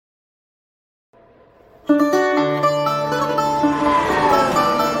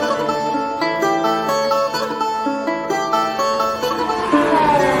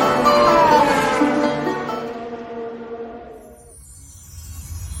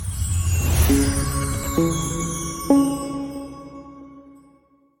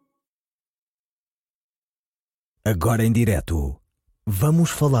Agora em direto, vamos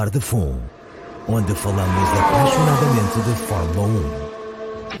falar de FUN, onde falamos apaixonadamente de Fórmula 1.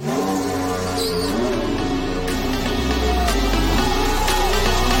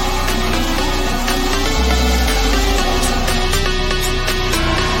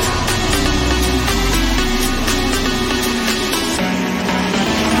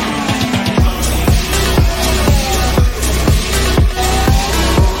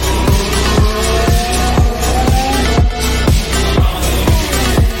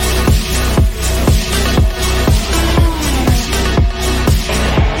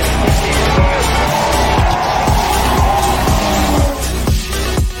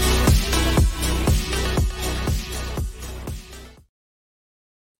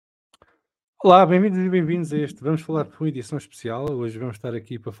 Olá, bem-vindos e bem-vindos a este Vamos Falar de FUN edição especial. Hoje vamos estar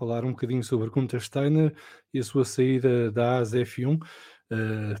aqui para falar um bocadinho sobre Gunther Steiner e a sua saída da AS F1.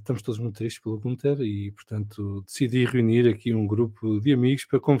 Estamos todos muito tristes pelo Gunther e, portanto, decidi reunir aqui um grupo de amigos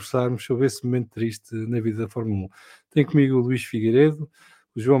para conversarmos sobre esse momento triste na vida da Fórmula 1. Tenho comigo o Luís Figueiredo,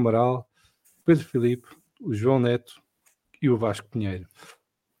 o João Amaral, o Pedro Filipe, o João Neto e o Vasco Pinheiro.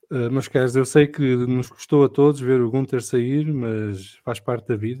 Meus caros, eu sei que nos custou a todos ver o Gunther sair, mas faz parte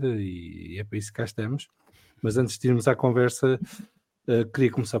da vida e é para isso que cá estamos. Mas antes de irmos à conversa,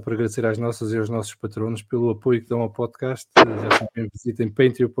 queria começar por agradecer às nossas e aos nossos patronos pelo apoio que dão ao podcast. Já sabem, visitem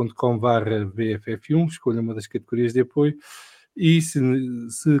patreon.com/vff1, escolham uma das categorias de apoio e se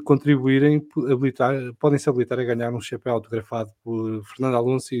contribuírem, podem-se habilitar a ganhar um chapéu autografado por Fernando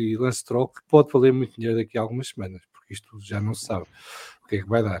Alonso e Lance Stroll, que pode valer muito dinheiro daqui a algumas semanas, porque isto já não se sabe o que é que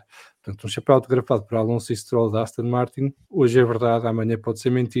vai dar. Portanto, um chapéu autografado por Alonso e Stroll da Aston Martin, hoje é verdade, amanhã pode ser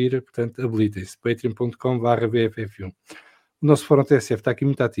mentira, portanto, habilitem-se, patreon.com/vff1. O nosso fórum TSF está aqui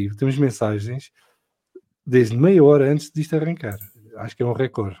muito ativo, temos mensagens desde meia hora antes disto arrancar, acho que é um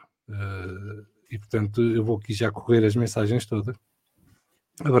recorde, e portanto eu vou aqui já correr as mensagens todas.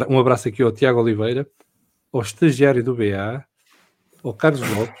 Um abraço aqui ao Tiago Oliveira, ao estagiário do BA, ao Carlos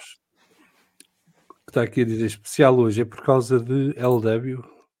Lopes, que está aqui a dizer especial hoje é por causa de LW.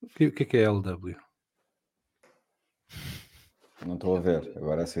 O que é LW? Não estou a ver,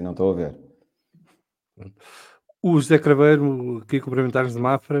 agora sim não estou a ver. O José Craveiro, aqui cumprimentar-nos de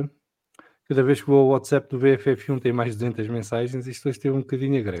Mafra. Cada vez que vou ao WhatsApp do VFF1 tem mais de 200 mensagens. Isto hoje esteve um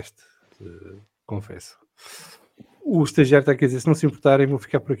bocadinho agreste, confesso. O estagiário está aqui a dizer, se não se importarem, vou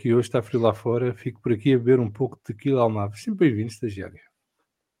ficar por aqui hoje, está frio lá fora, fico por aqui a beber um pouco de tequila Almave. Sempre bem-vindo, estagiário.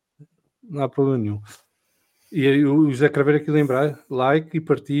 Não há problema nenhum. E aí o José Craveiro aqui lembrar, like e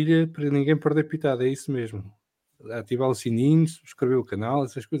partilha para ninguém perder pitada, é isso mesmo. Ativar o sininho, subscrever o canal,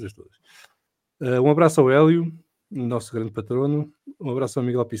 essas coisas todas. Um abraço ao Hélio, o nosso grande patrono. Um abraço ao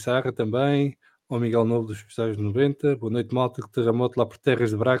Miguel Pissarra também, ao Miguel Novo dos Especiais de 90. Boa noite, malta, que terremoto lá por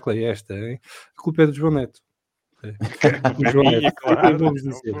terras de Bracla é esta, hein? A culpa é do João Neto. O João Neto, claro, vamos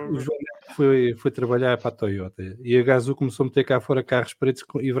dizer, o João Neto foi trabalhar para a Toyota e a Gazoo começou a meter cá fora carros pretos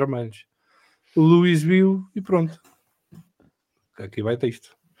e vermelhos. O Luís viu e pronto. Aqui vai ter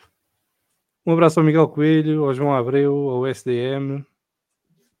isto. Um abraço ao Miguel Coelho, ao João Abreu, ao SDM,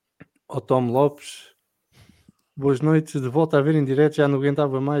 ao Tom Lopes. Boas noites, de volta a ver em direto. Já não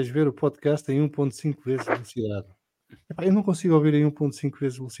aguentava mais ver o podcast em 1.5 vezes velocidade. Eu não consigo ouvir em 1.5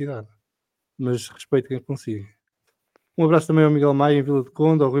 vezes velocidade, mas respeito quem consiga. Um abraço também ao Miguel Maia em Vila de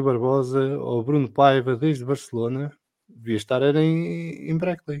Conde, ao Rui Barbosa, ao Bruno Paiva desde Barcelona. Devia estar era em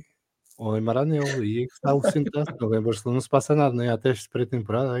Brackley ou em Maranhão, aí é que está o centro. Em Barcelona não se passa nada, nem há testes de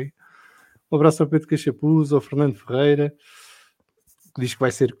pré-temporada aí. Um abraço ao Pedro Cachapuz, ao Fernando Ferreira, que diz que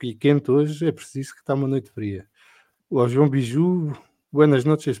vai ser quente hoje, é preciso que está uma noite fria. Ao João Biju, buenas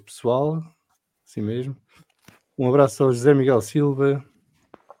noites pessoal, assim mesmo. Um abraço ao José Miguel Silva,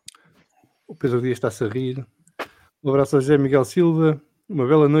 o Pedro Dias está-se a rir. Um abraço ao José Miguel Silva, uma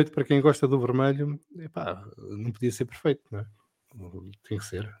bela noite para quem gosta do vermelho. Epá, não podia ser perfeito, não é? Tem que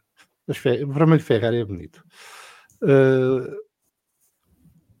ser. Mas o vermelho Ferrari é bonito.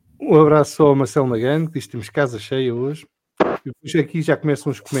 Um abraço ao Marcelo Magano, que diz que temos casa cheia hoje. E aqui já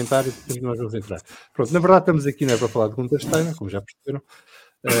começam os comentários e nós vamos entrar. Pronto, na verdade estamos aqui não é para falar de Gunther Steiner, como já perceberam,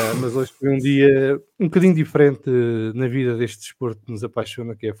 mas hoje foi um dia um bocadinho diferente na vida deste desporto que nos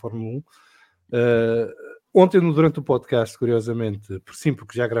apaixona, que é a Fórmula 1. Ontem, durante o podcast, curiosamente,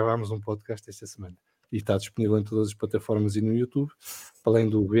 porque já gravámos um podcast esta semana, e está disponível em todas as plataformas e no YouTube, além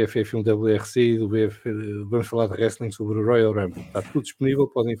do BFF1 WRC e do vamos falar de wrestling sobre o Royal Rumble. Está tudo disponível,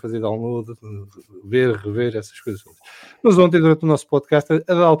 podem fazer download, ver, rever, essas coisas. Mas ontem, durante o nosso podcast, a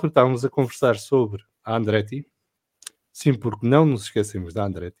da altura estávamos a conversar sobre a Andretti. Sim, porque não nos esquecemos da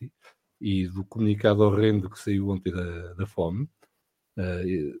Andretti. e do comunicado horrendo que saiu ontem da FOM.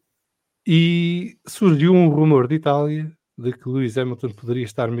 E surgiu um rumor de Itália de que Lewis Hamilton poderia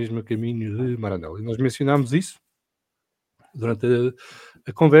estar mesmo a caminho de Maranello. E nós mencionámos isso durante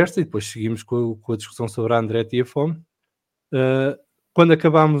a conversa e depois seguimos com a discussão sobre a Andretti e a FOM. Quando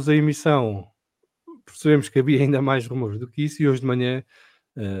acabámos a emissão, percebemos que havia ainda mais rumores do que isso e hoje de manhã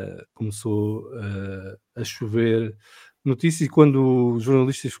começou a chover notícias, e quando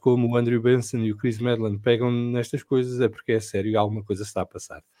jornalistas como o Andrew Benson e o Chris Medland pegam nestas coisas é porque é sério, alguma coisa está a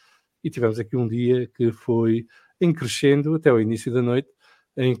passar. E tivemos aqui um dia que foi em crescendo até ao início da noite,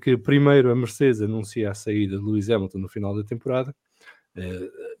 em que primeiro a Mercedes anuncia a saída de Lewis Hamilton no final da temporada,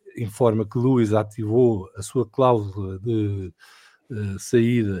 informa que Lewis ativou a sua cláusula de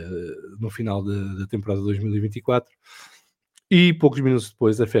saída no final da temporada 2024, e poucos minutos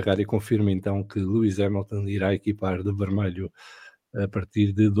depois a Ferrari confirma então que Lewis Hamilton irá equipar de vermelho a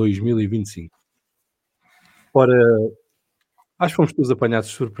partir de 2025. Ora, acho que fomos todos apanhados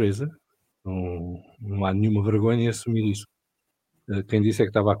de surpresa, não há nenhuma vergonha em assumir isso. Quem disse é que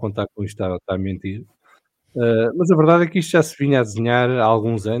estava a contar com isto está a mentir. Mas a verdade é que isto já se vinha a desenhar há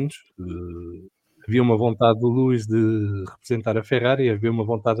alguns anos. Havia uma vontade do Lewis de representar a Ferrari, havia uma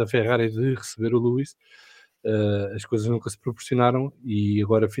vontade da Ferrari de receber o Lewis. As coisas nunca se proporcionaram e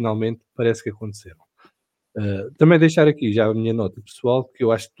agora finalmente parece que aconteceram. Também deixar aqui já a minha nota pessoal, que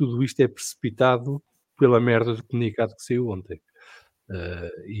eu acho que tudo isto é precipitado pela merda de comunicado que saiu ontem.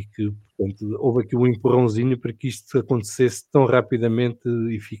 E que, portanto, houve aqui um empurrãozinho para que isto acontecesse tão rapidamente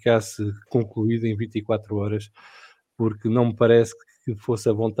e ficasse concluído em 24 horas, porque não me parece que fosse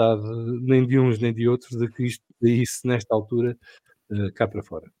a vontade nem de uns nem de outros de que isto saísse nesta altura cá para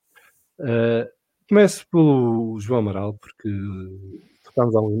fora. Começo pelo João Amaral, porque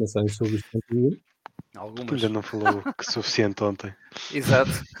trocámos algumas mensagens sobre isto contigo. Ainda não falou que suficiente ontem.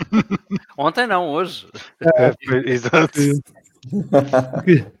 Exato. Ontem não, hoje. Exato.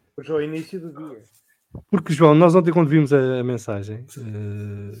 Hoje ao início do dia. Porque, João, nós ontem quando vimos a mensagem,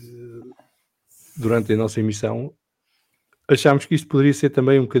 durante a nossa emissão, achámos que isto poderia ser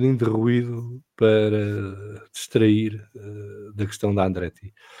também um bocadinho de ruído para distrair da questão da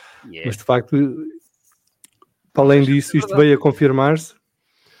Andretti. Yeah. Mas, de facto, para além disso, isto veio a confirmar-se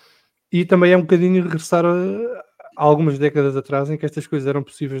e também é um bocadinho regressar a algumas décadas atrás em que estas coisas eram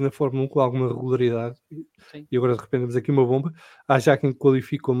possíveis na Fórmula 1 com alguma regularidade. Sim. E agora de repente temos aqui uma bomba. Há já quem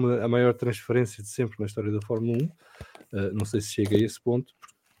qualifique como a maior transferência de sempre na história da Fórmula 1. Não sei se chega a esse ponto,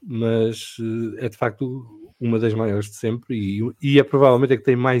 mas é de facto uma das maiores de sempre e é provavelmente a que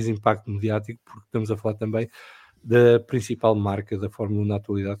tem mais impacto mediático, porque estamos a falar também da principal marca da Fórmula 1 na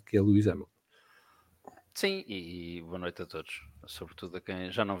atualidade, que é Lewis Hamilton. Sim, e boa noite a todos, sobretudo a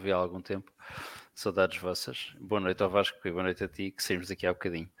quem já não vi há algum tempo. Saudades vossas. Boa noite ao Vasco e boa noite a ti, que saímos daqui há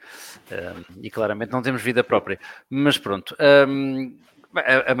bocadinho. E claramente não temos vida própria. Mas pronto,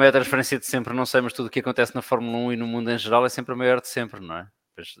 a maior transferência de sempre, não sei, mas tudo o que acontece na Fórmula 1 e no mundo em geral é sempre a maior de sempre, não é?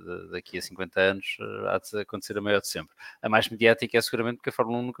 Depois, daqui a 50 anos há de acontecer a maior de sempre. A mais mediática é seguramente porque a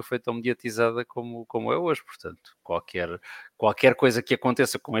Fórmula 1 nunca foi tão mediatizada como é hoje, portanto, qualquer coisa que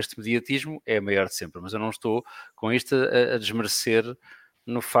aconteça com este mediatismo é a maior de sempre, mas eu não estou com isto a desmerecer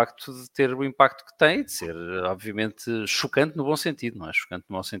no facto de ter o impacto que tem, de ser obviamente chocante no bom sentido, não é? Chocante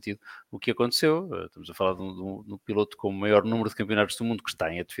no mau sentido o que aconteceu. Estamos a falar de um piloto com o maior número de campeonatos do mundo que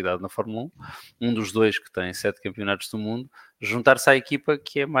está em atividade na Fórmula 1, um dos dois que tem 7 campeonatos do mundo, juntar-se à equipa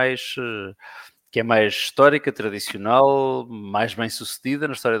que é mais histórica, tradicional, mais bem sucedida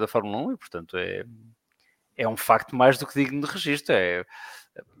na história da Fórmula 1 e portanto é um facto mais do que digno de registro.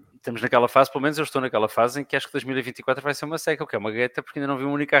 Estamos naquela fase, pelo menos eu estou naquela fase em que acho que 2024 vai ser uma seca, o que é uma gueta, porque ainda não vi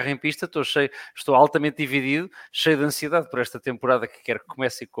um único carro em pista, estou altamente dividido, cheio de ansiedade por esta temporada que quero que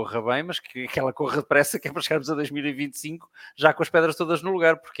comece e corra bem, mas que ela corra depressa, que é para chegarmos a 2025 já com as pedras todas no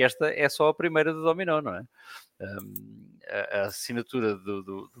lugar, porque esta é só a primeira do dominó, não é? A assinatura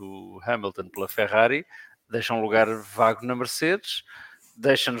do Hamilton pela Ferrari deixa um lugar vago na Mercedes,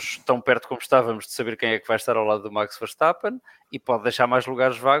 deixa-nos tão perto como estávamos de saber quem é que vai estar ao lado do Max Verstappen e pode deixar mais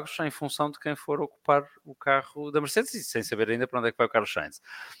lugares vagos em função de quem for ocupar o carro da Mercedes e sem saber ainda para onde é que vai o Carlos Sainz.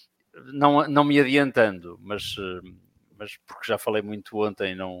 Não me adiantando, mas porque já falei muito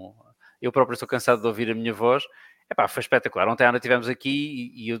ontem, eu próprio estou cansado de ouvir a minha voz. Foi espetacular. Ontem à noite estivemos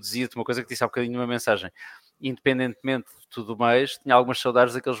aqui e eu dizia-te uma coisa que disse há bocadinho numa mensagem. independentemente de tudo mais, tinha algumas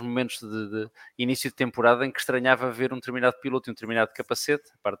saudades daqueles momentos de início de temporada em que estranhava ver um determinado piloto e um determinado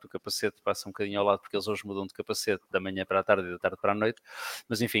capacete. A parte do capacete passa um bocadinho ao lado, porque eles hoje mudam de capacete da manhã para a tarde e da tarde para a noite.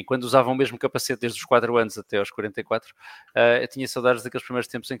 Mas enfim, quando usavam o mesmo capacete desde os 4 anos até aos 44, eu tinha saudades daqueles primeiros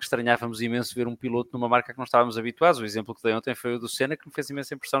tempos em que estranhávamos imenso ver um piloto numa marca que não estávamos habituados. O exemplo que dei ontem foi o do Senna, que me fez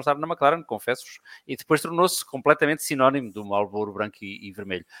imensa impressão estar na McLaren, confesso-vos, e depois tornou-se completamente sinónimo do Marlboro branco e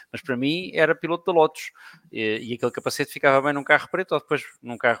vermelho. Mas para mim era piloto da Lotus, e aquele capacete ficava bem num carro preto ou depois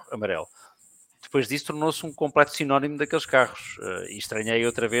num carro amarelo. Depois disso tornou-se um completo sinónimo daqueles carros, e estranhei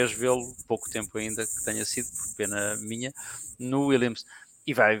outra vez vê-lo, pouco tempo ainda que tenha sido, por pena minha, no Williams.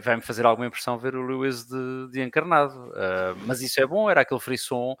 E vai-me fazer alguma impressão ver o Lewis de encarnado, mas isso é bom, era aquele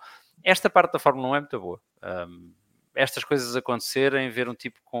frisson. Esta parte da Fórmula 1 é muito boa. Estas coisas acontecerem, ver um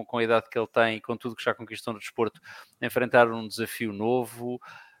tipo com a idade que ele tem e com tudo que já conquistou no desporto, enfrentar um desafio novo,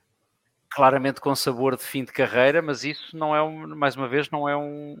 claramente com sabor de fim de carreira, mas isso não é, mais uma vez, não é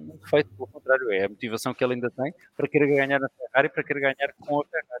um defeito, pelo contrário, é a motivação que ele ainda tem para querer ganhar na Ferrari, para querer ganhar com a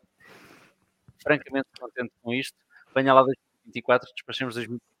Ferrari. Francamente contente com isto. Venha lá 2024, despachemos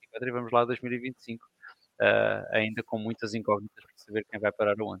 2024 e vamos lá 2025, ainda com muitas incógnitas para saber quem vai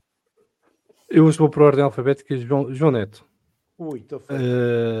parar aonde. Eu hoje vou por ordem alfabética. João Neto. Ui, estou feio.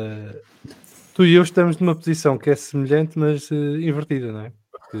 Tu e eu estamos numa posição que é semelhante, mas invertida, não é?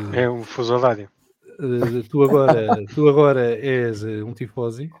 Porque, É um fuso horário. tu agora és um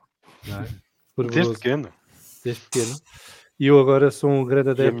tifosi, não é? Desde pequeno. Desde pequeno. E eu agora sou um grande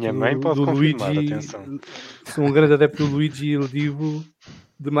E a adepto minha mãe pode do confirmar, Luigi. atenção. Sou um grande adepto do Luigi Il Divo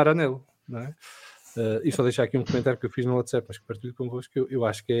de Maranello, não é? E só deixar aqui um comentário que eu fiz no WhatsApp, mas que partilho convosco, que eu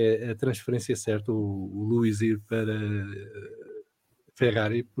acho que é a transferência certa, o Luís ir para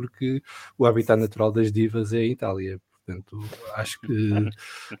Ferrari, porque o habitat natural das divas é a Itália. Portanto, acho que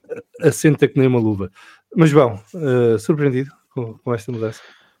assenta que nem uma luva. Mas, bom, surpreendido com esta mudança?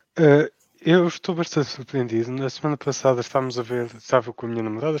 Eu estou bastante surpreendido. Na semana passada estava com a minha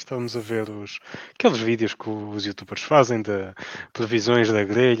namorada, estávamos a ver aqueles vídeos que os youtubers fazem de previsões da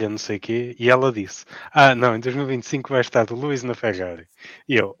grelha, não sei o quê, e ela disse: não, em 2025 vai estar o Lewis na Ferrari.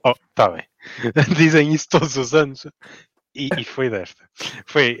 E eu, tá bem. Dizem isso todos os anos. E foi desta.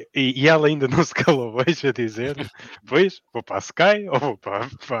 E ela ainda não se calou hoje a dizer: pois, vou para a Sky ou vou para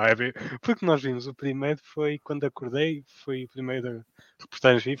a AB. Porque nós vimos o primeiro, foi quando acordei, foi o primeiro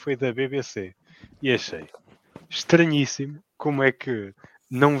reportagem foi da BBC. E achei estranhíssimo como é que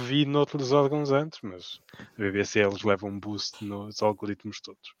não vi noutros órgãos antes, mas a BBC eles levam um boost nos algoritmos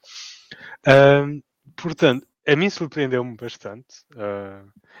todos. Portanto, a mim surpreendeu-me bastante.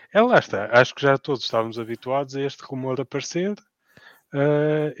 Lá está. Acho que já todos estávamos habituados a este rumor aparecer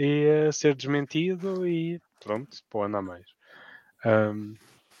e a ser desmentido e pronto, pô, anda mais.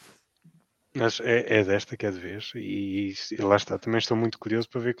 Mas é desta que é de vez e lá está. Também estou muito curioso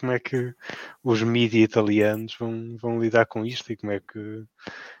para ver como é que os mídia italianos vão lidar com isto e como é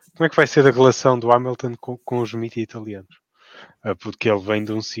que vai ser a relação do Hamilton com os mídia italianos. Porque ele vem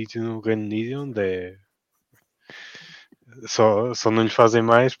de um sítio no Reino Unido onde é só não lhe fazem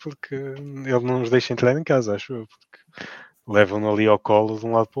mais porque ele não os deixa entrar em casa, acho eu, porque levam-no ali ao colo de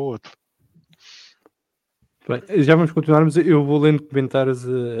um lado para o outro. Bem, já vamos continuar, mas eu vou lendo comentários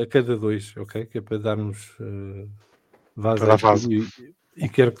a cada dois, ok? Que é para darmos vaso. E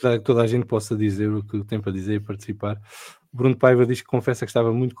quero que toda a gente possa dizer o que tem para dizer e participar. O Bruno Paiva diz que confessa que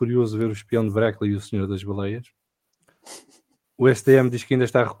estava muito curioso ver o Espião de Brackley e o Senhor das Baleias. O STM diz que ainda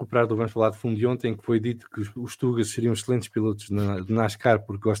está a recuperar do Vamos Falar de Fundo de ontem, que foi dito que os Tugas seriam excelentes pilotos de NASCAR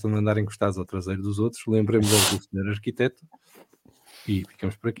porque gostam de andar encostados ao traseiro dos outros. Lembremos logo do Senhor Arquiteto. E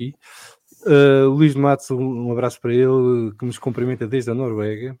ficamos por aqui. Luís de Matos, um abraço para ele, que nos cumprimenta desde a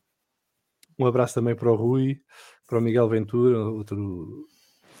Noruega. Um abraço também para o Rui, para o Miguel Ventura, outro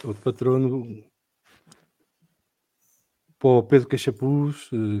patrono, para o Pedro Cachapuz,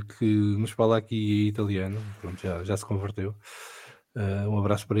 que nos fala aqui italiano, pronto, já se converteu. Um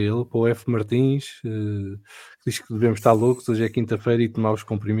abraço para ele, para o F. Martins, que diz que devemos estar loucos, hoje é quinta-feira e tomar os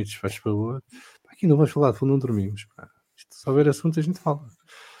comprimidos, faz favor. Aqui não vamos falar de fundo, não dormimos. Se houver assunto a gente fala.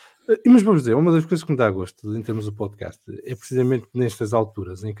 Mas vamos dizer, uma das coisas que me dá gosto em termos do podcast é precisamente nestas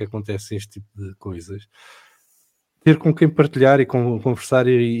alturas em que acontecem este tipo de coisas, ter com quem partilhar e conversar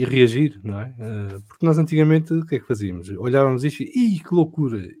e reagir, não é? Porque nós antigamente o que é que fazíamos? Olhávamos isto e que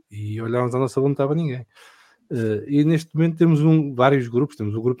loucura! E olhávamos à nossa volta, não estava ninguém. E neste momento temos vários grupos,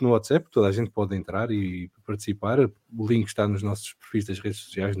 temos um grupo no WhatsApp, toda a gente pode entrar e participar, o link está nos nossos perfis das redes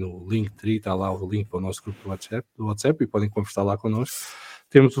sociais, no Linktree está lá o link para o nosso grupo do WhatsApp e podem conversar lá connosco.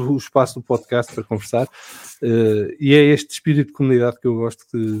 Temos o espaço do podcast para conversar e é este espírito de comunidade que eu gosto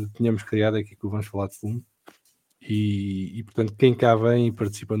que tínhamos criado aqui, que vamos falar de fundo. E, portanto, quem cá vem e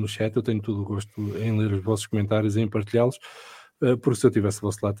participa no chat, eu tenho todo o gosto em ler os vossos comentários e em partilhá-los, porque se eu tivesse o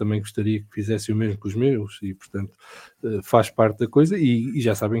vosso lado também gostaria que fizesse o mesmo com os meus, e portanto faz parte da coisa, e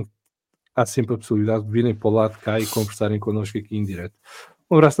já sabem que há sempre a possibilidade de virem para o lado de cá e conversarem connosco aqui em direto.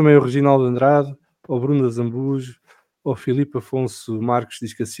 Um abraço também ao Reginaldo Andrade, ao Bruno Zambujo, ao Filipe Afonso Marcos,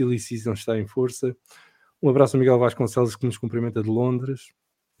 diz que a Silly Season está em força. Um abraço ao Miguel Vasconcelos, que nos cumprimenta de Londres.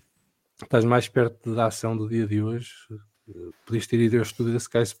 Estás mais perto da ação do dia de hoje. Podias ter ido ao estúdio da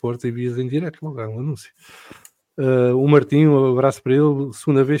Sky Sports e vias em direto logo um anúncio. O Martinho, um abraço para ele,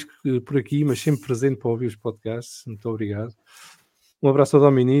 segunda vez por aqui, mas sempre presente para ouvir os podcasts. Muito obrigado. Um abraço ao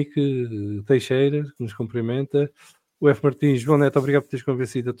Dominique Teixeira, que nos cumprimenta. O F. Martins, João Neto, obrigado por teres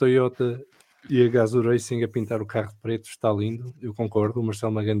convencido a Toyota e a Gazoo Racing a pintar o carro de preto. Está lindo, eu concordo. O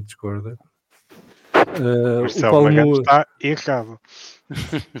Marcelo Magano discorda. O Marcelo Magano está errado.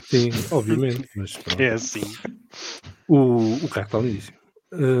 Sim, obviamente, mas pronto. É assim. O carro está lindíssimo.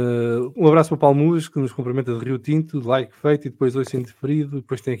 Um abraço para o Palmus, que nos cumprimenta de Rio Tinto, like feito, e depois ouço indiferido.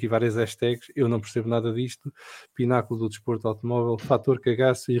 Depois tem aqui várias hashtags. Eu não percebo nada disto. Pináculo do desporto automóvel, fator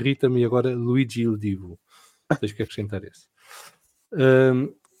cagaço, irrita-me, e agora Luigi Il Divo. Tens que acrescentar esse.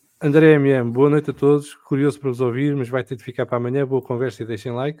 André MM, boa noite a todos. Curioso para vos ouvir, mas vai ter de ficar para amanhã. Boa conversa e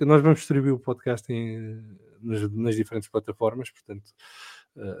deixem like. Nós vamos distribuir o podcast nas diferentes plataformas, portanto,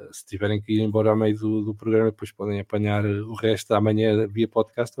 se tiverem que ir embora ao meio do programa, depois podem apanhar o resto amanhã via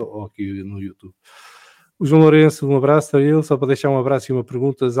podcast ou aqui no YouTube. O João Lourenço, um abraço a ele, só para deixar um abraço e uma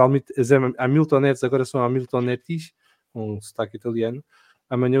pergunta. As Hamiltonetes agora são Hamiltonetis, com sotaque italiano.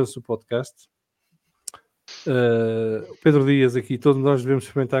 Amanhã ouço o podcast. Pedro Dias aqui, todos nós devemos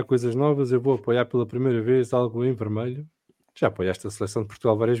experimentar coisas novas. Eu vou apoiar pela primeira vez algo em vermelho. Já apoiaste a seleção de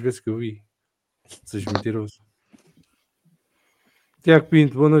Portugal várias vezes, que eu vi. Seja mentiroso. Tiago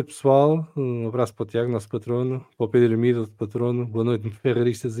Pinto, boa noite pessoal, um abraço para o Tiago, nosso patrono, para o Pedro Amida, patrono, boa noite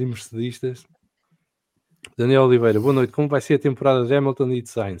ferraristas e mercedistas. Daniel Oliveira, boa noite, como vai ser a temporada de Hamilton e de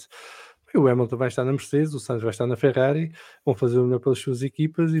Sainz? O Hamilton vai estar na Mercedes, o Sainz vai estar na Ferrari, vão fazer o melhor pelas suas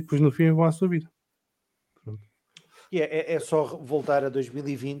equipas e depois no fim vão à sua vida. E é só voltar a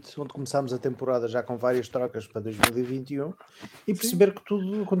 2020, onde começámos a temporada já com várias trocas para 2021 e perceber que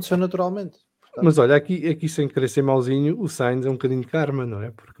tudo aconteceu naturalmente. Portanto, mas olha, aqui sem querer ser mauzinho, o Sainz é um bocadinho de karma, não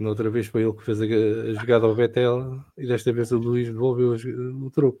é? Porque na outra vez foi ele que fez a jogada ao Vettel e desta vez o Luís devolveu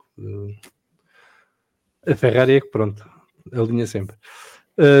o troco. A Ferrari é que pronto, alinha sempre.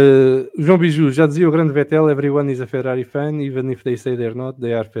 João Biju, já dizia o grande Vettel, everyone is a Ferrari fan, even if they say they're not,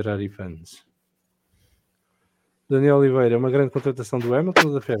 they are Ferrari fans. Daniel Oliveira, uma grande contratação do Hamilton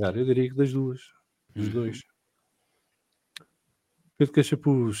ou da Ferrari? Eu diria que das duas. Dos dois. Pedro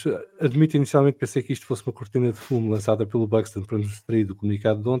Cachapuz, admito inicialmente pensei que isto fosse uma cortina de fumo lançada pelo Buxton para nos distrair do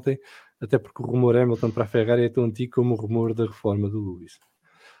comunicado de ontem, até porque o rumor Hamilton para a Ferrari é tão antigo como o rumor da reforma do Lewis.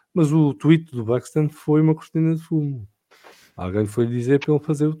 Mas o tweet do Buxton foi uma cortina de fumo. Alguém foi-lhe dizer para ele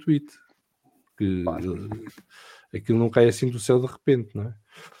fazer o tweet. Que aquilo não cai assim do céu de repente, não é?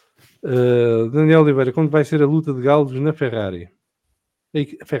 Daniel Oliveira, quando vai ser a luta de galos na Ferrari?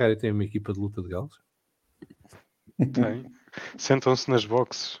 A Ferrari tem uma equipa de luta de galos? Tem. Sentam-se nas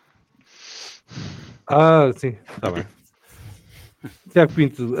boxes. Sim, está bem. Tiago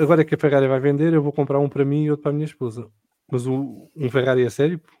Pinto, agora é que a Ferrari vai vender, eu vou comprar um para mim e outro para a minha esposa. Mas um Ferrari a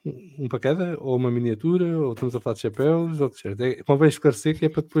sério? Um para cada? Ou uma miniatura? Ou estamos a falar de chapéus? Ou de shirt? Convém esclarecer que é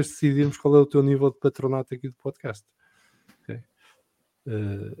para depois decidirmos qual é o teu nível de patronato aqui do podcast. Okay?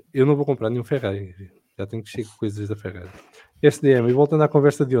 Eu não vou comprar nenhum Ferrari. Já tenho que chegar com coisas da Ferrari. SDM, e voltando à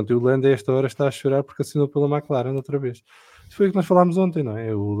conversa de ontem, o Landa a esta hora está a chorar porque assinou pela McLaren outra vez. Isso foi o que nós falámos ontem, não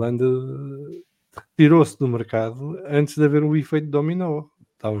é? O Landa tirou-se do mercado antes de haver o efeito dominó.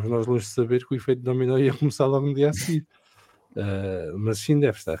 Estávamos nós longe de saber que o efeito dominó ia começar logo no dia a seguir. Mas sim,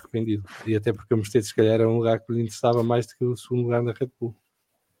 deve estar arrependido. E até porque a Mercedes, se calhar, era um lugar que lhe interessava mais do que o segundo lugar na Red Bull.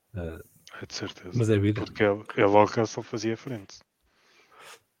 É de certeza. Mas é vida. Porque ele logo só fazia frente.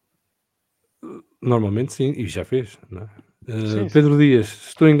 Normalmente sim, e já fez, não é? Sim. Pedro Dias,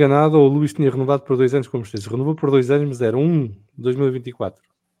 estou enganado ou o Luís tinha renovado por 2 anos com a Mercedes? Renovou por 2 anos, mas era 2024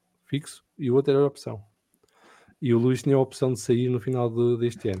 fixo e o outro era a opção. E o Luís tinha a opção de sair no final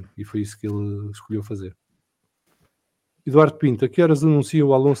deste ano e foi isso que ele escolheu fazer. Eduardo Pinto, a que horas anuncia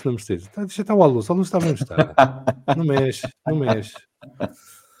o Alonso na Mercedes? Deixa estar o Alonso estava onde está. Não mexe.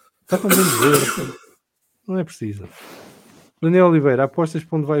 Está com bem dizer. Não é preciso. Daniel Oliveira, apostas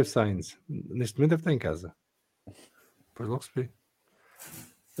para onde vai o Sainz? Neste momento deve estar em casa. Depois logo se vê.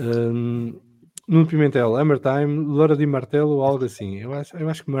 Nuno Pimentel, Hammer Time, Lora de martelo ou algo assim. Eu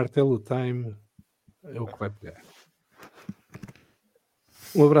acho que martelo time é o que vai pegar.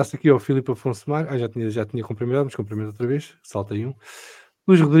 Um abraço aqui ao Filipe Afonso Mar. Já tinha cumprimentado, mas cumprimento outra vez. Saltei um.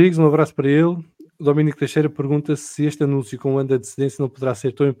 Luís Rodrigues, um abraço para ele. O Dominico Teixeira pergunta se este anúncio com um ano de antecedência não poderá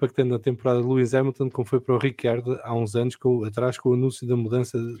ser tão impactante na temporada de Lewis Hamilton como foi para o Ricciardo há uns anos atrás com o anúncio da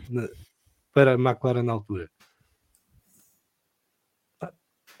mudança para a McLaren na altura.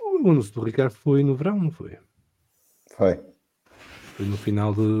 O anúncio do Ricciardo foi no verão, não foi? Foi. Foi no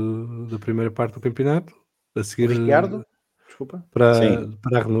final da primeira parte do campeonato. A seguir O Ricciardo? Desculpa. para Sim.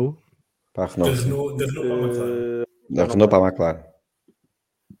 a Renault. Para a Da Renault. Renault para a McLaren. Da Renault para a McLaren.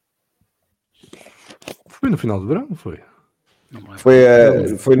 Foi no final do verão, não foi? Não me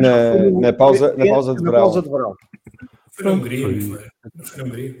lembro. Foi na pausa de Na pausa de verão. verão. Foi na Hungria, não foi? Não foi na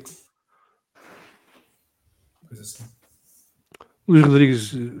Hungria? Coisa assim. Luís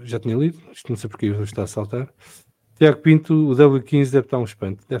Rodrigues já tinha lido, isto não sei porque eu estou a saltar. Tiago Pinto, o W15 deve estar um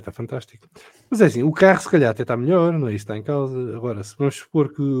espanto, deve estar fantástico. Mas é assim, o carro se calhar até está melhor, não é isso que está em causa. Agora, se vamos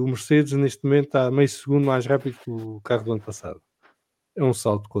supor que o Mercedes neste momento está meio segundo mais rápido que o carro do ano passado. É um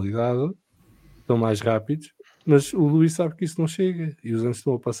salto de qualidade, estão mais rápidos, mas o Luís sabe que isso não chega e os anos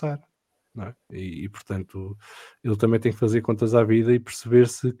estão a passar. Não é? E, portanto, ele também tem que fazer contas à vida e perceber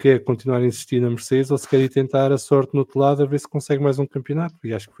se quer continuar a insistir na Mercedes ou se quer ir tentar a sorte no outro lado a ver se consegue mais um campeonato.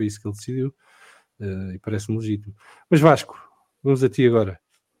 E acho que foi isso que ele decidiu e parece-me legítimo. Mas Vasco, vamos a ti agora.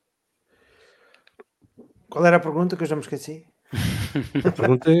 Qual era a pergunta que eu já me esqueci? A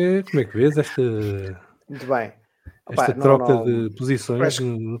pergunta é como é que vês esta Muito bem. troca de posições acho,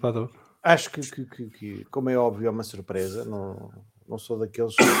 no paddock? Acho que, como é óbvio, é uma surpresa. Não sou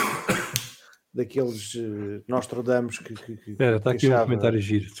daqueles Nostradamus que Espera, está aqui um comentário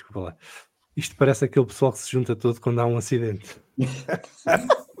giro, desculpa lá. Isto parece aquele pessoal que se junta todo quando há um acidente.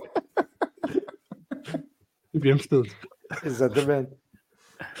 E viemos todos. Exatamente.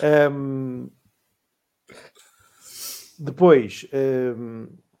 Depois,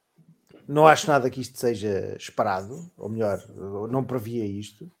 não acho nada que isto seja esperado, ou melhor, não previa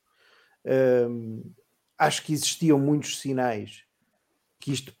isto. Acho que existiam muitos sinais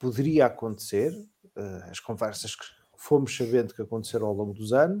que isto poderia acontecer, as conversas que fomos sabendo que aconteceram ao longo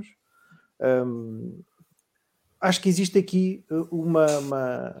dos anos. Acho que existe aqui um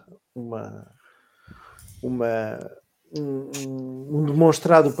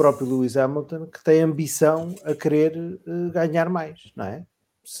demonstrado do próprio Lewis Hamilton que tem ambição a querer ganhar mais, não é?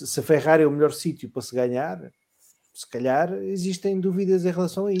 Se a Ferrari é o melhor sítio para se ganhar, se calhar existem dúvidas em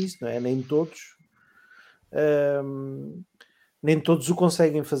relação a isso, não é? Nem todos o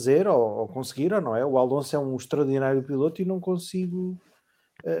conseguem fazer ou conseguiram, não é? O Alonso é um extraordinário piloto e não conseguiu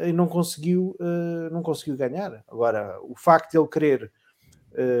ganhar. Agora, o facto de ele querer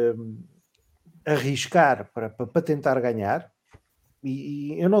arriscar para tentar ganhar,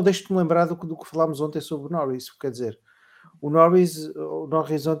 e eu não deixo de me lembrar do que falámos ontem sobre o Norris, quer dizer, o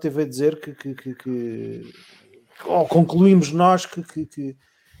Norris ontem veio dizer que concluímos nós que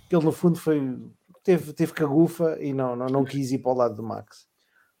ele no fundo teve cagufa e não quis ir para o lado do Max.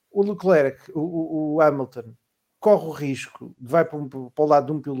 O Leclerc, o Hamilton, corre o risco, vai para o lado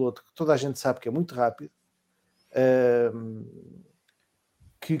de um piloto que toda a gente sabe que é muito rápido,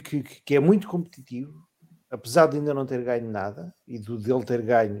 que é muito competitivo, apesar de ainda não ter ganho nada, e dele ter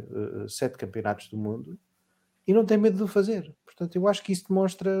ganho 7 campeonatos do mundo, e não tem medo de o fazer. Portanto, eu acho que isso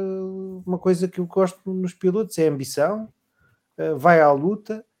demonstra uma coisa que eu gosto nos pilotos, é a ambição, vai à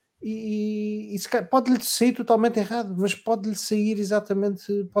luta, e pode-lhe sair totalmente errado, mas pode-lhe sair exatamente,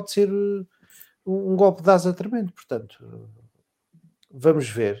 pode ser um golpe de asa tremendo. Portanto, vamos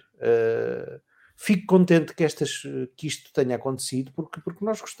ver. Fico contente que isto tenha acontecido, porque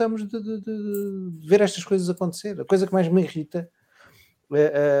nós gostamos de ver estas coisas acontecer. A coisa que mais me irrita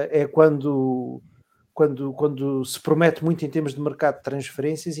é quando se promete muito em termos de mercado de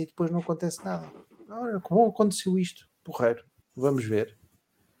transferências e depois não acontece nada. Olha, como aconteceu isto? Porreiro. Vamos ver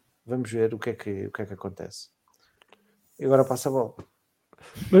o que é que acontece. E agora passa a bola.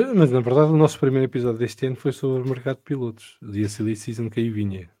 Mas na verdade o nosso primeiro episódio deste ano foi sobre o mercado de pilotos, de a silly season que aí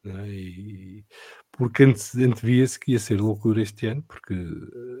vinha, não é? Porque antevia-se que ia ser loucura este ano, porque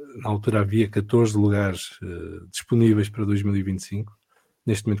na altura havia 14 lugares disponíveis para 2025,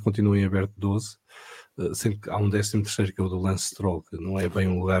 neste momento continuam em aberto 12, sendo que há um 13º que é o do Lance Stroll, que não é bem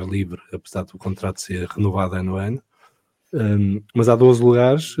um lugar livre, apesar do contrato ser renovado ano a ano. Mas há 12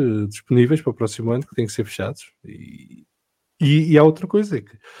 lugares disponíveis para o próximo ano que têm que ser fechados. E há outra coisa, é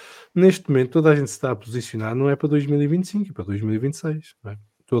que neste momento toda a gente se está a posicionar, não é para 2025, é para 2026. Não é?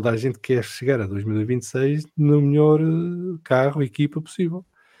 Toda a gente quer chegar a 2026 no melhor carro, equipa possível,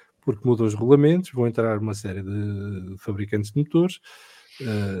 porque mudam os regulamentos, vão entrar uma série de fabricantes de motores,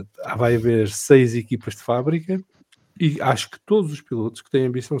 vai haver 6 equipas de fábrica E acho que todos os pilotos que têm a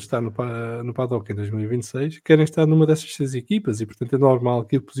ambição de estar no paddock em 2026 querem estar numa dessas 6 equipas e, portanto, é normal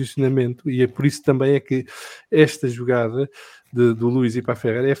que o posicionamento, e é por isso também é que esta jogada do Lewis ir para a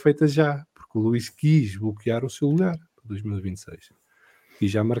Ferrari é feita já, porque o Lewis quis bloquear o seu lugar para 2026 e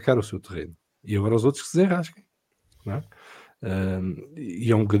já marcar o seu terreno. E agora os outros que se desenrasquem, não é?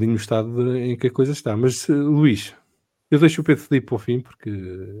 E é um bocadinho o estado em que a coisa está. Mas, Luís, eu deixo o Pedro Filipe para o fim, porque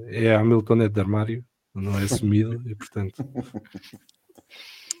é a Hamiltonete de armário, não é assumido, e portanto...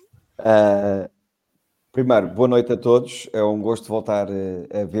 Primeiro, boa noite a todos. É um gosto voltar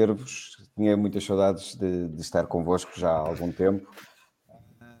a ver-vos. Tinha muitas saudades de estar convosco já há algum tempo.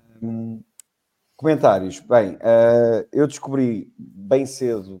 Comentários. Bem, eu descobri bem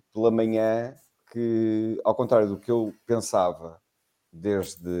cedo pela manhã que, ao contrário do que eu pensava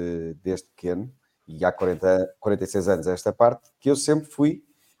desde pequeno, e há 46 anos esta parte, que eu sempre fui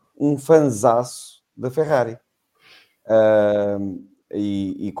um fanzaço da Ferrari.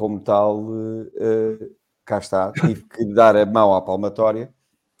 E como tal, cá está, tive que dar a mão à palmatória.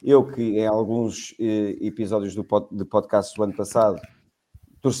 Eu que em alguns episódios de podcast do ano passado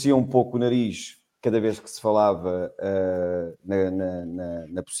torcia um pouco o nariz cada vez que se falava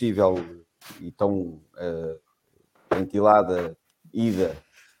na possível e tão ventilada ida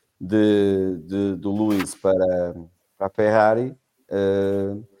do Lewis para a Ferrari.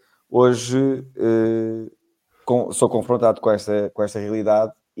 Hoje sou confrontado com esta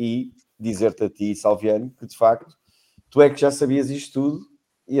realidade e dizer-te a ti, Salviano, que de facto tu é que já sabias isto tudo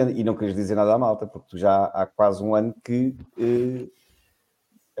e não querias dizer nada à malta, porque tu já há quase um ano que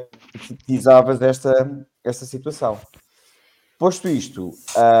utilizavas esta situação. Posto isto,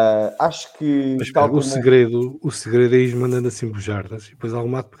 acho que... Mas espera, o segredo é ir mandando assim bujardas e depois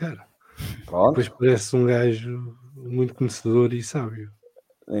alguma de pegar. Pronto. Depois parece um gajo muito conhecedor e sábio.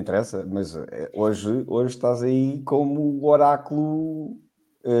 Não interessa, mas hoje estás aí como o oráculo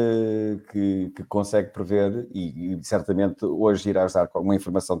que consegue prever e certamente hoje irás dar uma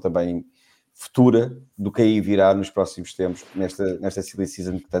informação também futura do que aí virá nos próximos tempos, nesta silly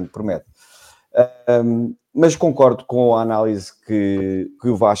season que tanto promete. Mas concordo com a análise que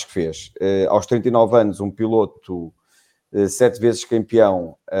o Vasco fez. Aos 39 anos, um piloto 7 vezes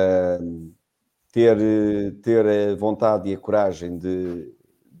campeão ter a vontade e a coragem de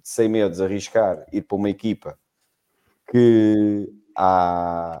sem medos arriscar, ir para uma equipa que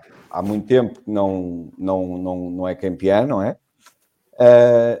há muito tempo não é campeã, não é?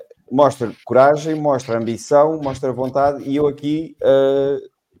 Mostra coragem, mostra ambição, mostra vontade, e eu aqui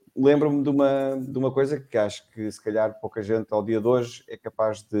lembro-me de uma coisa que acho que se calhar pouca gente ao dia de hoje é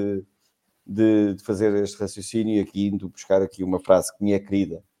capaz de fazer este raciocínio, e aqui indo buscar aqui uma frase que me é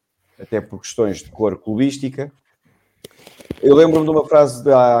querida, até por questões de cor clubística. Eu lembro-me de uma frase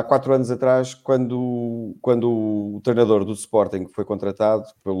de há 4 anos atrás, quando o treinador do Sporting foi contratado,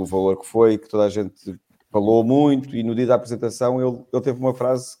 pelo valor que foi, que toda a gente falou muito, e no dia da apresentação ele teve uma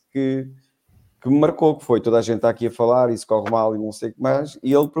frase que me marcou, que foi: toda a gente está aqui a falar, isso corre mal e não sei o que mais,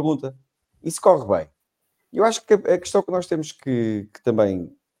 e ele pergunta: isso corre bem? Eu acho que a questão que nós temos que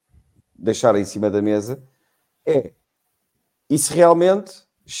também deixar em cima da mesa é: e se realmente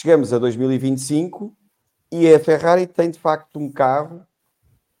chegamos a 2025 e a Ferrari tem de facto um carro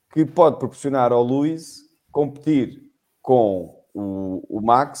que pode proporcionar ao Lewis competir com o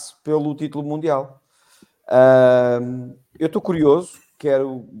Max pelo título mundial? Eu estou curioso,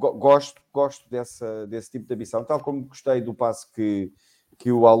 gosto desse tipo de ambição, tal como gostei do passo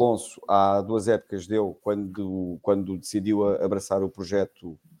que o Alonso há 2 épocas deu quando decidiu abraçar o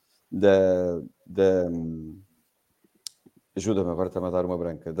projeto da ajuda-me, agora está-me a dar uma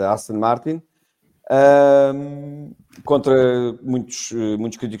branca, da Aston Martin. Contra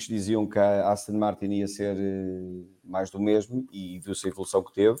muitos críticos diziam que a Aston Martin ia ser mais do mesmo, e viu-se a evolução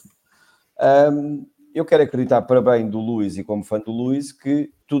que teve. Eu quero acreditar, para bem do Lewis e como fã do Lewis,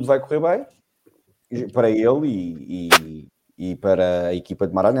 que tudo vai correr bem para ele e para a equipa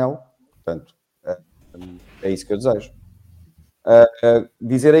de Maranello. Portanto, é isso que eu desejo.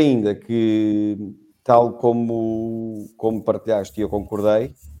 Dizer ainda que, tal como partilhaste e eu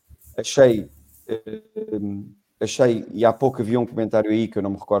concordei, achei, e há pouco havia um comentário aí que eu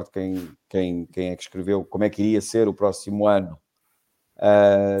não me recordo quem é que escreveu, como é que iria ser o próximo ano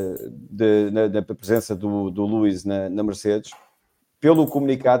na presença do Lewis na Mercedes. Pelo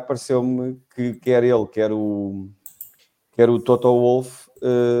comunicado, pareceu-me que quer ele, quer o Toto Wolff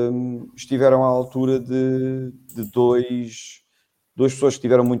estiveram à altura de duas pessoas que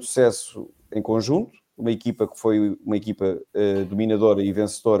tiveram muito sucesso em conjunto, uma equipa que foi uma equipa dominadora e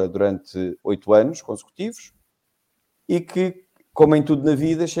vencedora durante 8 anos consecutivos, e que como em tudo na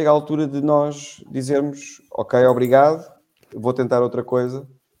vida, chega a altura de nós dizermos ok, obrigado, vou tentar outra coisa,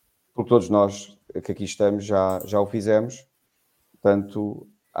 porque todos nós que aqui estamos já o fizemos. Portanto,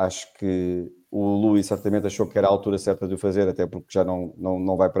 acho que o Luís certamente achou que era a altura certa de o fazer, até porque já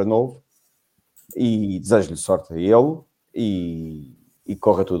não vai para novo. E desejo-lhe sorte a ele e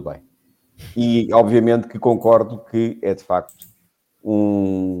corra tudo bem. E, obviamente, que concordo que é, de facto,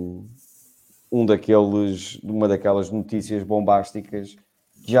 uma daquelas notícias bombásticas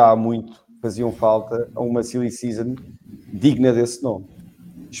que já há muito faziam falta a uma silly season digna desse nome.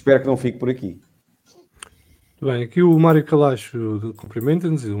 Espero que não fique por aqui. Bem, aqui o Mário Calacho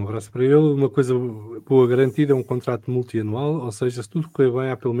cumprimenta-nos e um abraço para ele. Uma coisa boa garantida é um contrato multianual, ou seja, se tudo correr bem,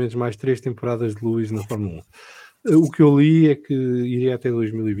 há pelo menos mais 3 temporadas de Luís na Fórmula 1. O que eu li é que iria até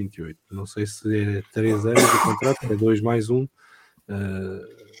 2028. Não sei se é 3 anos de contrato, é 2 mais 1.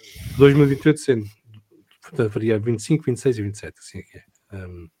 2028 sendo, portanto, faria 25, 26 e 27, assim é que é.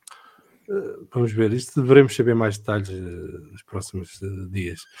 Vamos ver, isto devemos saber mais detalhes nos próximos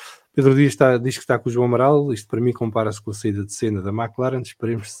dias. Pedro Dias diz que está com o João Amaral. Isto para mim compara-se com a saída de cena da McLaren.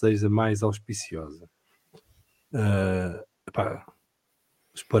 Esperemos que seja mais auspiciosa.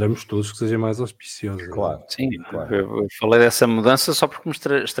 Esperamos todos que seja mais auspiciosa. Claro. Sim, claro. eu falei dessa mudança só porque me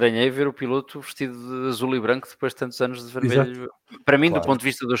estranhei ver o piloto vestido de azul e branco depois de tantos anos de vermelho. Exato. Para mim, Claro. do ponto de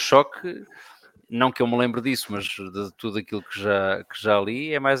vista do choque, não que eu me lembre disso, mas de tudo aquilo que já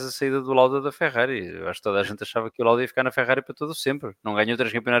li, é mais a saída do Lauda da Ferrari. Eu acho que toda a gente achava que o Lauda ia ficar na Ferrari para todo sempre. Não ganhou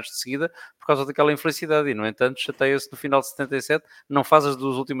 3 campeonatos de seguida por causa daquela infelicidade e, no entanto, chateia-se no final de 77, não faz as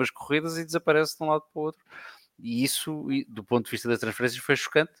 2 últimas corridas e desaparece de um lado para o outro. E isso, do ponto de vista das transferências, foi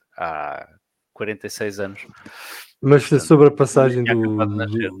chocante há 46 anos. Mas portanto, sobre a passagem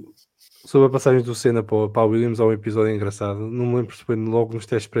sobre a passagem do Senna para o Williams, há um episódio engraçado. Não me lembro se foi logo nos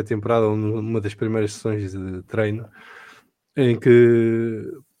testes pré-temporada ou numa das primeiras sessões de treino, em que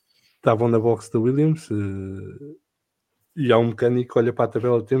estavam na box da Williams e há um mecânico que olha para a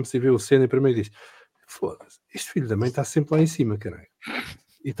tabela de tempos e vê o Senna e primeiro diz: foda-se, este filho da mãe está sempre lá em cima, caralho.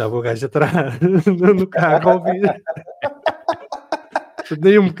 E estava o gajo atrás no carro a ouvir.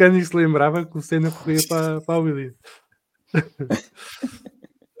 Nem o mecânico se lembrava que o Senna corria para a Williams.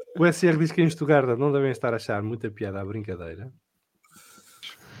 O SR diz que em Stuttgart não devem estar a achar muita piada à brincadeira.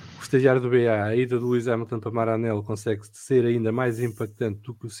 O estagiário do BA, a ida do Lewis Hamilton para Maranello consegue ser ainda mais impactante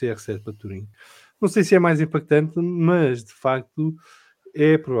do que o CR7 para Turim. Não sei se é mais impactante, mas de facto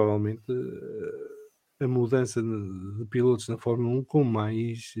é provavelmente a mudança de pilotos na Fórmula 1 com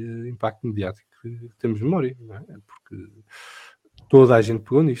mais impacto mediático que temos memória, não é? Porque toda a gente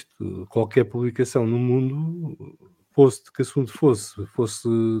pegou nisto. Qualquer publicação no mundo, fosse de que assunto fosse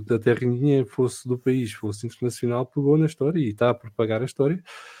da terrinha, fosse do país, fosse internacional, pegou na história e está a propagar a história.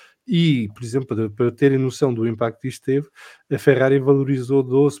 E, por exemplo, para terem noção do impacto que isto teve, a Ferrari valorizou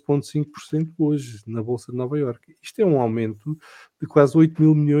 12,5% hoje na Bolsa de Nova Iorque. Isto é um aumento de quase 8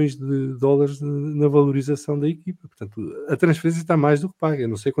 mil milhões de dólares na valorização da equipa. Portanto, a transferência está mais do que paga. Eu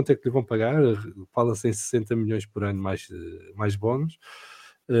não sei quanto é que lhe vão pagar, fala-se em 60 milhões por ano mais bónus,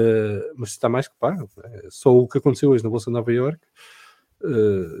 mas está mais que pago. Só o que aconteceu hoje na Bolsa de Nova Iorque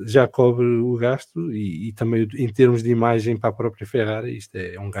já cobre o gasto e também em termos de imagem para a própria Ferrari, isto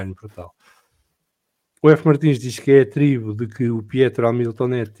é um ganho brutal. O F. Martins diz que é a tribo de que o Pietro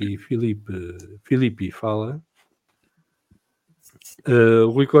Hamiltonetti e Filippi fala. O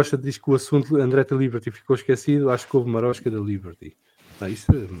Rui Costa diz que o assunto Andretti Liberty ficou esquecido. Acho que houve marosca da Liberty.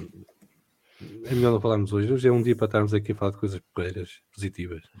 Isso é melhor não falarmos hoje. Hoje é um dia para estarmos aqui a falar de coisas porreiras,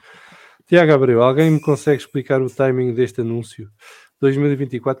 positivas. Tiago Abreu, alguém me consegue explicar o timing deste anúncio?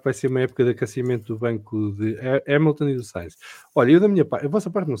 2024 vai ser uma época de aquecimento do banco de Hamilton e do Sainz. Olha, eu da minha parte, a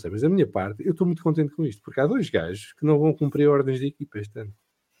vossa parte não sei, mas da minha parte, eu estou muito contente com isto, porque há 2 gajos que não vão cumprir ordens de equipa este ano.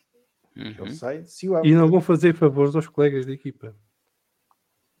 O Sainz e o E Hamilton. não vão fazer favores aos colegas de equipa.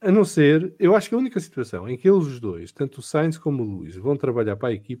 A não ser, eu acho que a única situação em que eles os dois, tanto o Sainz como o Lewis, vão trabalhar para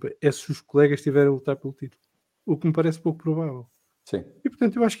a equipa é se os colegas estiverem a lutar pelo título. O que me parece pouco provável. Sim. E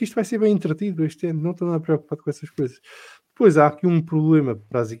portanto eu acho que isto vai ser bem entretido este ano, não estou nada preocupado com essas coisas. Depois há aqui um problema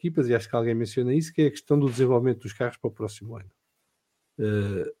para as equipas, e acho que alguém menciona isso, que é a questão do desenvolvimento dos carros para o próximo ano.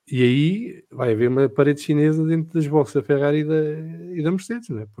 E aí vai haver uma parede chinesa dentro das boxes da Ferrari e da Mercedes,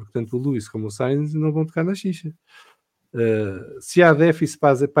 não é? Porque tanto o Lewis como o Sainz não vão tocar na xixa. Se há déficit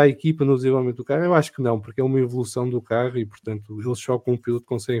para a equipa no desenvolvimento do carro, eu acho que não, porque é uma evolução do carro e portanto eles só com um piloto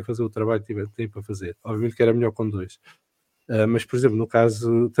conseguem fazer o trabalho que têm para fazer. Obviamente que era melhor com 2. Mas, por exemplo,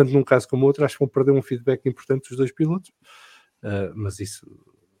 tanto num caso como no outro, acho que vão perder um feedback importante dos 2 pilotos. Mas isso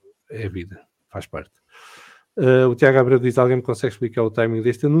é a vida, faz parte. O Tiago Abreu diz: alguém me consegue explicar o timing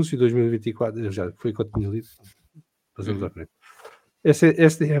deste anúncio? 2024, já foi o que eu tinha lido. Passamos à frente.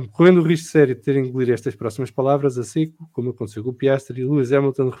 STM, correndo o risco sério de ter de engolir estas próximas palavras a seco, como aconteceu com o Piastri, e Lewis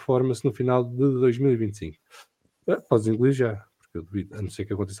Hamilton reforma-se no final de 2025. Podes engolir já, porque eu duvido, a não ser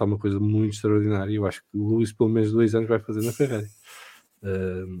que aconteça alguma coisa muito extraordinária. Eu acho que o Lewis, pelo menos 2 anos, vai fazer na Ferrari.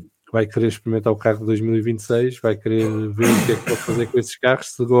 Vai querer experimentar o carro de 2026, vai querer ver o que é que pode fazer com esses carros,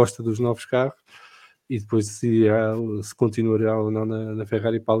 se gosta dos novos carros, e depois se continuará ou não na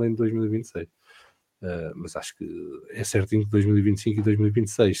Ferrari para além de 2026. Mas acho que é certinho que 2025 e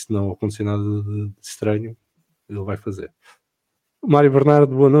 2026, se não acontecer nada de estranho, ele vai fazer. Mário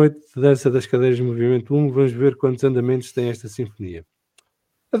Bernardo, boa noite. Dança das cadeiras de movimento 1. Vamos ver quantos andamentos tem esta sinfonia.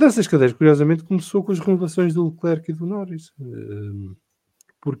 A dança das cadeiras, curiosamente, começou com as renovações do Leclerc e do Norris,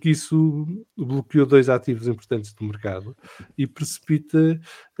 porque isso bloqueou 2 ativos importantes do mercado e precipita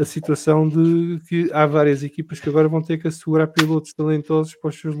a situação de que há várias equipas que agora vão ter que assegurar pilotos talentosos para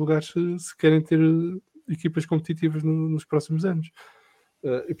os seus lugares se querem ter equipas competitivas nos próximos anos.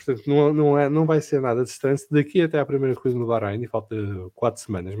 E portanto não vai ser nada distante daqui até à primeira coisa no Bahrein, e falta 4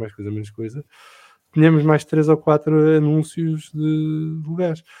 semanas, mais coisa menos coisa, tínhamos mais 3 ou 4 anúncios de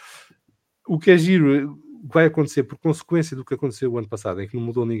lugares. O que é giro vai acontecer por consequência do que aconteceu o ano passado, em que não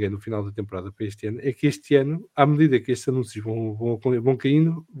mudou ninguém no final da temporada para este ano, é que este ano, à medida que estes anúncios vão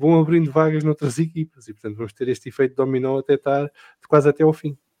caindo, vão abrindo vagas noutras equipas, e portanto vamos ter este efeito dominó até estar quase até ao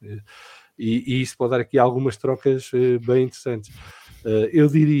fim. E isso pode dar aqui algumas trocas bem interessantes. Eu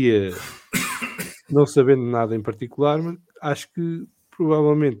diria, não sabendo nada em particular, mas acho que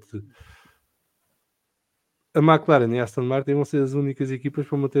provavelmente a McLaren e a Aston Martin vão ser as únicas equipas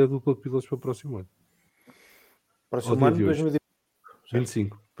para manter a dupla de pilotos para o próximo ano. Próximo ano,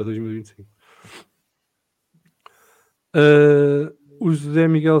 2025, para 2025. O José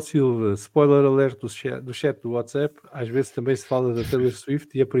Miguel Silva, spoiler alert do chat do WhatsApp, às vezes também se fala da Taylor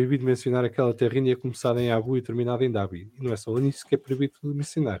Swift e é proibido mencionar aquela terrinha começada em Abu e terminada em Dhabi. E não é só nisso que é proibido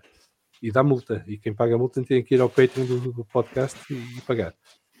mencionar. E dá multa. E quem paga a multa tem que ir ao Patreon do podcast e pagar.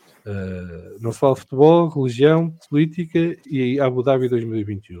 Não se fala de futebol, religião, política e Abu Dhabi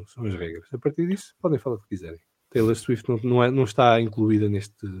 2021. São as regras. A partir disso, podem falar o que quiserem. Taylor Swift não está incluída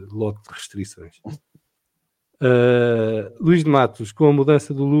neste lote de restrições. Luís de Matos, com a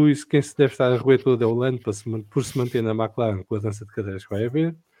mudança do Lewis, quem se deve estar a roer todo é o Lando por se manter na McLaren com a dança de cadeiras que vai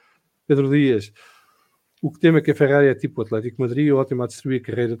haver. Pedro Dias, o que temo é que a Ferrari é tipo o Atlético Madrid, ótimo a destruir a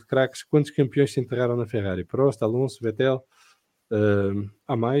carreira de craques. Quantos campeões se enterraram na Ferrari? Prost, Alonso, Vettel,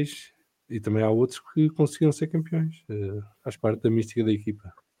 há mais, e também há outros que conseguiram ser campeões. Faz parte da mística da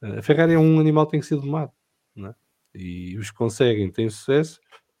equipa. A Ferrari é um animal que tem que ser domado, não é? E os que conseguem têm sucesso.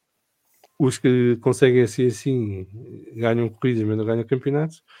 Os que conseguem assim ganham corridas, mas não ganham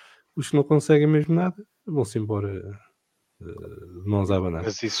campeonatos. Os que não conseguem mesmo nada vão-se embora de mãos a abanar.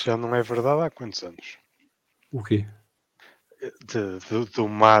 Mas isso já não é verdade há quantos anos? O quê? De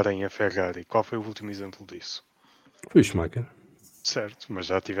domarem a Ferrari. Qual foi o último exemplo disso? Foi o Schumacher. Certo, mas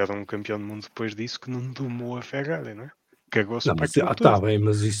já tiveram um campeão do mundo depois disso que não domou a Ferrari, não é? Cagou-se Não, para mas, aquilo tudo. tá bem,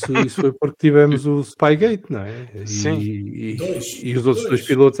 mas isso foi porque tivemos o Spygate, não é? Sim. E os outros 2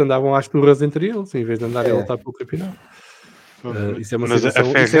 pilotos andavam às turras entre eles, em vez de andarem a lutar pelo campeonato. Isso é uma Mas situação,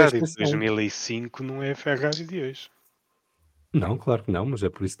 a Ferrari é de 2005 não é a Ferrari de hoje. Não, claro que não, mas é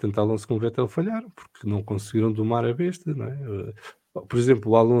por isso que tanto Alonso como Vettel falharam, porque não conseguiram domar a besta, não é? Por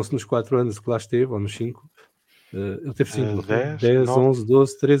exemplo, o Alonso nos 4 anos que lá esteve, ou nos 5, ele teve 5, 10, 11,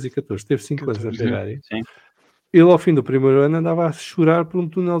 12, 13 e 14, teve 5 anos na Ferrari. Sim. Ele ao fim do primeiro ano andava a chorar por um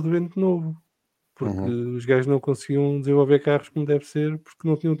túnel de vento novo, porque os gajos não conseguiam desenvolver carros como deve ser, porque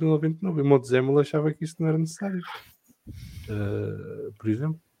não tinham um túnel de vento novo. E o Montezemel achava que isso não era necessário, por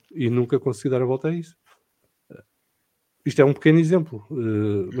exemplo, e nunca conseguiu dar a volta a isso. Isto é um pequeno exemplo,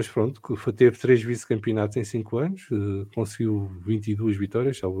 mas pronto, teve 3 vice-campeonatos em 5 anos, conseguiu 22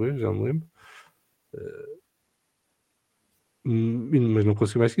 vitórias, talvez, já me lembro. Mas não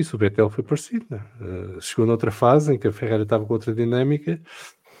conseguiu mais que isso. O Vettel foi parecido, né? Chegou noutra fase em que a Ferrari estava com outra dinâmica,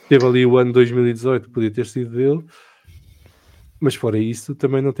 teve ali o ano 2018 que podia ter sido dele, mas fora isso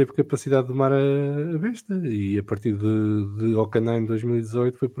também não teve capacidade de domar a besta, e a partir de Hockenheim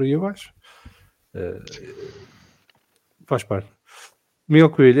 2018 foi por aí abaixo. Faz parte.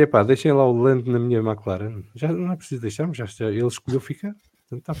 Miguel Coelho, deixem lá o Lando na minha McLaren. Já não é preciso deixarmos, já ele escolheu ficar,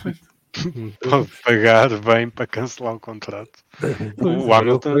 portanto está feito. Pode pagar bem para cancelar o contrato. O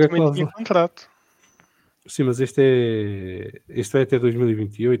Hamilton também tinha contrato. Sim, mas este vai até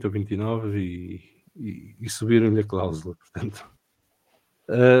 2028 ou 2029 e subiram-lhe a cláusula, portanto.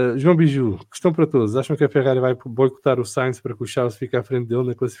 João Biju, questão para todos. Acham que a Ferrari vai boicotar o Sainz para que o Charles fique à frente dele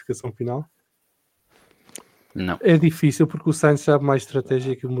na classificação final? Não. É difícil porque o Sainz sabe mais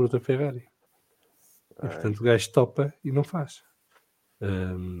estratégia que o muro da Ferrari. E, portanto, o gajo topa e não faz.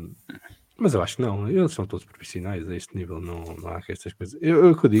 Mas eu acho que não, eles são todos profissionais a este nível, não há que estas coisas.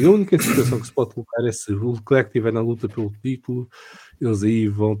 O que eu digo, a única situação que se pode colocar é se o Leclerc estiver na luta pelo título, eles aí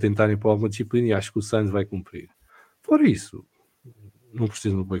vão tentar impor alguma disciplina e acho que o Sainz vai cumprir. Por isso, não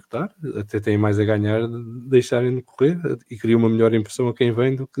precisam de boicotar, até têm mais a ganhar de deixarem-no correr e criam uma melhor impressão a quem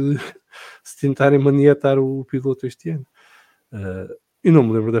vem do que se tentarem maniatar o piloto este ano. E não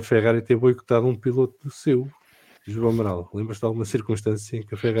me lembro da Ferrari ter boicotado um piloto do seu. João Amaral, lembras-te de alguma circunstância em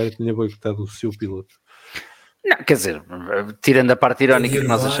que a Ferrari tenha boicotado o seu piloto? Não, quer dizer, tirando a parte irónica que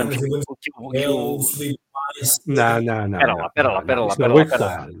nós achamos que Não. Espera lá. Isto não é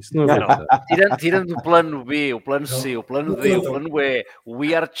boicotar. Isto não é boicotar. Tirando o plano B, o plano C, o plano D, o plano E, o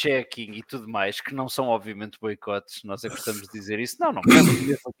we are checking e tudo mais, que não são obviamente boicotes, nós é que gostamos de dizer isso. Não, mesmo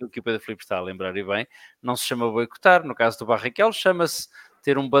aquilo que o Pedro Filipe está a lembrar e bem, não se chama boicotar. No caso do Barrichello, chama-se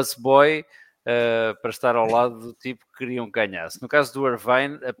ter um busboy para estar ao lado do tipo que queriam que ganhasse. No caso do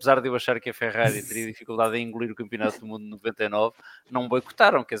Irvine, apesar de eu achar que a Ferrari teria dificuldade em engolir o campeonato do mundo de 99, não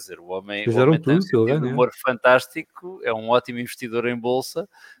boicotaram, quer dizer, o homem tem um sentido de humor fantástico, é um ótimo investidor em bolsa,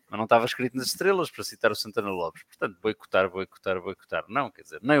 mas não estava escrito nas estrelas, para citar o Santana Lopes. Portanto, boicotar, não, quer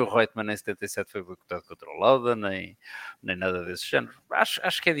dizer, nem o Reutemann em 77 foi boicotado contra o Lauda, nem nada desse género.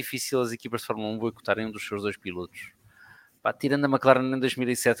 Acho que é difícil as equipas de Fórmula 1 boicotarem um dos seus dois pilotos. Pá, tirando a McLaren em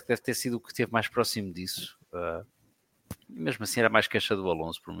 2007, que deve ter sido o que esteve mais próximo disso. Mesmo assim era mais queixa do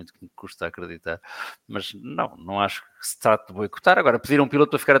Alonso, por muito que me custa acreditar. Mas não acho que se trate de boicotar. Agora, pedir a um piloto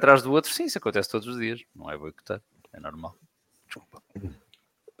para ficar atrás do outro, sim, isso acontece todos os dias. Não é boicotar, é normal. Desculpa.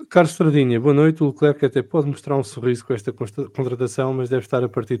 Carlos Stradinha, boa noite. O Leclerc até pode mostrar um sorriso com esta contratação, mas deve estar a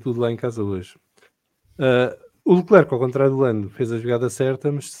partir tudo lá em casa hoje. O Leclerc, ao contrário do Lando, fez a jogada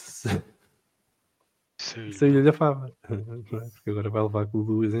certa, mas saiu-lhe a fava. Porque agora vai levar com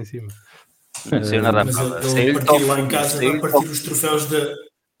o Lewis em cima. Não saiu nada a Mas fava. ele partiu lá em casa, vai partir os troféus da...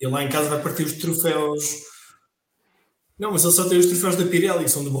 Ele lá em casa vai partir os troféus... Não, mas ele só tem os troféus da Pirelli, que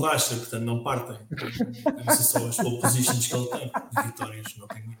são de borracha, portanto não partem. Não sei só as pole positions que ele tem. De vitórias, não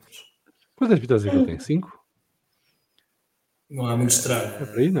tem muitas. Quantas vitórias é que ele tem? 5? Não há muito estrago. É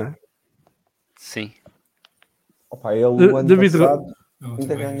por aí, não é? Sim. Opa, ele o ano David passado Não, ainda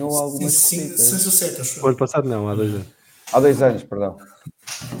também. ganhou algumas 6 ou 7, acho O ano passado não, há 2 anos. Há 2 anos, perdão.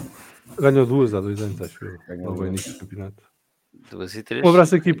 Ganhou 2 há 2 anos, acho eu. Ganhou Logo ao duas. início do campeonato. 2 e 3. Um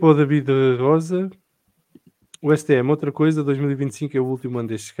abraço aqui para o David Rosa. O STM, outra coisa, 2025 é o último ano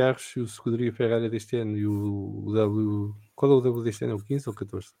destes carros, e o Scuderia Ferrari deste ano e o W... Qual é o W deste ano? É o 15 ou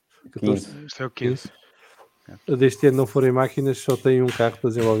 14? 15. Isto é o 15. Deste ano não forem máquinas, só tem um carro para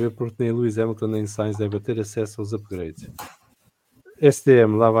desenvolver, porque nem Lewis Hamilton nem Sainz devem ter acesso aos upgrades.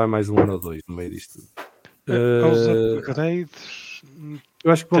 STM, lá vai mais um ano ou 2 no meio disto tudo. Aos upgrades...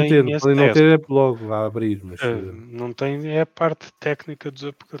 Eu acho que vão ter, podem não ter logo a abrir, mas... não tem, é a parte técnica dos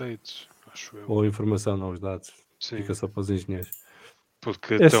upgrades, acho eu. Ou a informação, não os dados. Sim. Fica só para os engenheiros.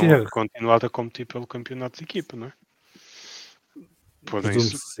 Porque estão a continuar a competir pelo campeonato de equipa, não é?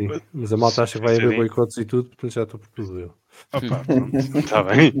 Presumo-se, sim. Mas a malta acha que vai haver boicotes e tudo, portanto já estou por tudo eu. Opa, pronto, está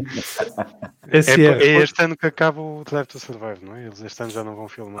bem. É este ano que acaba o Drive to Survive, não é? Eles este ano já não vão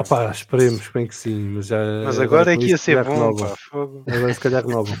filmar. Opa, esperemos bem que sim, mas agora é que ia ser bom, pá, fogo. Agora se calhar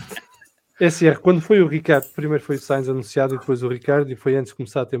renovam. SR, quando foi o Ricardo, primeiro foi o Sainz anunciado e depois o Ricardo, e foi antes de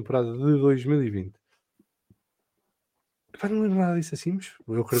começar a temporada de 2020. Pá, não lembro nada disso assim, mas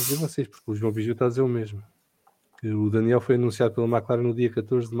eu acredito em vocês, porque o João Vigil está a dizer o mesmo. Que o Daniel foi anunciado pela McLaren no dia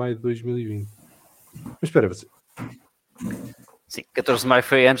 14 de maio de 2020. Mas espera, você. Sim, 14 de maio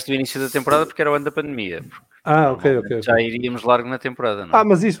foi antes do início da temporada, porque era o ano da pandemia. Ok. Já iríamos largo na temporada, não é?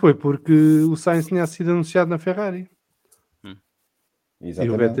 Mas isso foi porque o Sainz tinha sido anunciado na Ferrari. Exatamente. E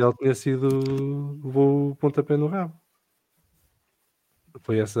o Vettel tinha sido o pontapé no rabo.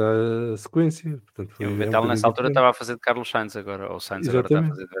 Foi essa a sequência. Portanto, foi o Vettel nessa altura estava a fazer de Carlos Sainz agora, ou Sainz agora está a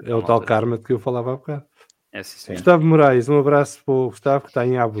fazer de Vettel. É o tal karma de que eu falava há bocado. Sim. Gustavo Moraes, um abraço para o Gustavo, que está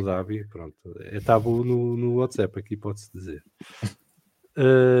em Abu Dhabi. Pronto, é tabu no WhatsApp, aqui pode-se dizer.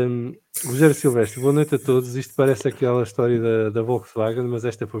 Rogério Silvestre, boa noite a todos. Isto parece aquela história da Volkswagen, mas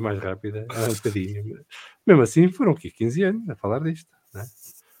esta foi mais rápida, há um bocadinho. Mesmo assim, foram aqui 15 anos a falar disto, não é?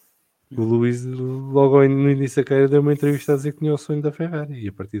 O Luís, logo no início da carreira, deu uma entrevista a dizer que tinha o sonho da Ferrari, e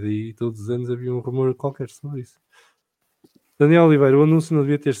a partir daí, todos os anos, havia um rumor qualquer sobre isso. Daniel Oliveira, o anúncio não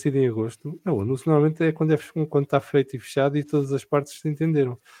devia ter sido em agosto. Não, o anúncio normalmente é quando está feito e fechado e todas as partes se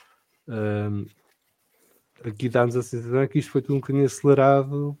entenderam. Aqui dá-nos a sensação que isto foi tudo um bocadinho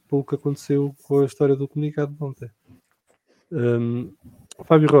acelerado pelo que aconteceu com a história do comunicado de ontem.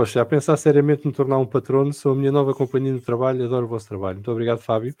 Fábio Rocha, a pensar seriamente me tornar um patrono, sou a minha nova companhia no trabalho, adoro o vosso trabalho. Muito obrigado,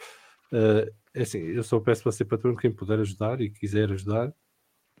 Fábio. é assim, eu só peço para ser patrono quem puder ajudar e quiser ajudar.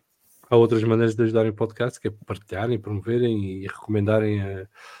 Há outras maneiras de ajudarem o podcast, que é partilharem, promoverem e recomendarem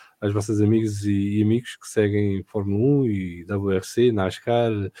às vossas amigas e amigos que seguem Fórmula 1 e WRC,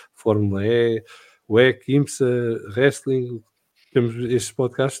 NASCAR, Fórmula E, WEC, IMSA, Wrestling. Temos estes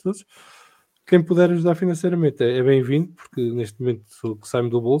podcasts todos. Quem puder ajudar financeiramente é bem-vindo, porque neste momento sai-me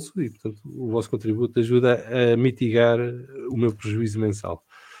do bolso e, portanto, o vosso contributo ajuda a mitigar o meu prejuízo mensal.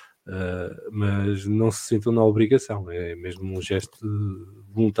 Mas não se sintam na obrigação, é mesmo um gesto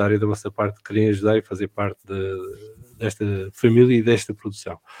voluntário da vossa parte de querem ajudar e fazer parte desta família e desta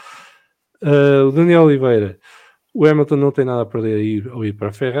produção. O Daniel Oliveira, o Hamilton não tem nada a perder ao ir para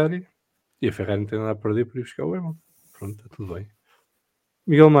a Ferrari e a Ferrari não tem nada a perder por ir buscar o Hamilton. Pronto, está tudo bem.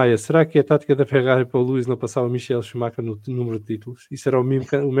 Miguel Maia, será que a tática da Ferrari para o Lewis não passava o Michel Schumacher no número de títulos? Isso era o meme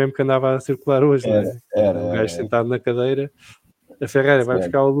que andava a circular hoje, não é? O gajo sentado na cadeira. A Ferrari vai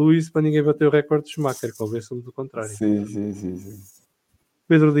buscar o Lewis para ninguém bater o recorde de Schumacher, convençam-me do contrário. Sim.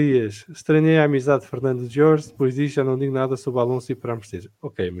 Pedro Dias, estranhei a amizade de Fernando de Jorge, depois disso já não digo nada sobre Alonso e para a Mercedes.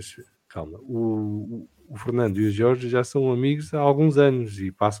 Ok, mas calma, o Fernando e o Jorge já são amigos há alguns anos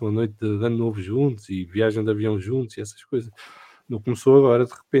e passam a noite de ano novo juntos e viajam de avião juntos e essas coisas. Não começou agora,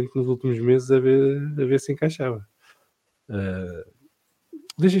 de repente, nos últimos meses, a ver se encaixava.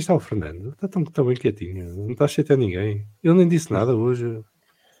 Deixa estar o Fernando, está tão bem quietinho, não está a chatear ninguém. Ele nem disse nada hoje.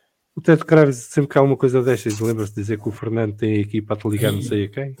 O Ted Kravis, sempre que há uma coisa destas, lembra-se de dizer que o Fernando tem a equipa a te ligar não sei a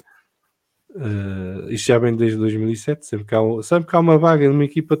quem. Isto já vem desde 2007, sempre que há uma vaga numa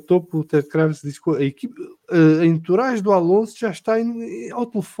equipa de topo, o Ted Kravis diz que a entourage do Alonso já está ao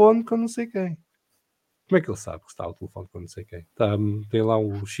telefone com não sei quem. Como é que ele sabe que está ao telefone com não sei quem? Tem lá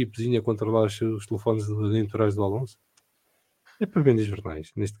um chipzinho a controlar os telefones de entourage do Alonso? É para vender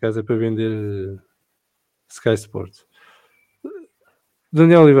jornais. Neste caso é para vender Sky Sports.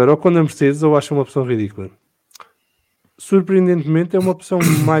 Daniel Oliveira, ou quando a Mercedes, ou acha uma opção ridícula? Surpreendentemente é uma opção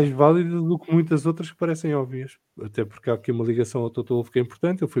mais válida do que muitas outras que parecem óbvias. Até porque há aqui uma ligação ao Toto Wolff que é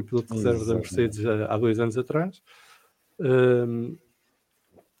importante. Eu fui piloto de reserva da Mercedes há 2 anos atrás.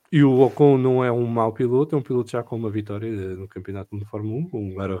 E o Ocon não é um mau piloto, é um piloto já com uma vitória no Campeonato de Fórmula 1,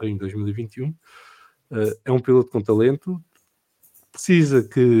 um Garrarim em 2021. É um piloto com talento. Precisa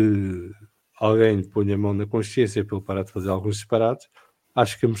que alguém lhe ponha a mão na consciência para ele parar de fazer alguns disparates.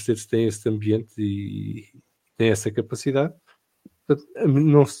 Acho que a Mercedes tem esse ambiente e tem essa capacidade. Portanto,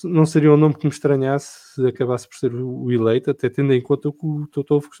 não seria um nome que me estranhasse se acabasse por ser o eleito, até tendo em conta o que o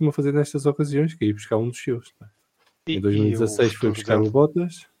Toto Wolff costuma fazer nestas ocasiões, que é ir buscar um dos seus. Em 2016 foi buscar o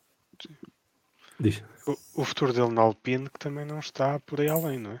Bottas. Diz. O futuro dele na Alpine que também não está por aí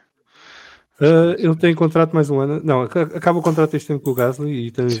além, não é? Ele tem contrato mais um ano. Não, acaba o contrato este ano com o Gasly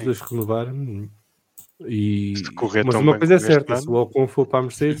e tem os dois que renovar. Mas uma coisa é certa, se o Ocon for para a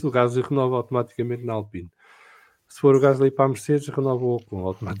Mercedes, o Gasly renova automaticamente na Alpine. Se for o Gasly para a Mercedes, renova o Ocon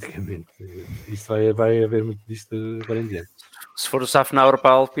automaticamente. Isso vai haver muito disto agora em diante. Se for o Safnauer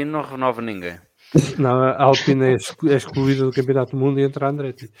para a Alpine, não renova ninguém. Não, a Alpine é excluída do Campeonato do Mundo e entra a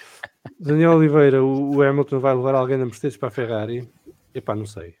Andretti. Daniel Oliveira, o Hamilton vai levar alguém da Mercedes para a Ferrari? Epá, não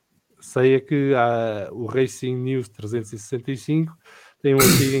sei. Sei é que o Racing News 365 tem um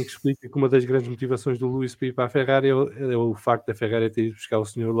artigo em que explica que uma das grandes motivações do Lewis para ir para a Ferrari é o facto da Ferrari ter ido buscar o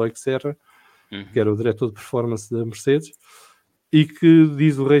Sr. Loic Serra, que era o diretor de performance da Mercedes, e que,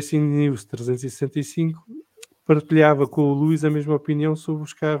 diz o Racing News 365, partilhava com o Lewis a mesma opinião sobre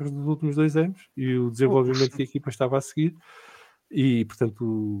os carros dos últimos 2 anos e o desenvolvimento que a equipa estava a seguir. E,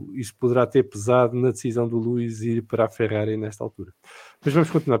 portanto, isso poderá ter pesado na decisão do Lewis ir para a Ferrari nesta altura. Mas vamos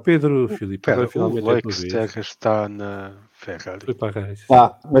continuar. Pedro, Filipe, agora finalmente o Loic Serra está na Ferrari. Foi para a Ferrari.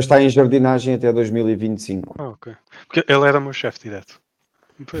 Mas está em jardinagem até 2025. Ok. Porque ele era meu chefe direto.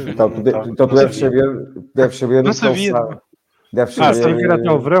 Então tu deves saber não o que ele sabia. sabe. Deves saber... sabe que era até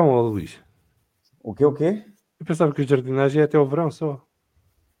ao verão, ó, Luís? O quê? Eu pensava que a jardinagem é até ao verão só.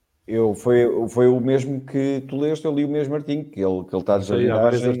 Foi o mesmo que tu leste, eu li o mesmo artigo, que ele está de jardinagem. Há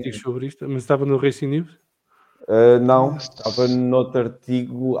vários artigos sobre isto, mas estava no Racing News? Não, estava noutro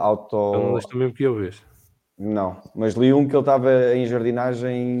artigo Então não leste o mesmo que eu vejo. Não, mas li um que ele estava em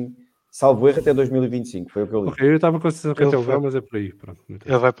jardinagem, salvo erro, até 2025, foi o que eu li. Ok, eu estava com a sensação que até ao verão, mas é por aí. Pronto,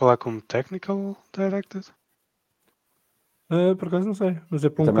 ele vai para lá como Technical Director? Por acaso não sei, mas é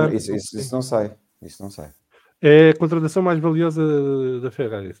para um cargo... Isso não sei, É a contratação mais valiosa da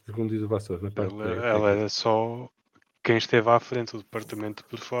Ferrari, segundo diz o Vassour. Ela era só quem esteve à frente do departamento de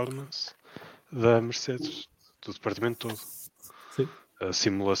performance da Mercedes, do departamento todo. Sim. A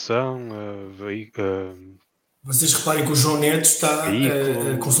simulação, Vocês reparem que o João Neto está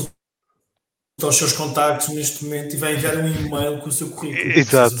a consultar aos seus contactos neste momento e vai enviar um e-mail com o seu currículo.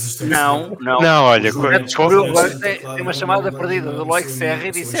 Exato. Não. Olha, Descobriu agora, tem uma chamada perdida do Loic Serra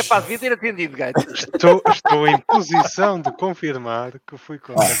e disse: devia ter atendido, gato. estou em posição de confirmar que fui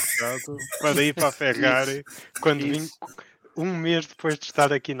contactado para ir para a Ferrari quando vim um mês depois de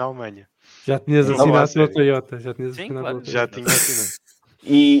estar aqui na Alemanha. Já tinhas assinado na Toyota. Sim, claro. Já tinha assinado.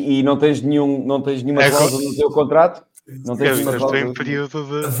 E não tens nenhuma cláusula no teu contrato? Não tens nenhuma Estou cláusula? em período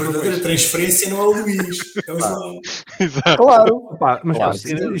de... A verdadeira transferência não é o Luís, é o João. Exato. Claro. Mas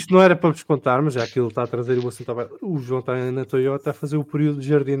Claro. isto não era para vos contar, mas já que ele está a trazer o assunto. O João está na Toyota a fazer o período de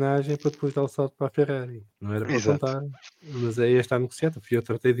jardinagem para depois dar o salto para a Ferrari. Não era para Exato. contar, mas aí está negociado. Eu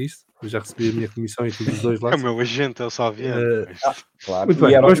tratei disto, eu já recebi a minha comissão e tudo dos dois É o lados. meu agente, é o Salviano. Claro. Muito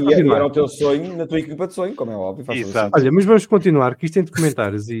bem, E vamos continuar. era o teu sonho na tua equipa de sonho, como é óbvio. Faz todo Exato. sentido. Olha, mas vamos continuar, que isto tem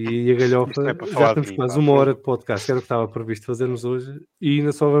documentários e a galhofa, Isto não é para já falar de estamos mim, quase pá, uma hora fogo. de podcast, que era o que estava previsto fazermos hoje, e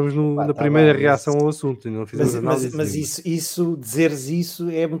ainda só vamos na tá primeira bem, reação ao assunto, ainda não fizemos análise. Mas dizeres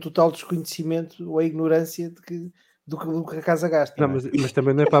isso é um total desconhecimento ou a ignorância do que a casa gasta. Não, mas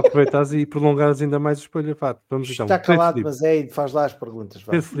também não é para aproveitares e prolongares ainda mais o espelho-fato. Vamos então. Está calado, Pedro mas faz lá as perguntas.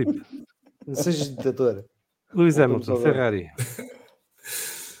 Vá. Pedro Filipe, Não sejas ditador. Lewis Voltamos Hamilton, ao ver. Ferrari.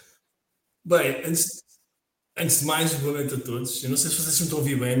 Bem, antes de mais, boa noite a todos. Eu não sei se vocês me estão a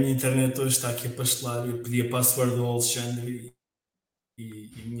ouvir bem, a minha internet hoje está aqui a pastelar. Eu pedi a password do Alexandre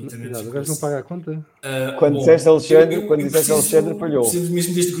e a minha internet O gajo não paga a conta. Quando disseste Alexandre, falhou. Precisamos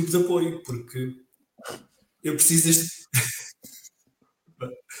mesmo deste grupo de apoio, porque eu preciso deste.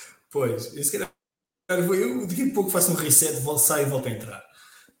 Pois, eu se calhar eu daqui a pouco faço um reset, saio e volto a entrar.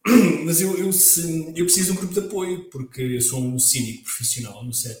 Mas eu preciso de um grupo de apoio, porque eu sou um cínico profissional,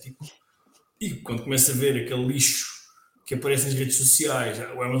 um cético, e quando começo a ver aquele lixo que aparece nas redes sociais,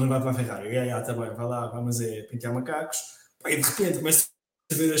 o Hamilton vai para a Ferrari, está bem, vai lá, vamos pentear macacos, e de repente começo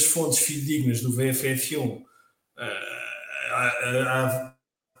a ver as fontes fidedignas do VFF1 a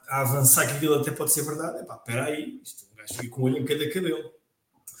avançar que aquilo até pode ser verdade. Espera aí, um gajo fica com o olho em cada cabelo.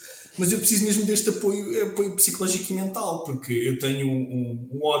 Mas eu preciso mesmo deste apoio psicológico e mental, porque eu tenho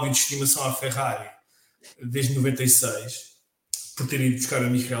um ódio de estimação à Ferrari desde 96, por ter ido buscar a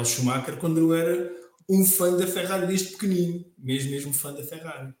Michael Schumacher quando eu era um fã da Ferrari desde pequenino, mesmo fã da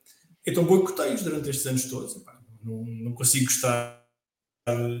Ferrari. Então boicotei-os durante estes anos todos. Não consigo gostar,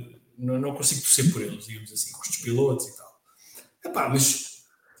 não consigo torcer por eles, digamos assim, com os pilotos e tal. Mas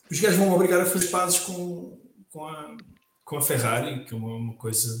os gajos vão me obrigar a fazer pazes com a Ferrari, que é uma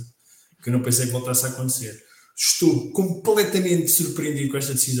coisa que eu não pensei que voltasse a acontecer. Estou completamente surpreendido com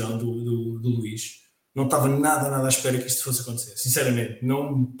esta decisão do Luís. Não estava nada à espera que isto fosse acontecer. Sinceramente,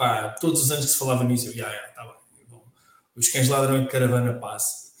 não, todos os anos que se falava nisso, está bem. Bom, os cães ladrão de caravana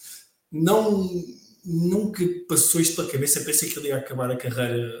passa. Nunca passou isto pela cabeça. Pensei que ele ia acabar a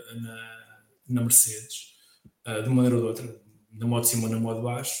carreira na Mercedes, de uma maneira ou de outra, na modo de cima ou na modo de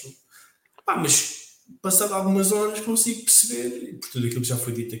baixo. Mas passado algumas horas consigo perceber, por tudo aquilo que já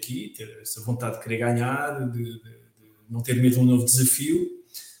foi dito aqui, ter essa vontade de querer ganhar, de não ter medo de um novo desafio.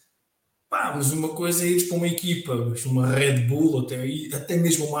 Mas uma coisa é ir para uma equipa, uma Red Bull, até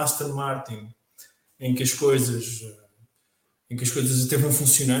mesmo uma Aston Martin, em que as coisas até vão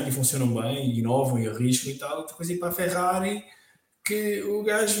funcionando e funcionam bem, e inovam e arriscam e tal. Outra coisa é ir para a Ferrari, que o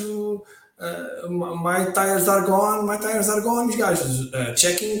gajo... my tires are gone, os gajos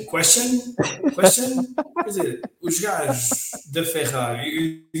checking, question. Quer dizer, os gajos da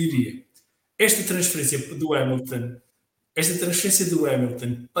Ferrari, eu diria, esta transferência do Hamilton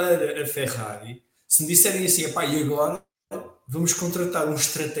para a Ferrari, se me disserem assim, e agora vamos contratar um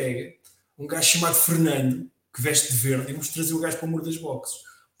estratega, um gajo chamado Fernando, que veste de verde, e vamos trazer o gajo para o muro das boxes.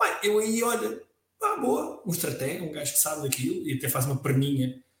 Eu aí, olha, boa, um estratega, um gajo que sabe daquilo, e até faz uma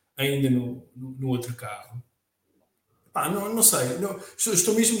perninha ainda no outro carro. Não sei.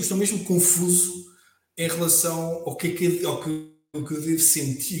 Estou mesmo confuso em relação ao que eu devo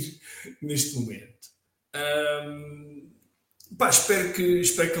sentir neste momento. Espero que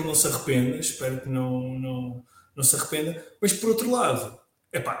ele não se arrependa. Espero que não se arrependa. Mas, por outro lado,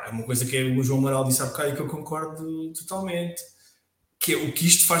 é uma coisa que o João Amaral disse há bocado e que eu concordo totalmente. Que é o que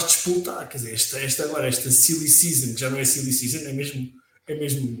isto faz despoltar. Quer dizer, esta silly season, que já não é silly season, é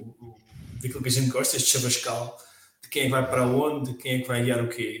mesmo daquilo que a gente gosta, este chavascal, de quem vai para onde, quem é que vai guiar o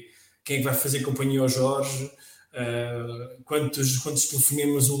quê, quem é que vai fazer companhia ao Jorge, quantos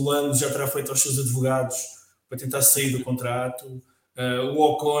telefonemas o Lando já terá feito aos seus advogados para tentar sair do contrato, o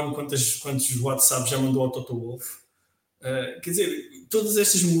Ocon, quantos WhatsApp já mandou ao Toto Wolff. Quer dizer, todas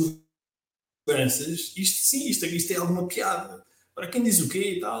estas mudanças, isto é alguma piada. para quem diz o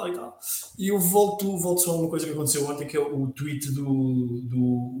quê e tal e tal. E eu volto só a uma coisa que aconteceu ontem, que é o tweet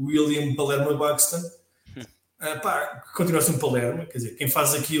do William Palermo Buxton. Continua a ser um Palermo, quer dizer, quem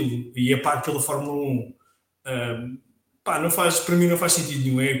faz aquilo e é pago pela Fórmula 1, não faz, para mim não faz sentido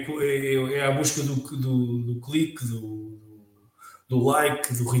nenhum, é a busca do clique, do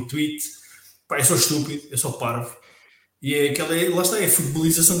like, do retweet. É só estúpido, é só parvo. E lá está, é a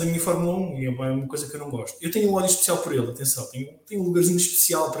futebolização da minha Fórmula 1 e é uma coisa que eu não gosto. Eu tenho um ódio especial por ele, atenção, tenho um lugarzinho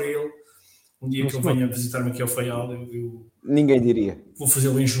especial para ele. Um dia que ele venha visitar-me aqui ao Faial, eu Ninguém diria. vou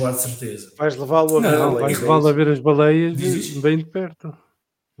fazê-lo enjoar de certeza. Vais levá-lo a ver Não, vais levá-lo a ver as baleias bem de perto.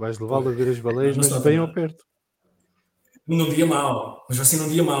 Vais levá-lo a ver as baleias, mas bem ao perto. Num dia mau, mas vai ser num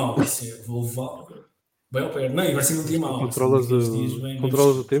dia mau. Vou levá-lo bem ao perto. Não, e vai ser num dia mau. Controlas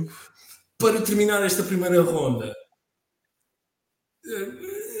o tempo? Para terminar esta primeira ronda,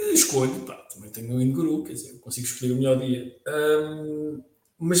 escolho, também tenho um Inguru, quer dizer, consigo escolher o melhor dia.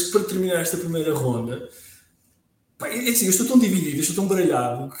 Mas para terminar esta primeira ronda, é assim, eu estou tão dividido, eu estou tão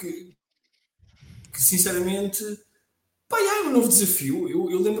baralhado que sinceramente, é um novo desafio.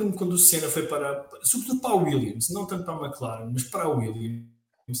 Eu lembro-me quando o Senna foi sobretudo para a Williams, não tanto para a McLaren, mas para a Williams,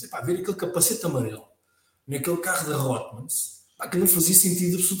 ver aquele capacete amarelo naquele carro da Rothmans, que não fazia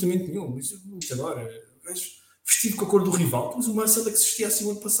sentido absolutamente nenhum. Mas agora, vestido com a cor do rival, mas o Mansell é que se vestia assim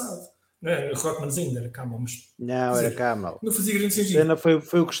o ano passado. Não é? A Rothmans ainda era Camel, mas... Não, era Camel. Não fazia grande sentido. Senna foi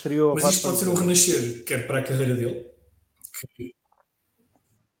o que estreou. Mas isto pode ser um renascer, quer para a carreira dele.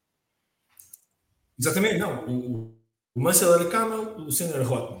 Exatamente, não. O Mansell era Camel, o Senna era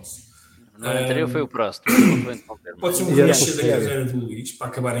Rothmans. No anterior foi o Prost. Pode ser um renascer da carreira do Luís, para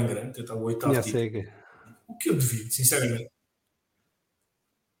acabar em grande, tentar o 8º título. O que eu devido, sinceramente.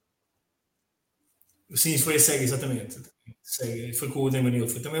 Sim, foi a SEGA, exatamente. Foi com o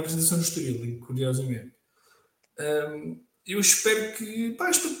Benvenuto. Foi também a apresentação no Estoril, curiosamente. Eu espero que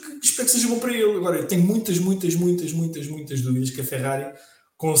seja bom para ele. Agora, eu tenho muitas dúvidas que a Ferrari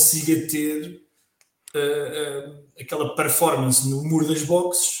consiga ter aquela performance no muro das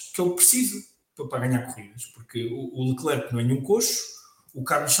boxes que ele precisa para ganhar corridas. Porque o Leclerc não é nenhum coxo, o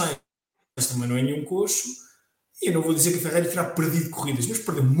Carlos Sainz também não é nenhum coxo, e eu não vou dizer que a Ferrari terá perdido corridas, mas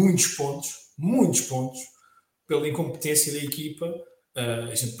perdeu muitos pontos pela incompetência da equipa.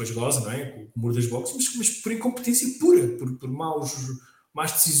 A gente depois goza, não é? Com o muro das boxes, mas por incompetência pura, por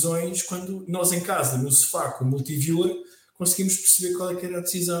más decisões, quando nós em casa, no sofá, com o multiviewer, conseguimos perceber qual é que era a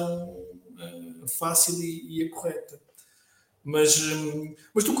decisão fácil e a correta. Mas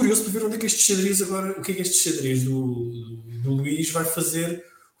estou curioso para ver onde é que estes xadrez agora, o que é que este xadrez do Luís vai fazer,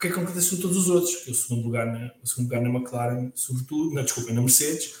 o que é que acontece com todos os outros, que é o segundo lugar na McLaren, sobretudo, na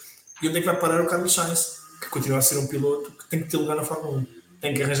Mercedes, e onde é que vai parar o Carlos Sainz, que continua a ser um piloto que tem que ter lugar na Fórmula 1,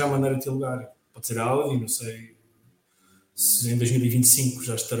 tem que arranjar maneira de ter lugar. Pode ser a Audi, não sei se em 2025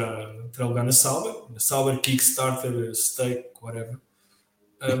 já terá lugar na Sauber, Kickstarter, Stake, whatever.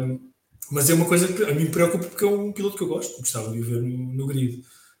 Mas é uma coisa que a mim me preocupa, porque é um piloto que eu gosto, gostava de o ver no grid.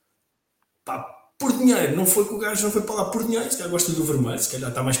 Por dinheiro, não foi que o gajo não foi para lá por dinheiro, se calhar gosta do vermelho, se calhar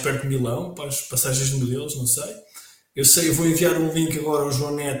está mais perto de Milão, para as passagens de modelos, não sei. Eu vou enviar um link agora ao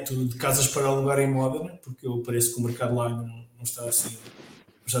João Neto de casas para alugar em Módena, porque eu parece que o mercado lá não está assim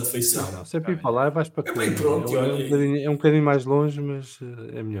já de feição. Não, se é para ir para lá, vais para cá. Pronto, é um bocadinho mais longe, mas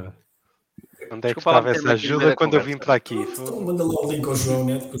é melhor. Onde é que estava essa ajuda quando eu vim para aqui? Então manda lá o link ao João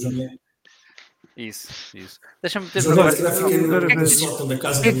Neto, que o João Neto... Isso. Deixa-me ter agora no sótão da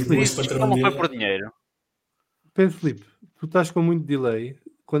casa do patrão não foi por dinheiro. Pedro Filipe, tu estás com muito delay.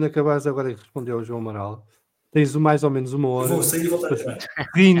 Quando acabares agora de responder ao João Amaral, tens mais ou menos uma hora para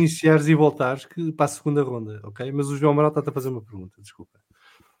reiniciares e voltares para a segunda ronda, ok? Mas o João Amaral está-te a fazer uma pergunta, desculpa.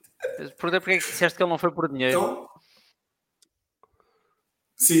 Porque é que disseste que ele não foi por dinheiro? Então,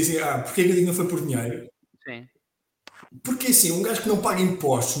 sim. Porque é que eu digo que não foi por dinheiro? Sim. Porque assim, um gajo que não paga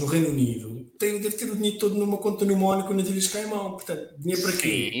impostos no Reino Unido deve ter o dinheiro todo numa conta no Mónaco na Ilhas Caimão. Portanto, dinheiro para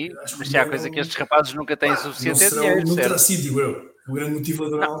quê? Mas se há coisa que estes rapazes nunca têm suficiente dinheiro. Não terá sido, digo eu. O grande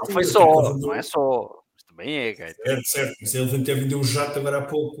motivador não foi só, não é só. Mas também é, cara. Certo. Mas ele até vendeu o jato agora há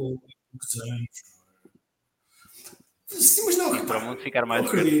pouco. Sim, mas não, para o mundo ficar mais. Não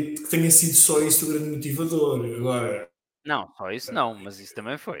acredito que tenha sido só isso o grande motivador. Agora... Não, só isso não, mas isso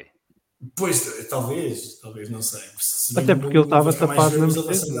também foi. Pois, talvez, não sei. Até porque ele estava tapado na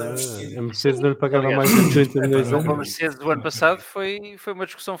Mercedes, não é? A Mercedes não lhe pagava mais de 30 milhões de euros. A Mercedes do ano passado foi uma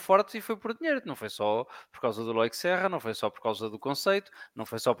discussão forte e foi por dinheiro. Não foi só por causa do Loic Serra, não foi só por causa do conceito, não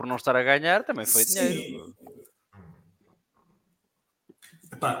foi só por não estar a ganhar, também foi dinheiro.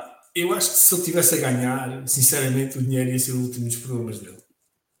 Eu acho que se ele estivesse a ganhar, sinceramente, o dinheiro ia ser o último dos problemas dele.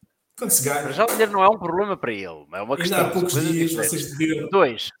 Quando se ganha. Para já o dinheiro não é um problema para ele, é uma Ainda questão. há poucos são coisas dias diferentes. vocês viram.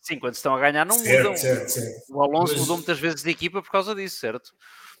 2, sim, quando estão a ganhar não Certo, mudam. certo. O Alonso Mas- mudou muitas vezes de equipa por causa disso, certo?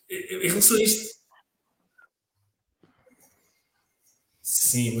 Em relação a isto.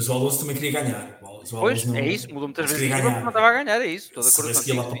 Sim, mas o Alonso também queria ganhar. O Alonso Pois, não, é isso, mudou muitas vezes de queria equipa porque não estava a ganhar, é isso. Estou de Se acordo soubesse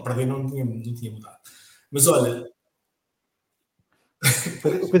que ia lá contigo. para perder, não tinha mudado. Mas olha.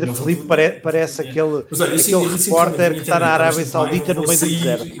 O Pedro Filipe parece aquele, mas olha, aquele repórter que está na Arábia Saudita no meio do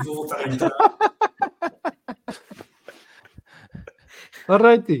deserto. E vou voltar a entrar.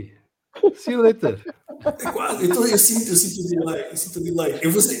 Alrighty. See you later. É quase. Então eu sinto o delay.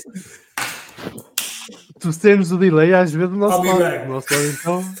 Eu vou ser. Tu tens o delay às vezes do nosso I'll be lado. back. Do nosso lado,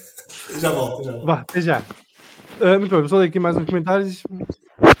 então. Já volto. Vá, até já. Muito bem, vamos ler aqui mais uns comentários.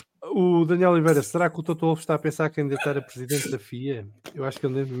 O Daniel Oliveira, será que o Toto Wolff está a pensar que candidatar a presidente da FIA? Eu acho que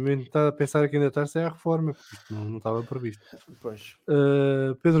ele neste momento está a pensar que candidatar-se à reforma, porque isto não estava previsto. Pois.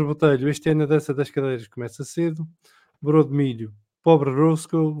 Pedro Botelho, este ano a dança das cadeiras começa cedo. Bro de Milho, pobre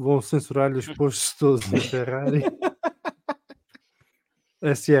Roscoe, vão censurar-lhe os postos todos na Ferrari.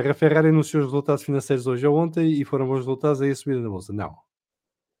 A Sierra, a Ferrari anunciou os resultados financeiros hoje ou ontem e foram bons resultados, aí a subida da bolsa. Não.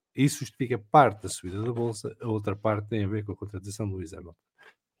 Isso justifica parte da subida da bolsa, a outra parte tem a ver com a contratação do Lewis Hamilton.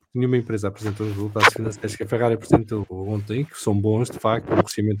 Nenhuma empresa apresentou os resultados financeiros que a Ferrari apresentou ontem, que são bons, de facto, um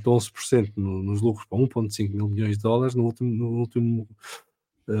crescimento de 11% nos lucros para 1,5 mil milhões de dólares no último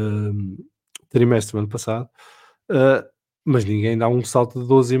trimestre do ano passado, mas ninguém dá um salto de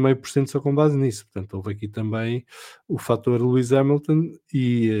 12,5% só com base nisso. Portanto, houve aqui também o fator Lewis Hamilton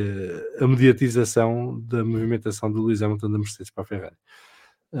e a mediatização da movimentação do Lewis Hamilton da Mercedes para a Ferrari.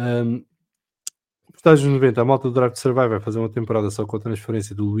 Portagens 90, a malta do Drive to Survive vai fazer uma temporada só com a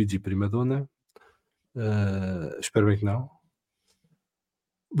transferência do Luigi Primadonna. Espero bem que não.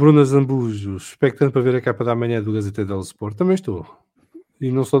 Bruna Zambujo, expectante para ver a capa da manhã do Gazeta dello Sport. Também estou.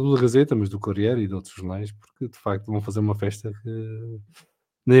 E não só do Gazeta, mas do Corriere e de outros jornais, porque de facto vão fazer uma festa que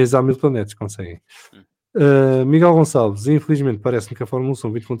nem as Hamiltonetes conseguem. Miguel Gonçalves, infelizmente parece-me que a Fórmula 1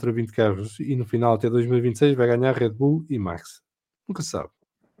 são 20 contra 20 carros e no final até 2026 vai ganhar Red Bull e Max. Nunca se sabe.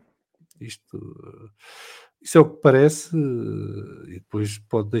 Isso é o que parece e depois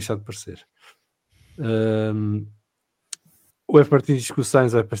pode deixar de parecer. O F. Martins diz que o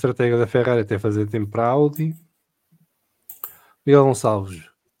Sainz vai para a estratégia da Ferrari até fazer tempo para a Audi. Miguel Gonçalves,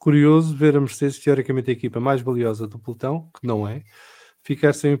 curioso ver a Mercedes, teoricamente a equipa mais valiosa do pelotão, que não é,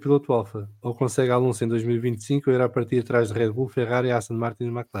 ficar sem o piloto Alfa. Ou consegue Alonso em 2025 ou irá partir atrás de Red Bull, Ferrari, Aston Martin e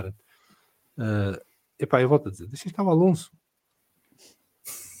McLaren. Eu volto a dizer, deixa estar o Alonso.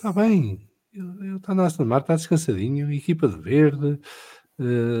 Está bem, eu estou na Aston Martin, está descansadinho, equipa de verde,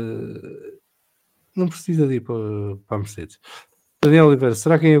 não precisa de ir para a Mercedes. Daniel Oliveira,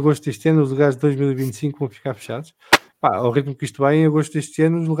 será que em agosto deste ano os lugares de 2025 vão ficar fechados? Ao ritmo que isto vai, em agosto deste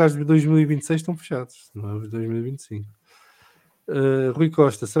ano os lugares de 2026 estão fechados, não é os de 2025. Rui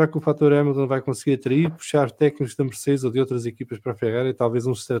Costa, será que o fator Hamilton vai conseguir atrair, puxar técnicos da Mercedes ou de outras equipas para a Ferrari e talvez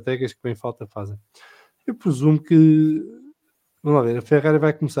uns estrategas que bem falta fazem? Eu presumo que vamos lá ver, a Ferrari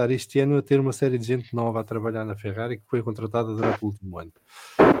vai começar este ano a ter uma série de gente nova a trabalhar na Ferrari que foi contratada durante o último ano.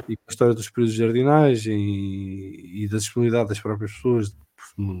 E com a história dos períodos de jardinagem e da disponibilidade das próprias pessoas de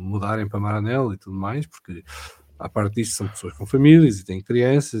mudarem para Maranello e tudo mais, porque à parte disso são pessoas com famílias e têm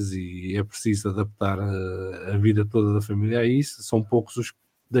crianças e é preciso adaptar a vida toda da família a isso. São poucos os que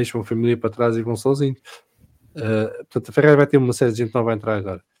deixam a família para trás e vão sozinhos. Portanto, a Ferrari vai ter uma série de gente nova a entrar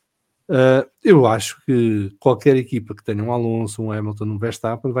agora. Eu acho que qualquer equipa que tenha um Alonso, um Hamilton, um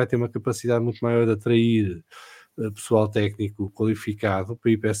Verstappen vai ter uma capacidade muito maior de atrair pessoal técnico qualificado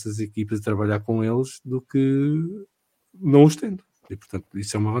para ir para essas equipas e trabalhar com eles do que não os tendo. E, portanto,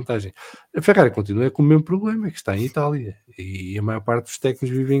 isso é uma vantagem. A Ferrari continua com o mesmo problema, que está em Itália e a maior parte dos técnicos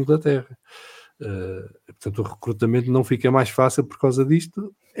vive em Inglaterra. Portanto, o recrutamento não fica mais fácil por causa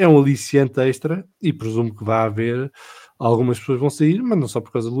disto. É um aliciante extra e presumo que vai haver algumas pessoas vão sair, mas não só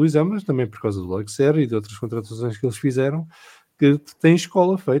por causa do Lewis Hamilton, mas também por causa do Loic Serra e de outras contratações que eles fizeram, que têm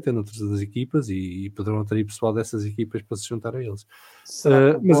escola feita noutras das equipas e poderão atrair pessoal dessas equipas para se juntar a eles.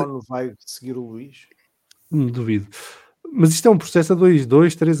 Será que o Bono vai seguir o Luís? Duvido. Mas isto é um processo a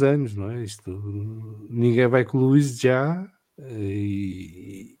 2, 3 anos, não é? Ninguém vai com o Luís já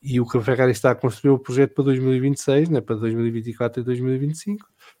e o que a Ferrari está a construir o projeto para 2026, não é? Para 2024 e 2025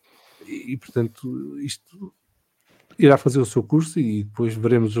 e portanto isto irá fazer o seu curso e depois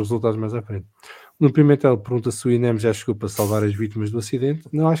veremos os resultados mais à frente. No Pimentel pergunta se o INEM já chegou para salvar as vítimas do acidente.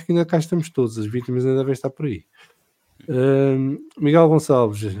 Não, acho que ainda cá estamos todos, as vítimas ainda devem estar por aí. Miguel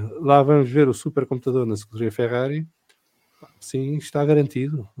Gonçalves, lá vamos ver o supercomputador na escuderia Ferrari. Sim, está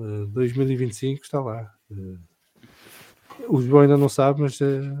garantido. 2025 está lá. O João ainda não sabe, mas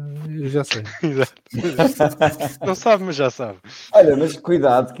eu já sei. Exato. Não sabe, mas já sabe. Olha, mas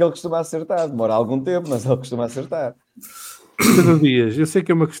cuidado que ele costuma acertar. Demora algum tempo, mas ele costuma acertar. Pedro Dias, eu sei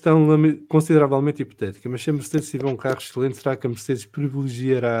que é uma questão consideravelmente hipotética, mas se a Mercedes tiver um carro excelente, será que a Mercedes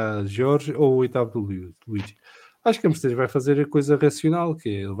privilegiará Jorge ou o oitavo do Luigi? Acho que a Mercedes vai fazer a coisa racional, que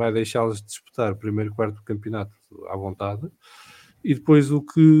é, vai deixá-los disputar o primeiro quarto do campeonato à vontade, e depois o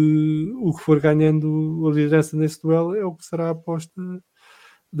que for ganhando a liderança nesse duelo é o que será a aposta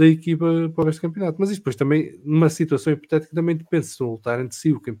da equipa para este campeonato. Mas isto depois também, numa situação hipotética, também depende se estão a lutar entre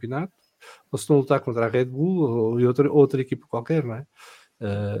si o campeonato, ou se estão a lutar contra a Red Bull ou outra equipa qualquer, não é?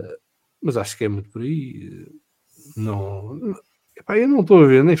 Mas acho que é muito por aí. Eu não estou a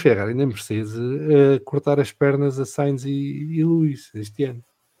ver nem Ferrari nem Mercedes cortar as pernas a Sainz e Lewis este ano.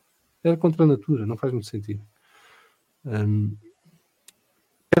 Era contra a natura, não faz muito sentido.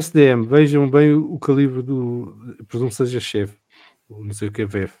 SDM, vejam bem o calibre do. Presumo que seja chefe, não sei o que é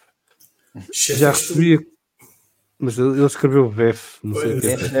VEF. Já recebi. Mas ele escreveu VEF, não sei o que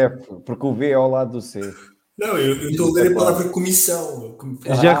é. É chefe, porque o V é ao lado do C. Não, eu estou a ler a palavra comissão.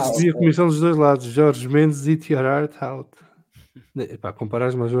 Já recebi a comissão dos dois lados. Jorge Mendes, eat your heart out. Epá,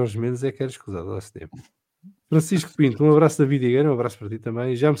 comparares-me a Jorge Mendes é que era escusado ao tempo. Francisco Pinto, um abraço da vida e um abraço para ti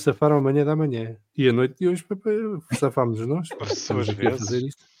também. Já me safaram amanhã da manhã. E a noite de hoje safámos nós. Estamos aqui a fazer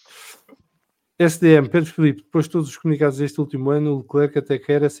isto. SDM, Pedro Filipe, depois de todos os comunicados deste último ano, o Leclerc até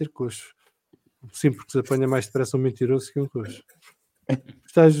quer ser coxo. Sim, porque se apanha mais depressa um mentiroso que um coxo.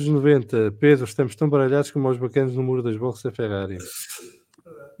 Estágios 90, Pedro, estamos tão baralhados como aos bacanos no muro das boxes da Ferrari.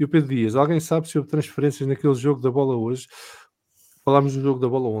 E o Pedro Dias, alguém sabe se houve transferências naquele jogo da bola hoje? Falámos do jogo da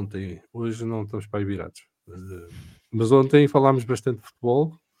bola ontem, hoje não estamos para aí virados. Mas ontem falámos bastante de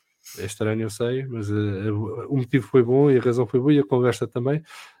futebol, é estranho, eu sei, mas o motivo foi bom e a razão foi boa e a conversa também.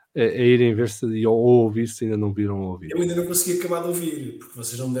 É irem ver se ou ouvir se ainda não viram ou ouvir. Eu ainda não consegui acabar de ouvir, porque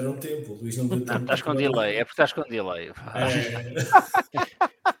vocês não me deram tempo. O Luís não deu tempo. Estás com delay, é porque estás com delay.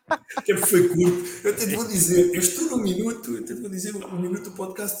 Que foi curto. Eu até te vou dizer, eu estou no minuto, eu até te vou dizer o minuto do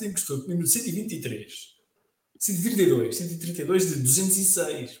podcast tem que estou no minuto 123. 132 de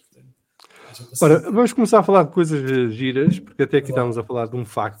 206. Portanto, ora, vamos começar a falar de coisas giras, porque até aqui estávamos a falar de um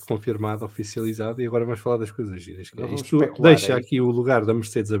facto confirmado, oficializado, e agora vamos falar das coisas giras. Isto deixa aqui o lugar da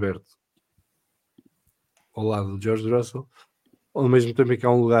Mercedes aberto ao lado de George Russell, ao mesmo tempo que há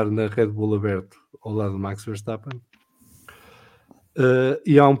um lugar na Red Bull aberto ao lado de Max Verstappen.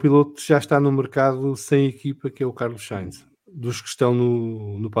 E há um piloto que já está no mercado sem equipa, que é o Carlos Sainz, dos que estão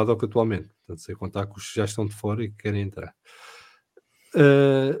no paddock atualmente. Portanto, sem contar com os que já estão de fora e que querem entrar.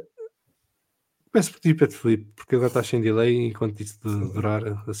 Começo por ti, Pedro Filipe, porque agora estás sem delay enquanto isto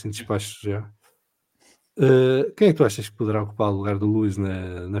durar, assim despacho já. Quem é que tu achas que poderá ocupar o lugar do Lewis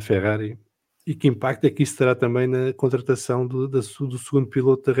na Ferrari? E que impacto é que isso terá também na contratação do segundo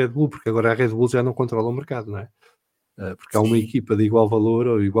piloto da Red Bull? Porque agora a Red Bull já não controla o mercado, não é? Porque há uma equipa de igual valor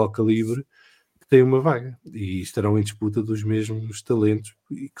ou igual calibre que tem uma vaga e estarão em disputa dos mesmos talentos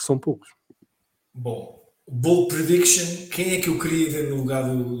e que são poucos. Bom, bold prediction, quem é que eu queria ver no lugar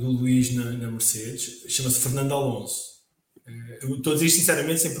do Luís na Mercedes? Chama-se Fernando Alonso. Eu estou a dizer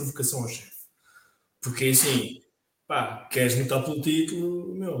sinceramente sem provocação ao chefe. Porque assim, queres lutar pelo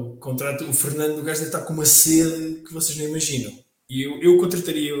título, contrata o Fernando, o gajo deve estar com uma sede que vocês não imaginam. E eu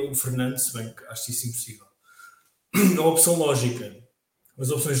contrataria o Fernando, se bem que acho isso impossível. A opção lógica, as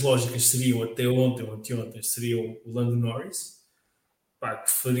opções lógicas seriam até ontem ou anteontem, seriam o Lando Norris,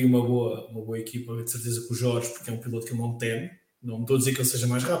 que faria uma boa equipa, de certeza com o Jorge, porque é um piloto que eu não temo. Não estou a dizer que ele seja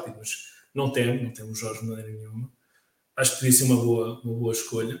mais rápido, mas não temo o Jorge de maneira nenhuma. Acho que poderia ser uma boa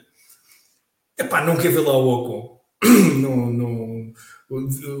escolha. Não quer ver lá o Ocon.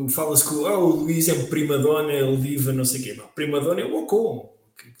 Fala-se que o Luís é um primadona, ele diva, não sei o quê. Primadona é o Ocon.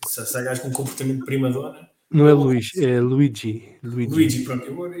 Se há gajo com um comportamento de primadona. Não é Luís, é Luigi. Luigi, pronto.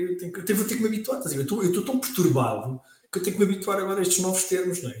 Eu vou ter que me habituar. Eu estou tão perturbado que eu tenho que me habituar agora a estes novos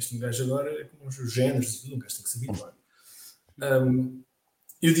termos. Não é? Este gajo agora é como os géneros e tudo, um gajo tem que se habituar.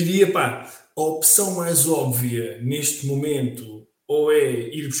 Eu diria, a opção mais óbvia neste momento ou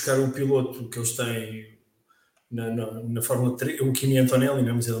é ir buscar o piloto que eles têm na Fórmula 3, o Kimi Antonelli,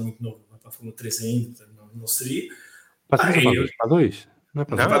 não, mas ele é muito novo, não é para a Fórmula 3 ainda, não seria. Para 2? Não é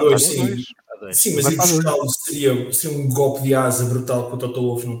para 2, sim. Sim, mas ir buscá-lo seria um golpe de asa brutal que o Toto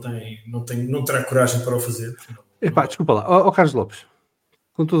Wolff não terá coragem para o fazer. Desculpa lá, Carlos Lopes,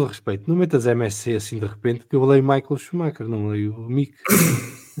 com todo o respeito, não metas MSC assim de repente, que eu leio Michael Schumacher, não leio o Mick.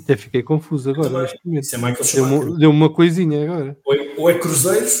 Até fiquei confuso agora neste momento. Isso é Michael Schumacher. Deu uma coisinha agora. Ou é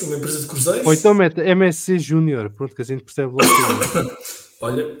Cruzeiros, uma empresa de Cruzeiros. Ou então mete MSC Júnior, pronto, que a gente percebe logo.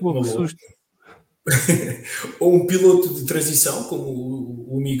 Olha, uma boa. ou um piloto de transição, como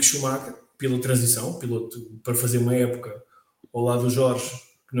o Mick Schumacher, piloto de transição, piloto para fazer uma época ao lado do Jorge,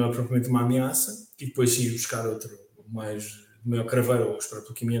 que não é propriamente uma ameaça, e depois sim buscar outro mais de maior craveiro, ou esperar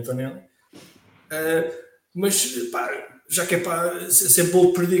pelo Kimi Antonelli. Mas pá, já que é para ser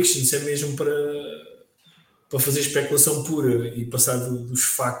bold prediction, se é mesmo para fazer especulação pura e passar dos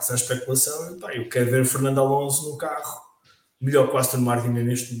factos à especulação, pá, eu quero ver Fernando Alonso no carro melhor que o Aston Martin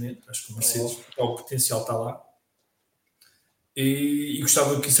neste momento. Acho que o Mercedes, o potencial está lá, e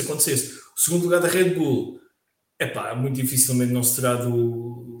gostava que isso acontecesse. O segundo lugar da Red Bull, muito dificilmente não será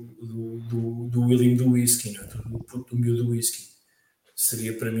do William do Whisky, não é? do miúdo do Whisky.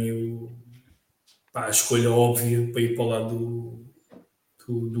 Seria para mim a escolha óbvia para ir para o lado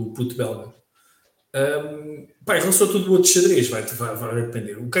do puto belga. Em relação a tudo o outro xadrez, vai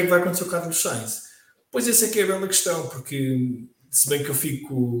depender. O que é que vai acontecer com o Carlos Sainz? Pois essa é que é a bela questão, porque se bem que eu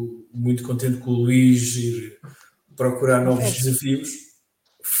fico muito contente com o Luís ir procurar novos desafios,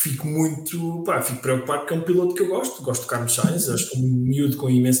 fico preocupado, que é um piloto que eu gosto do Carlos Sainz, acho que é um miúdo com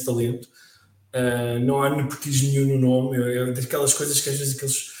imenso talento. Não há nepotismo nenhum no nome, é daquelas coisas que às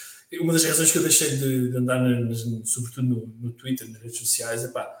vezes uma das razões que eu deixei de andar sobretudo no Twitter, nas redes sociais,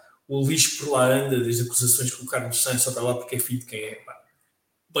 o lixo por lá anda, desde acusações que o Carlos Sainz só está lá porque é filho de quem é,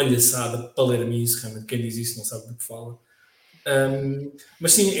 palhaçada, palermice, realmente quem diz isso não sabe do que fala.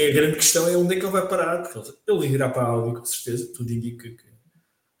 Mas sim, a grande questão é onde é que ele vai parar, porque ele irá para a Audi com certeza, tudo indica que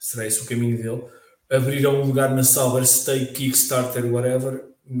será esse o caminho dele. Abrirão um lugar na Sauber Stake, Kickstarter, whatever,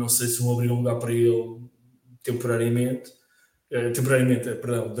 não sei se vão abrir um lugar para ele temporariamente,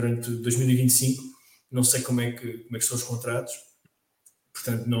 durante 2025, não sei como é que são os contratos,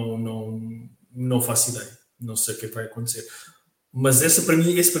 portanto não faço ideia, não sei o que é que vai acontecer. Mas esse para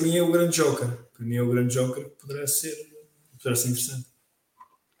mim é o grande joker. Para mim é o grande joker que poderá ser interessante.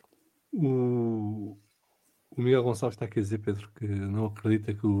 O Miguel Gonçalves está aqui a dizer, Pedro, que não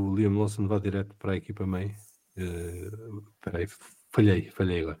acredita que o Liam Lawson vá direto para a equipa mãe. Espera aí,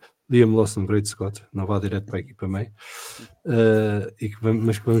 falhei agora. Liam Lawson, Great Scott, não vá direto para a equipa mãe.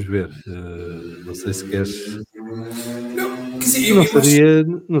 Mas que vamos ver. Não sei se queres.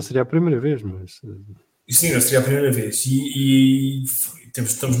 Não seria a primeira vez, mas. Sim, não seria a primeira vez. E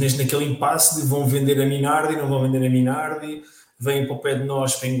estamos naquele impasse de vão vender a Minardi, não vão vender a Minardi, vêm para o pé de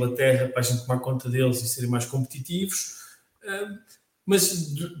nós, para a Inglaterra, para a gente tomar conta deles e serem mais competitivos.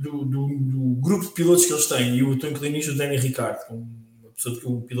 Mas do grupo de pilotos que eles têm, e eu estou inclinado nisto, o Daniel Ricciardo,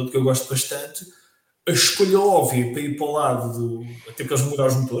 um piloto que eu gosto bastante, a escolha óbvia para ir para o lado até porque eles vão mudar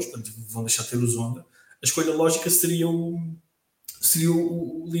os motores, portanto vão deixar de ter os Honda, a escolha lógica seria o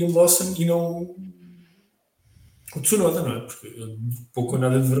Liam Lawson e não o Tsunoda, não é? Porque pouco ou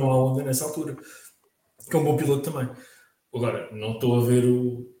nada de verão à Honda nessa altura, que é um bom piloto também. Agora, não estou a ver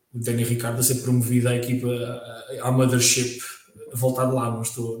o Daniel Ricciardo a ser promovido à equipa, à Mothership, a voltar de lá, não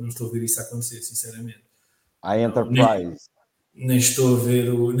estou a ver isso acontecer, sinceramente. À Enterprise. Nem estou a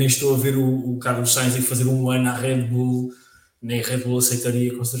ver o Carlos Sainz ir fazer um ano à Red Bull, nem a Red Bull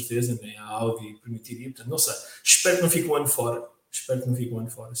aceitaria com certeza, nem a Audi permitiria, portanto não sei, espero que não fique um ano fora,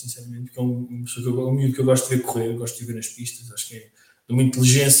 sinceramente, porque é um miúdo que eu gosto de ver correr, eu gosto de ver nas pistas, acho que é de uma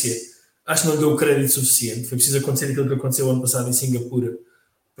inteligência, acho que não lhe deu o crédito suficiente, foi preciso acontecer aquilo que aconteceu ano passado em Singapura,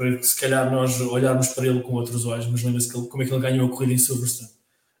 para que se calhar nós olharmos para ele com outros olhos, mas lembra-se como é que ele ganhou a corrida em Silverstone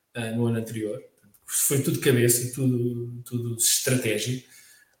no ano anterior. Foi tudo cabeça, tudo estratégia.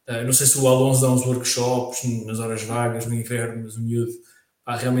 Não sei se o Alonso dá uns workshops nas horas vagas, no inverno, mas o miúdo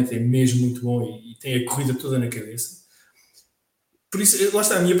realmente é mesmo muito bom e tem a corrida toda na cabeça. Por isso, lá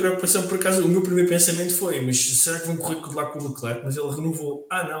está a minha preocupação, por acaso, o meu primeiro pensamento foi, mas será que vão correr lá com o Leclerc? Mas ele renovou.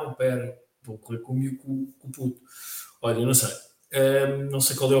 Não, pera, vou correr com o puto. Olha, eu não sei. Não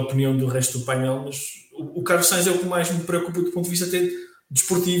sei qual é a opinião do resto do painel, mas o Carlos Sainz é o que mais me preocupa do ponto de vista até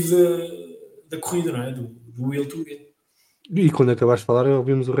desportivo da corrida, não é? Do wheel to wheel. E quando acabaste de falar,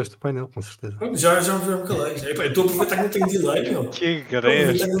 ouvimos o resto do painel, com certeza. Já me calei. Eu estou a aproveitar que não tenho delay, meu. Que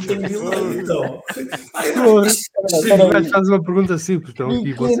graça. Então. Faz uma pergunta simples. Estão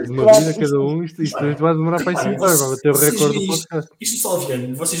aqui vocês de uma vida, cada um. Isto vai demorar para aí 5 horas. Vai bater o recorde do podcast. Isto,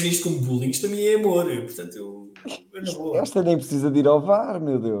 Salviano, vocês veem isto como bullying. Isto também é amor. Portanto, eu na boa. Esta nem precisa de ir ao VAR,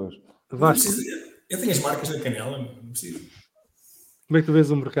 meu Deus. Eu tenho as marcas na canela, não preciso. Como é que tu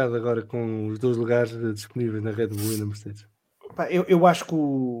vês o mercado agora com os 2 lugares disponíveis na Red Bull e na Mercedes? Eu acho que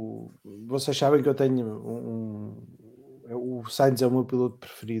vocês sabem que eu tenho o Sainz é o meu piloto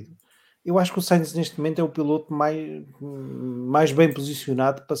preferido. Eu acho que o Sainz neste momento é o piloto mais bem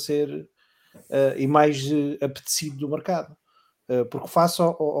posicionado para ser e mais apetecido do mercado. Porque face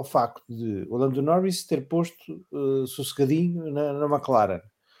ao facto de o Lando Norris ter posto sossegadinho na McLaren,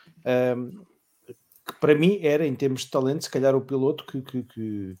 que para mim era, em termos de talento, se calhar o piloto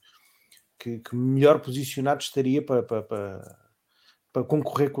que melhor posicionado estaria para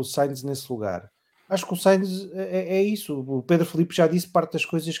concorrer com o Sainz nesse lugar. Acho que o Sainz é isso. O Pedro Filipe já disse parte das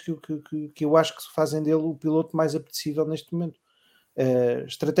coisas que eu acho que fazem dele o piloto mais apetecível neste momento.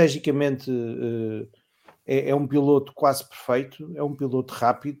 Estrategicamente é um piloto quase perfeito, é um piloto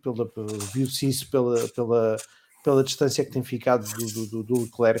rápido, viu-se isso pela distância que tem ficado do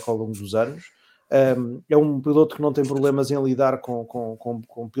Leclerc ao longo dos anos. É um piloto que não tem problemas em lidar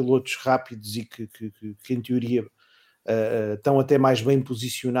com pilotos rápidos e que em teoria estão até mais bem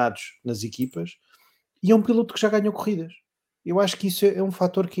posicionados nas equipas, e é um piloto que já ganhou corridas. Eu acho que isso é um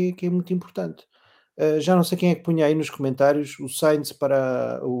fator que é muito importante. Já não sei quem é que punha aí nos comentários o Sainz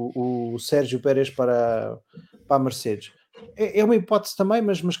para o Sérgio Pérez para a Mercedes. É uma hipótese também,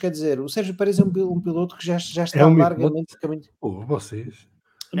 mas quer dizer, o Sérgio Pérez é um piloto que já está uma largamente caminho. Vocês.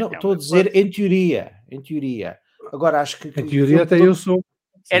 Não, estou a dizer em teoria. Agora acho que Em teoria até eu sou.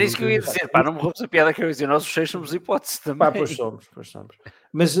 Era isso que eu ia dizer, pá, não me roubes a piada que eu ia dizer, nós os 6 somos hipótese também. Pá, pois somos.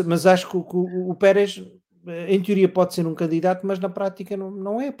 Mas acho que o Pérez, em teoria, pode ser um candidato, mas na prática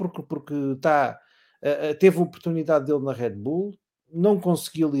não é, porque teve a oportunidade dele na Red Bull, não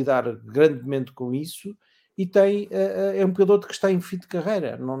conseguiu lidar grandemente com isso e é um piloto que está em fim de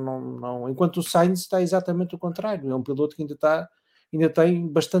carreira. Não, enquanto o Sainz está exatamente o contrário, é um piloto que ainda tem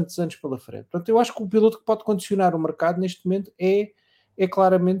bastantes anos pela frente. Portanto, eu acho que o piloto que pode condicionar o mercado neste momento é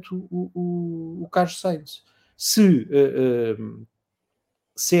claramente o Carlos Sainz. Se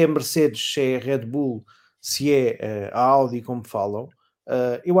é a Mercedes, se é a Red Bull, se é a Audi, como falam,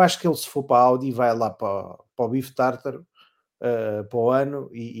 eu acho que ele, se for para a Audi, vai lá para o bife tártaro para o ano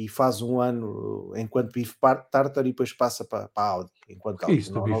e faz um ano enquanto bife tártaro e depois passa para a Audi. Enquanto Que é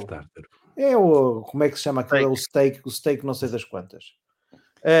isto do bife tártaro? Como é que se chama aquilo? É o steak não sei das quantas.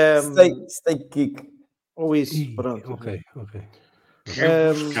 Steak kick. Ou isso, pronto. Ok.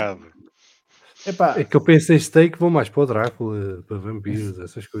 Epá, é que eu penso em steak, vou mais para o Drácula, para vampiros,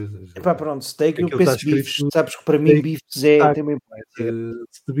 essas coisas. Epá, pronto, steak, eu Aquilo penso está bifes. escrito Sabes que para mim bifes tem uma importância.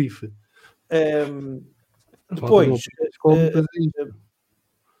 de bife. Depois,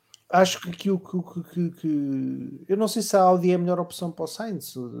 acho que eu não sei se a Audi é a melhor opção para o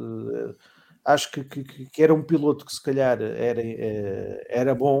Sainz. Acho que era um piloto que se calhar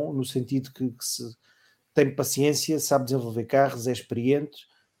era bom, no sentido que tem paciência, sabe desenvolver carros, é experiente.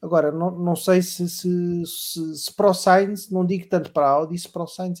 Agora, não sei se para o Sainz, não digo tanto para a Audi, se para o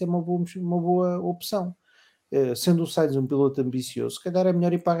Sainz é uma boa opção. Sendo o Sainz um piloto ambicioso, se calhar é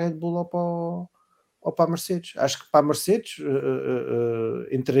melhor ir para a Red Bull ou para a Mercedes. Acho que para a Mercedes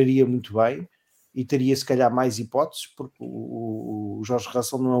entraria muito bem e teria se calhar mais hipóteses, porque o George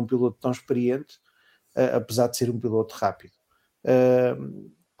Russell não é um piloto tão experiente, apesar de ser um piloto rápido.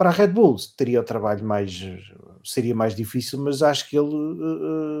 Para a Red Bull teria o trabalho seria mais difícil, mas acho que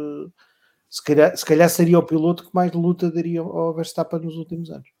ele se calhar seria o piloto que mais luta daria ao Verstappen nos últimos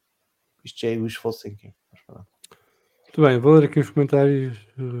anos. Isto já é wishful thinking. Muito bem, vou ler aqui os comentários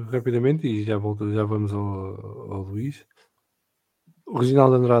rapidamente e já vamos ao Luís. O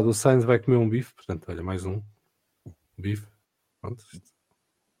Reginaldo Andrade, o Sainz vai comer um bife, portanto, olha, mais um bife. Pronto.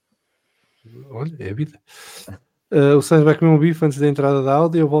 Olha, é a vida. O Sainz vai comer um bife antes da entrada da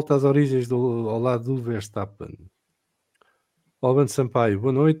Audi. Eu volto às origens ao lado do Verstappen. Albano Sampaio,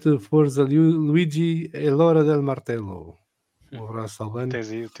 boa noite. Forza Luigi, é l'ora del martello. Um abraço, Albano.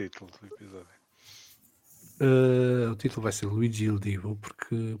 Tens aí o título do episódio. O título vai ser Luigi Il Divo,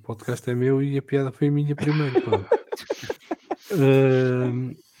 porque o podcast é meu e a piada foi minha primeiro.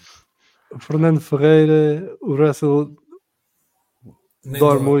 Fernando Ferreira, o Russell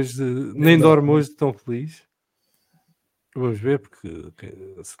nem dorme hoje tão feliz. Vamos ver, porque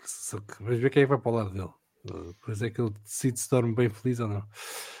vamos ver quem é que vai para o lado dele. Depois é que ele decide se dorme bem feliz ou não.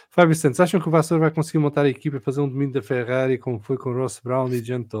 Fábio Santos, acham que o Vassour vai conseguir montar a equipa e fazer um domínio da Ferrari como foi com Ross Brown e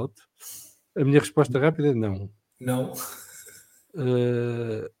Jean Todt? A minha resposta rápida é não. Não.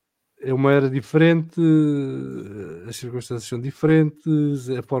 É uma era diferente, as circunstâncias são diferentes,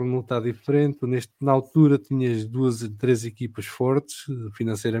 a Fórmula está diferente. Na altura tinhas 2 a 3 equipas fortes,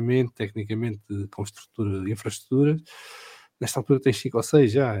 financeiramente, tecnicamente, com infraestruturas. Nesta altura tens 5 ou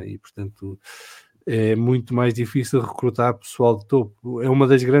 6 já, e portanto é muito mais difícil recrutar pessoal de topo. É uma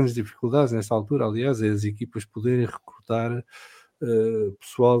das grandes dificuldades nesta altura, aliás, é as equipas poderem recrutar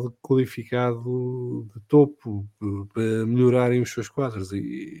pessoal qualificado de topo para melhorarem os seus quadros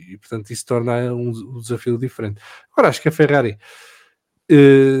e portanto isso torna um desafio diferente. Agora acho que a Ferrari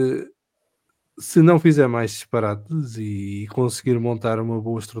se não fizer mais disparates e conseguir montar uma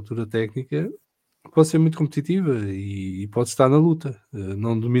boa estrutura técnica, pode ser muito competitiva e pode estar na luta.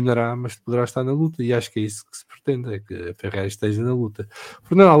 Não dominará, mas poderá estar na luta. E acho que é isso que se pretende, é que a Ferrari esteja na luta.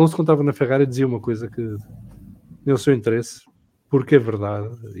 Fernando Alonso, quando estava na Ferrari, dizia uma coisa que tinha o seu interesse, porque é verdade.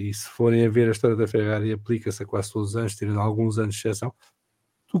 E se forem a ver a história da Ferrari, aplica-se a quase todos os anos, tirando alguns anos de exceção.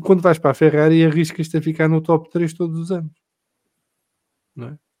 Tu, quando vais para a Ferrari, arriscas-te a ficar no top 3 todos os anos. Não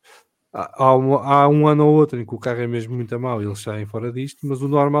é? Há um ano ou outro em que o carro é mesmo muito mau e eles saem fora disto, mas o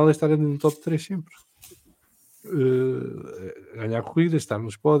normal é estar no top 3 sempre. Ganhar corridas, estar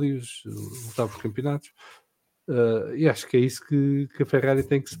nos pódios, lutar por campeonatos. E acho que é isso que a Ferrari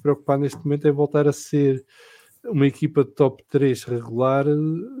tem que se preocupar neste momento, é voltar a ser uma equipa de top 3 regular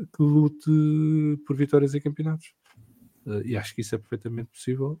que lute por vitórias em campeonatos. E acho que isso é perfeitamente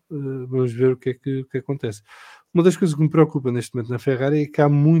possível. Vamos ver o que é que acontece. Uma das coisas que me preocupa neste momento na Ferrari é que há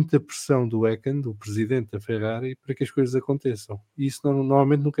muita pressão do Ecken, do presidente da Ferrari, para que as coisas aconteçam. E isso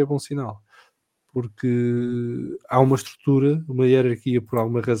normalmente nunca é bom sinal, porque há uma estrutura, uma hierarquia por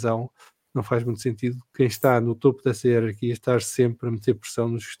alguma razão. Não faz muito sentido quem está no topo dessa hierarquia estar sempre a meter pressão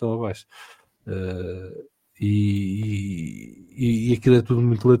nos que estão abaixo. E aquilo é tudo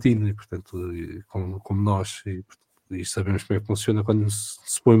muito latino, e portanto, como nós, e sabemos como é que funciona quando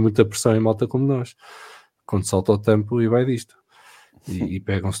se põe muita pressão em malta como nós, quando salta o tampo e vai disto, e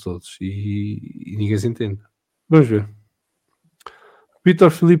pegam-se todos, e ninguém se entende. Vamos ver.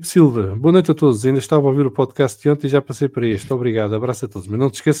 Vítor Filipe Silva, boa noite a todos. Ainda estava a ouvir o podcast de ontem e já passei para este. Obrigado, abraço a todos. Mas não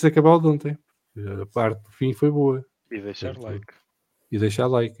te esqueças de acabar o de ontem. A parte do fim foi boa. E deixar like. E deixar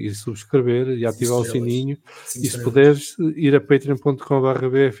like, e subscrever, e ativar o sininho. E se puderes, ir a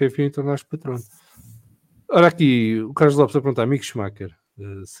patreon.com/bff e tornar-te patrão. Ora, aqui o Carlos Lopes a perguntar, Mick Schumacher,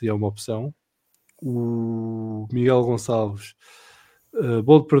 se é uma opção. O Miguel Gonçalves,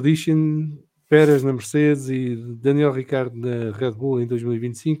 Bold Prediction, Pérez na Mercedes e Daniel Ricciardo na Red Bull em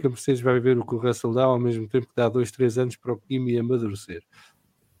 2025. A Mercedes vai ver o que o Russell dá, ao mesmo tempo que dá 2-3 anos para o Kimi amadurecer.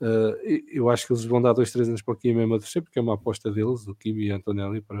 Eu acho que eles vão dar 2-3 anos para o Kimi amadurecer, porque é uma aposta deles, o Kimi e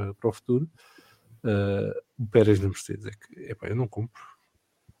Antonelli, para o futuro. O Pérez na Mercedes é que eu não compro.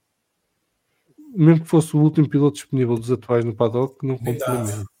 Mesmo que fosse o último piloto disponível dos atuais no paddock, não compro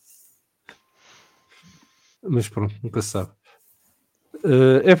mesmo. Mas pronto, nunca se sabe.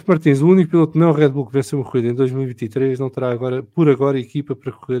 F. Martins, o único piloto não Red Bull que venceu uma corrida em 2023 não terá por agora equipa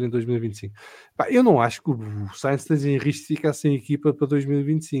para correr em 2025. Eu não acho que o Sainz esteja em risco de ficar sem equipa para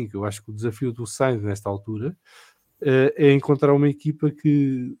 2025. Eu acho que o desafio do Sainz nesta altura é encontrar uma equipa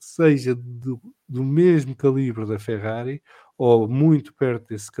que seja do mesmo calibre da Ferrari ou muito perto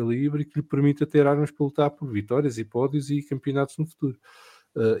desse calibre e que lhe permita ter armas para lutar por vitórias e pódios e campeonatos no futuro.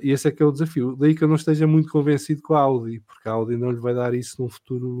 E esse é que é o desafio. Daí que eu não esteja muito convencido com a Audi, porque a Audi não lhe vai dar isso num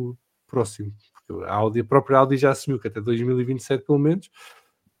futuro próximo. Porque a própria Audi já assumiu que até 2027, pelo menos,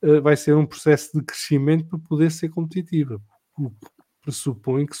 vai ser um processo de crescimento para poder ser competitiva. O que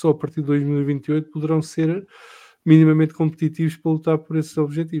pressupõe que só a partir de 2028 poderão ser minimamente competitivos para lutar por esses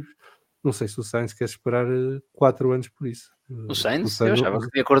objetivos. Não sei se o Sainz quer esperar 4 anos por isso. O Sainz, eu achava que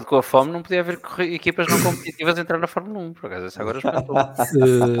de acordo com a fome não podia haver equipas não competitivas a entrar na Fórmula 1, por acaso, essa agora espantou.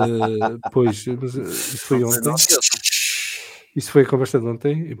 Pois, mas isso foi ontem. Isso foi a conversa de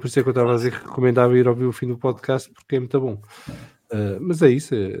ontem, e por isso é que eu estava a dizer que recomendava ir ouvir o fim do podcast, porque é muito bom. Mas é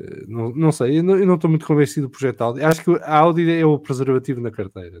isso, não sei, eu não estou muito convencido do projeto Audi. Acho que a Audi é o preservativo na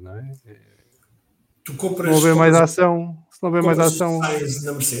carteira, não é? Tu compras, se não houver mais ação, o Sainz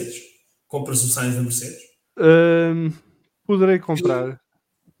na Mercedes? Compras o Sainz na Mercedes? Poderei comprar.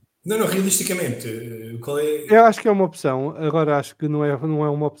 Não, realisticamente, qual é? Eu acho que é uma opção. Agora acho que não é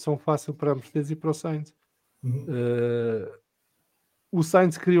uma opção fácil para a Mercedes e para o Sainz. O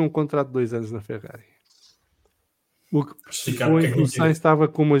Sainz queria um contrato de 2 anos na Ferrari. O que pressupõe que o Sainz estava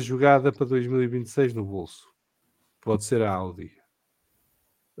com uma jogada para 2026 no bolso. Pode ser a Audi.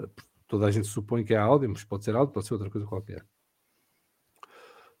 Toda a gente supõe que é a Audi, mas pode ser a Audi, pode ser outra coisa qualquer.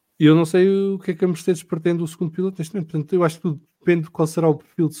 E eu não sei o que é que a Mercedes pretende do segundo piloto neste momento. Portanto, eu acho que tudo depende de qual será o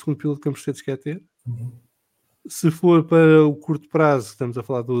perfil de segundo piloto que a Mercedes quer ter. Se for para o curto prazo, estamos a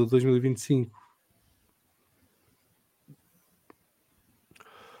falar do 2025,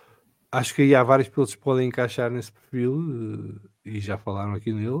 acho que aí há vários pilotos que podem encaixar nesse perfil, e já falaram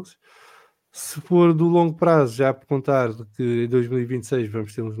aqui neles. Se for do longo prazo, já por contar de que em 2026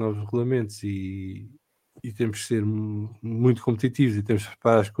 vamos ter uns novos regulamentos e temos que ser muito competitivos e temos que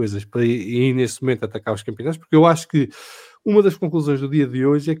preparar as coisas para ir nesse momento atacar os campeonatos, porque eu acho que uma das conclusões do dia de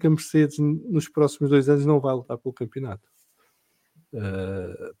hoje é que a Mercedes nos próximos 2 anos não vai lutar pelo campeonato.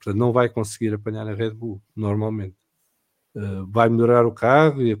 Portanto, não vai conseguir apanhar a Red Bull normalmente. Vai melhorar o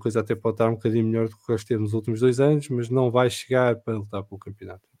carro e a coisa até pode estar um bocadinho melhor do que esteve nos últimos 2 anos, mas não vai chegar para lutar pelo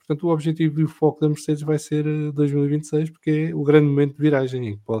campeonato. Portanto, o objetivo e o foco da Mercedes vai ser 2026, porque é o grande momento de viragem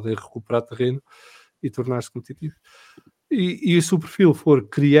em que podem recuperar terreno e tornar-se competitivo. E se o perfil for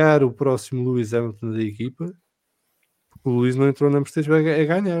criar o próximo Lewis Hamilton da equipa, o Lewis não entrou na Mercedes a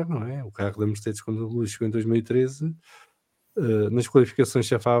ganhar, não é? O carro da Mercedes, quando o Lewis chegou em 2013, nas qualificações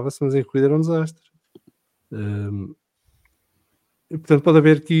chafava-se, mas em corrida era um desastre. E, portanto, pode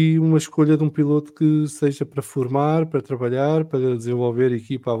haver aqui uma escolha de um piloto que seja para formar, para trabalhar, para desenvolver a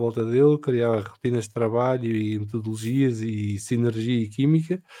equipa à volta dele, criar rotinas de trabalho e metodologias e sinergia e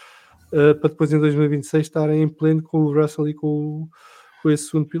química, para depois em 2026 estarem em pleno com o Russell e com esse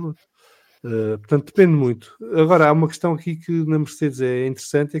segundo piloto. Portanto, depende muito. Agora, há uma questão aqui que na Mercedes é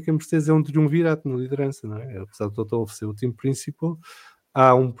interessante, é que a Mercedes é um triunvirato na liderança, não é? Apesar de Toto ser o time principal,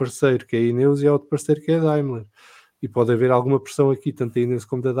 há um parceiro que é a Ineos e há outro parceiro que é a Daimler. E pode haver alguma pressão aqui, tanto da Ineos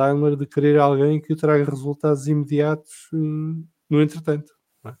como da Daimler, de querer alguém que traga resultados imediatos no entretanto.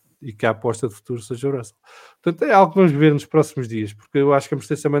 Não é? E que a aposta de futuro seja o Russell. Portanto, é algo que vamos ver nos próximos dias, porque eu acho que a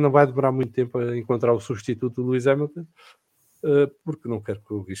Mercedes também não vai demorar muito tempo a encontrar o substituto do Lewis Hamilton, porque não quero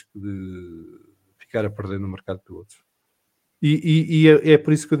correr o risco de ficar a perder no mercado de pilotos. E é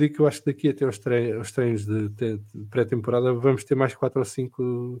por isso que eu digo que eu acho que daqui até aos treinos de pré-temporada vamos ter mais 4 ou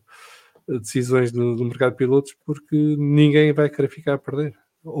 5 decisões do mercado de pilotos, porque ninguém vai querer ficar a perder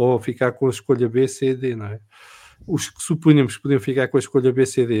ou ficar com a escolha B, C, D, não é? Os que supunhamos que podiam ficar com a escolha B,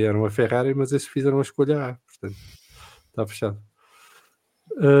 C, D eram a Ferrari, mas esses fizeram a escolha A, portanto está fechado.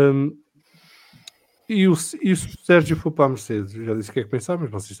 E se o Sérgio for para a Mercedes, eu já disse o que é que pensava,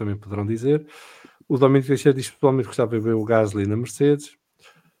 mas vocês também poderão dizer. O Domingos Teixeira diz que pessoalmente gostava de ver o Gasly na Mercedes.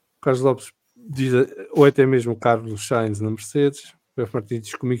 O Carlos Lopes diz, ou até mesmo o Carlos Sainz na Mercedes. O F. Martins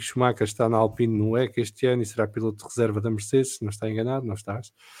diz que o Mick Schumacher está na Alpine no EC este ano e será piloto de reserva da Mercedes. Se não está enganado, não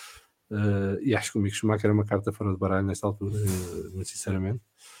estás. E acho que o Mick Schumacher é uma carta fora de baralho nesta altura, muito sinceramente.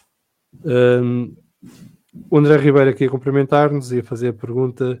 O André Ribeiro aqui a cumprimentar-nos e a fazer a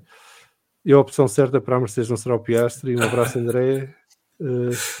pergunta: e a opção certa para a Mercedes não será o Piastri? Um abraço, André.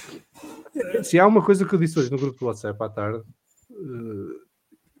 Se há uma coisa que eu disse hoje no grupo do WhatsApp à tarde,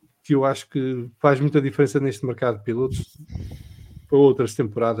 que eu acho que faz muita diferença neste mercado de pilotos para outras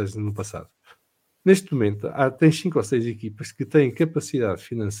temporadas no passado. Neste momento, tem 5 ou 6 equipas que têm capacidade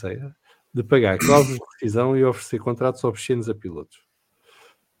financeira de pagar cláusulas de rescisão e oferecer contratos obscenos a pilotos.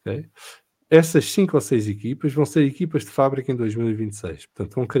 Okay? Essas 5 ou 6 equipas vão ser equipas de fábrica em 2026.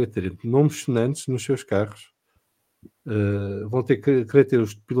 Portanto, vão querer ter nomes sonantes nos seus carros. Vão querer ter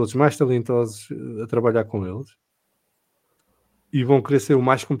os pilotos mais talentosos a trabalhar com eles. E vão querer ser o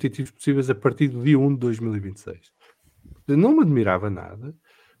mais competitivos possíveis a partir do dia 1 de 2026. Não me admirava nada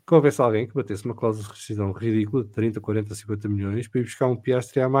que houvesse alguém que batesse uma cláusula de rescisão ridícula de 30, 40, 50 milhões para ir buscar um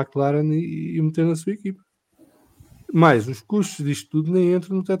Piastri à McLaren e meter na sua equipa. Mas os custos disto tudo nem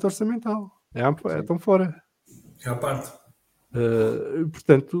entram no teto orçamental. Estão fora. É a parte.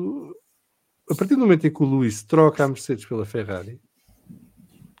 Portanto, a partir do momento em que o Lewis troca a Mercedes pela Ferrari,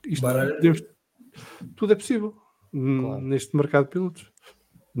 tudo é possível. Claro. Neste mercado de pilotos.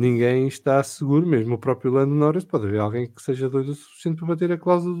 Ninguém está seguro, mesmo o próprio Lando Norris. Pode haver alguém que seja doido o suficiente para bater a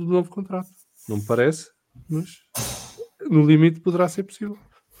cláusula do novo contrato. Não me parece, mas no limite poderá ser possível.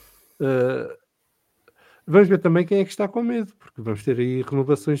 Vamos ver também quem é que está com medo, porque vamos ter aí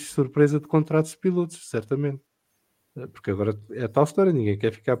renovações de surpresa de contratos de pilotos, certamente. Porque agora é a tal história, ninguém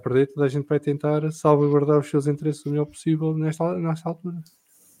quer ficar a perder, toda a gente vai tentar salvaguardar os seus interesses o melhor possível nesta altura.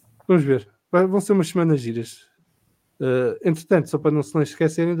 Vamos ver. Vão ser umas semanas giras. Entretanto, só para não se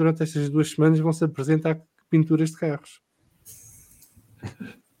esquecerem, durante estas 2 semanas vão-se apresentar pinturas de carros.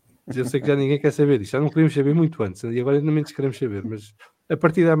 Eu sei que já ninguém quer saber disto, já não queríamos saber muito antes, e agora ainda menos queremos saber, mas a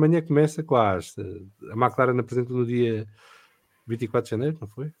partir da manhã começa com a McLaren apresenta no dia 24 de janeiro, não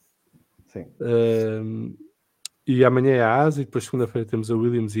foi? Sim. E amanhã é a ASA, e depois segunda-feira temos a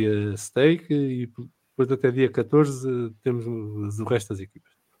Williams e a Stake, e depois até dia 14 temos o resto das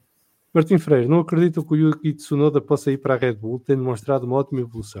equipas. Martim Freire, não acredito que o Yuki Tsunoda possa ir para a Red Bull, tendo mostrado uma ótima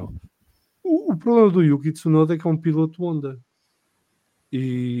evolução. O problema do Yuki Tsunoda é que é um piloto Honda.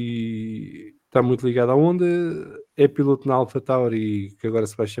 E está muito ligado à Honda. É piloto na AlphaTauri, que agora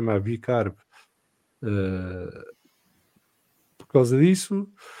se vai chamar V-Carb, por causa disso.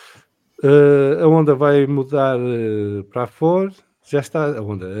 A Honda vai mudar para a Ford. Já está,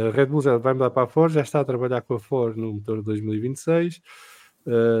 a Red Bull já vai mudar para a Ford, já está a trabalhar com a Ford no motor de 2026.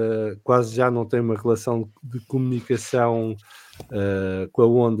 Quase já não tem uma relação de comunicação com a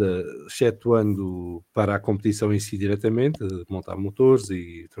Honda, excetuando para a competição em si diretamente, montar motores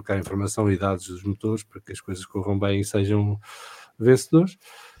e trocar informação e dados dos motores para que as coisas corram bem e sejam vencedores.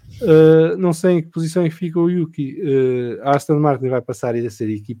 Não sei em que posição fica o Yuki. A Aston Martin vai passar a ser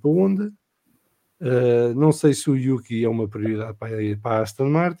a equipa Honda. Não sei se o Yuki é uma prioridade para a Aston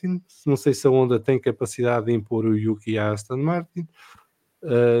Martin. Não sei se a Honda tem capacidade de impor o Yuki à Aston Martin.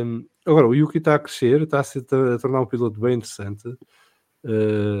 Agora, o Yuki está a crescer, está a tornar um piloto bem interessante.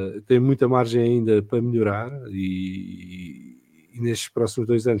 Tem muita margem ainda para melhorar e nestes próximos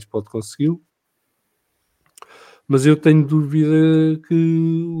 2 anos pode consegui-lo. Mas eu tenho dúvida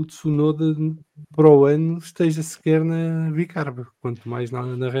que o Tsunoda para o ano esteja sequer na bicarb, quanto mais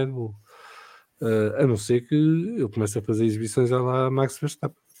na Red Bull. A não ser que eu comece a fazer exibições à lá Max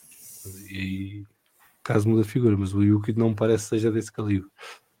Verstappen. E aí, caso muda a figura, mas o Yuki não me parece que seja desse calibre.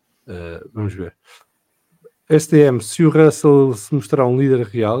 Vamos ver. STM, se o Russell se mostrar um líder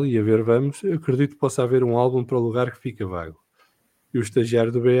real, e a ver vamos, acredito que possa haver um álbum para o lugar que fica vago. E o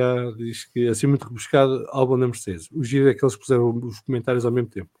estagiário do BA diz que, assim muito rebuscado, álbum da Mercedes. O giro é que eles puseram os comentários ao mesmo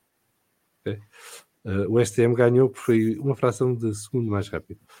tempo. Okay? O STM ganhou porque foi uma fração de segundo mais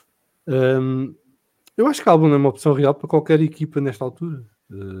rápido. Eu acho que o álbum é uma opção real para qualquer equipa nesta altura.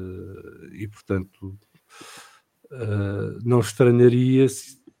 E, portanto, não estranharia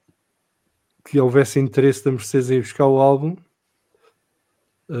que houvesse interesse da Mercedes em buscar o álbum.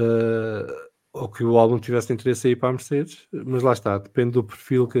 Ou que o álbum tivesse interesse em ir para a Mercedes, mas lá está, depende do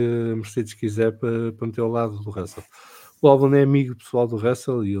perfil que a Mercedes quiser para meter ao lado do Russell. O álbum é amigo pessoal do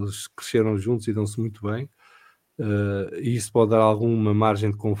Russell e eles cresceram juntos e dão-se muito bem, e isso pode dar alguma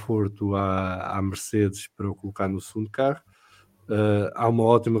margem de conforto à Mercedes para o colocar no segundo carro. Há uma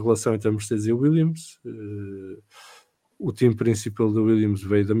ótima relação entre a Mercedes e a Williams. O time principal da Williams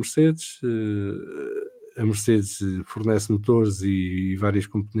veio da Mercedes. A Mercedes fornece motores e vários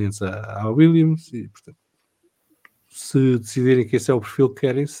componentes à Williams e, portanto, se decidirem que esse é o perfil que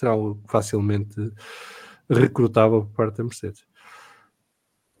querem, será facilmente recrutável por parte da Mercedes.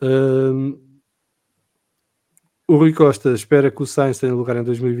 O Rui Costa espera que o Sainz tenha lugar em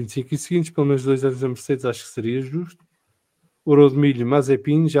 2025 e seguintes, pelo menos 2 anos da Mercedes, acho que seria justo. Ouro de milho,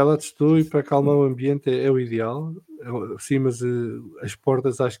 Mazepin, já lá testou e para acalmar o ambiente é o ideal. Sim, mas as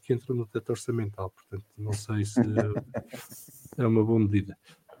portas acho que entram no teto orçamental, portanto não sei se é uma boa medida.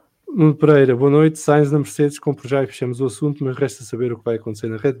 Nuno Pereira, boa noite. Sainz na Mercedes, compro já e fechamos o assunto, mas resta saber o que vai acontecer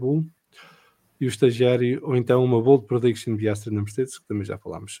na Red Bull. E o estagiário, ou então uma bold prediction de Aston na Mercedes, que também já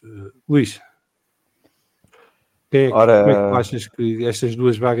falámos. Luís, como é que tu achas que estas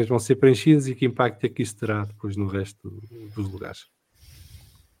 2 vagas vão ser preenchidas e que impacto é que isso terá depois no resto dos lugares?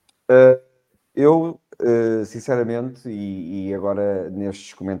 Eu, sinceramente, e agora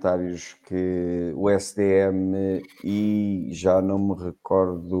nestes comentários que o SDM e já não me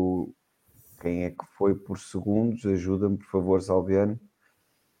recordo quem é que foi por segundos, ajuda-me por favor, Salviano.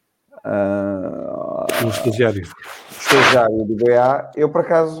 O estagiário. Estagiário do BA, eu por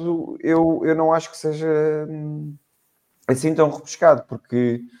acaso eu não acho que seja assim tão rebuscado,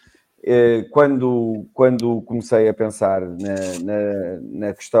 porque quando comecei a pensar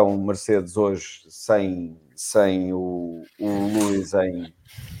na questão Mercedes hoje sem o Lewis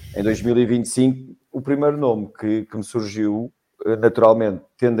em 2025, o primeiro nome que me surgiu naturalmente,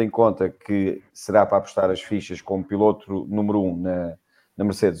 tendo em conta que será para apostar as fichas como piloto número 1 na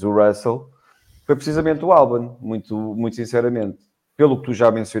Mercedes, o Russell, foi precisamente o Albon, muito sinceramente. Pelo que tu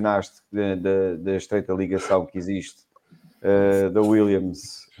já mencionaste da estreita ligação que existe da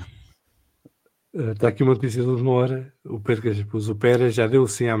Williams. Está aqui uma notícia de uma hora. O Pérez já deu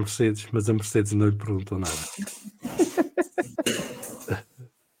sim à Mercedes, mas a Mercedes não lhe perguntou nada.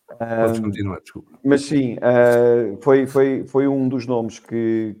 Podes continuar, desculpa. Mas sim, foi um dos nomes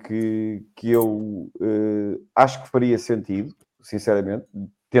que eu acho que faria sentido, sinceramente,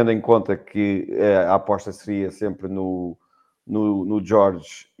 tendo em conta que a aposta seria sempre no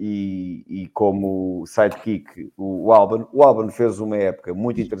George e como sidekick o Albon. O Albon fez uma época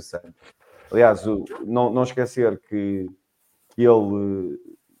muito interessante. Aliás, não esquecer que ele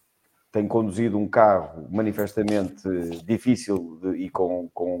tem conduzido um carro manifestamente difícil e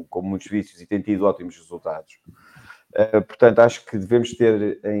com muitos vícios e tem tido ótimos resultados. Portanto, acho que devemos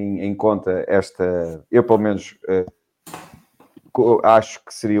ter em conta esta... Eu, pelo menos, acho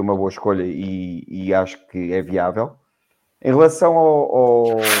que seria uma boa escolha e acho que é viável. Em relação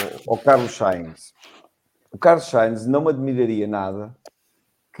ao Carlos Sainz, o Carlos Sainz não me admiraria nada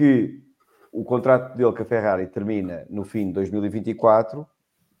que o contrato dele com a Ferrari termina no fim de 2024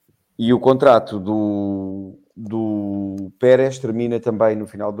 e o contrato do Pérez termina também no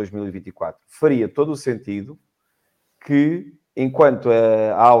final de 2024. Faria todo o sentido que, enquanto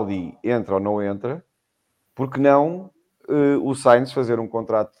a Audi entra ou não entra, porque não o Sainz fazer um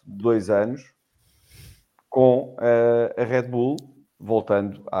contrato de 2 anos com a Red Bull,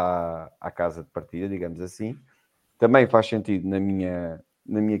 voltando à casa de partida, digamos assim. Também faz sentido na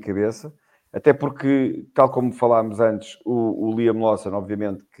minha cabeça, até porque, tal como falámos antes, o Liam Lawson,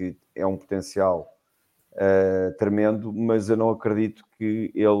 obviamente, que é um potencial tremendo, mas eu não acredito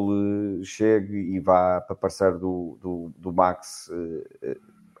que ele chegue e vá para parceiro do Max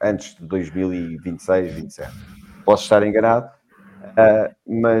antes de 2026, 27. Posso estar enganado,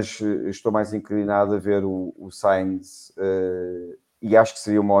 mas estou mais inclinado a ver o Sainz e acho que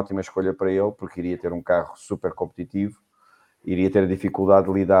seria uma ótima escolha para ele, porque iria ter um carro super competitivo, iria ter a dificuldade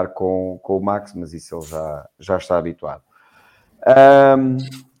de lidar com o Max, mas isso ele já está habituado.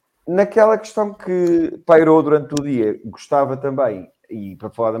 Naquela questão que pairou durante o dia, gostava também, e para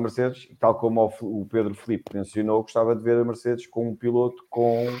falar da Mercedes, tal como o Pedro Filipe mencionou, gostava de ver a Mercedes com um piloto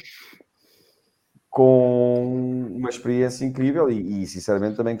com uma experiência incrível e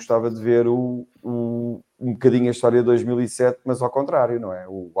sinceramente também gostava de ver um bocadinho a história de 2007, mas ao contrário, não é?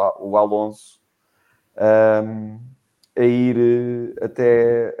 O Alonso a ir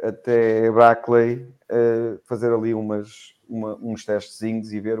até Brackley, fazer ali uns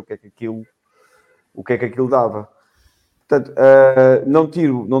testezinhos e ver o que é que aquilo dava. Portanto, não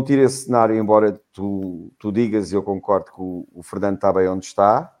tiro esse cenário, embora tu digas, e eu concordo que o Fernando está bem onde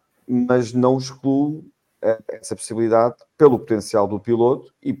está, mas não excluo essa possibilidade pelo potencial do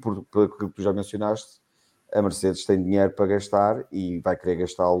piloto e pelo que tu já mencionaste, a Mercedes tem dinheiro para gastar e vai querer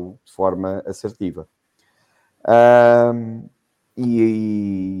gastá-lo de forma assertiva.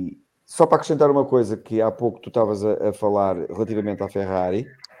 E só para acrescentar uma coisa que há pouco tu estavas a falar relativamente à Ferrari,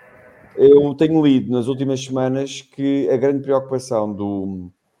 eu tenho lido nas últimas semanas que a grande preocupação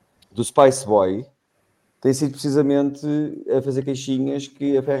do Spice Boy tem sido precisamente a fazer queixinhas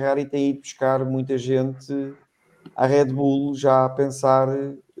que a Ferrari tem ido buscar muita gente à Red Bull já a pensar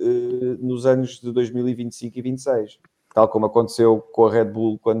nos anos de 2025 e 26, tal como aconteceu com a Red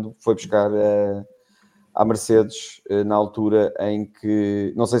Bull quando foi buscar à Mercedes na altura em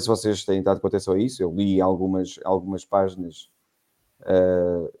que, não sei se vocês têm dado atenção a isso, eu li algumas páginas,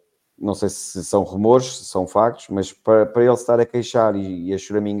 não sei se são rumores, se são factos, mas para ele estar a queixar e a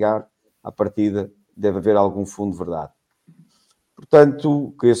choramingar, à partida deve haver algum fundo de verdade.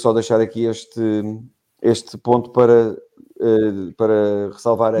 Portanto, queria só deixar aqui este ponto para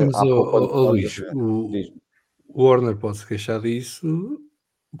ressalvar Mas, há pouco. Luís, o Warner pode-se queixar disso,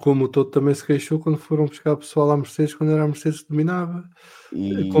 como o Toto também se queixou quando foram buscar pessoal à Mercedes, quando era a Mercedes que dominava.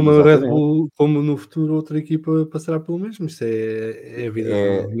 Como a Red Bull, como no futuro outra equipa passará pelo mesmo. Isso é a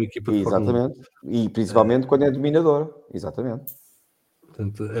vida de uma equipa de Fórmula 1. Exatamente. E principalmente quando é dominadora. Exatamente.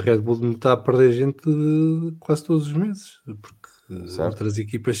 Portanto, a Red Bull não está a perder gente quase todos os meses, porque Certo. outras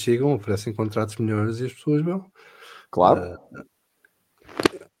equipas chegam, oferecem contratos melhores e as pessoas vão. Claro.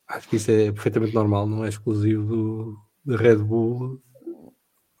 Acho que isso é perfeitamente normal, não é exclusivo da Red Bull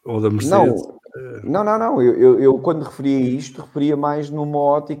ou da Mercedes. Não. Eu quando referia isto, referia mais numa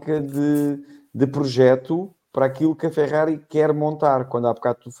ótica de projeto para aquilo que a Ferrari quer montar. Quando há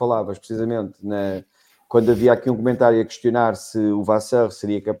bocado tu falavas, precisamente, quando havia aqui um comentário a questionar se o Vasseur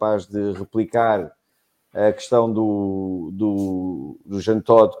seria capaz de replicar a questão do Jean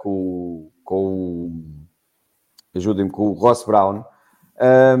Todt ajudem-me, com o Ross Brown,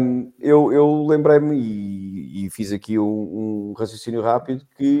 eu lembrei-me e fiz aqui um raciocínio rápido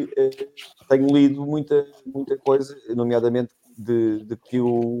que tenho lido muita coisa, nomeadamente de que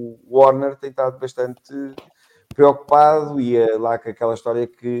o Warner tem estado bastante preocupado e lá com aquela história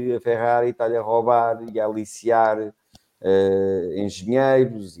que a Ferrari está-lhe a roubar e a aliciar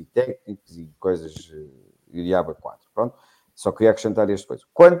engenheiros e técnicos e coisas e diabo 4. Pronto, só queria acrescentar esta coisa.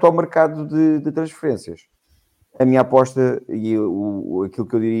 Quanto ao mercado de transferências, a minha aposta e aquilo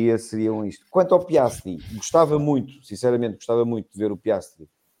que eu diria seriam isto. Quanto ao Piastri, sinceramente gostava muito de ver o Piastri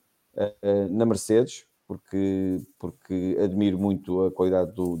na Mercedes, porque admiro muito a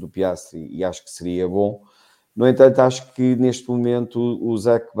qualidade do Piastri e acho que seria bom. No entanto, acho que neste momento o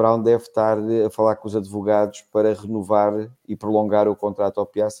Zac Brown deve estar a falar com os advogados para renovar e prolongar o contrato ao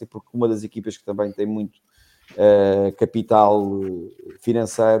Piastri, porque uma das equipas que também tem muito capital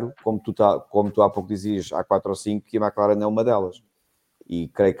financeiro, como tu há pouco dizias, há 4 ou 5, e a McLaren é uma delas. E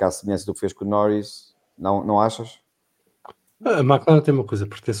creio que, à semelhança do que fez com o Norris, não achas? A McLaren tem uma coisa,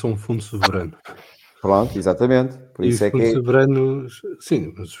 pertence a um fundo soberano. Pronto, exatamente. Por isso os fundos soberanos,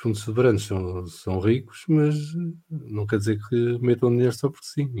 sim, os fundos soberanos são ricos, mas não quer dizer que metam dinheiro só porque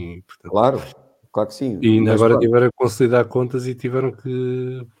sim. E, portanto, claro que sim. E mas agora pronto, tiveram que consolidar contas e tiveram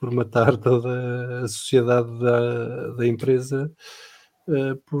que formatar toda a sociedade da empresa,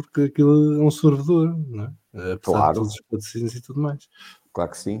 porque aquilo é um servidor, não é? Apesar de todos os patrocínios e tudo mais.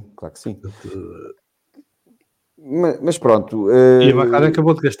 Claro que sim. Portanto, Mas pronto. E a McLaren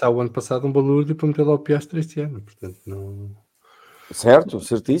acabou de gastar o ano passado um balúrdio para meter lá o Piastri este ano, portanto não... Certo,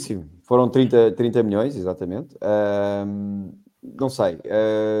 certíssimo. Foram 30 milhões, exatamente. Não sei.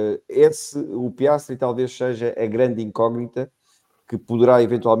 O Piastri talvez seja a grande incógnita que poderá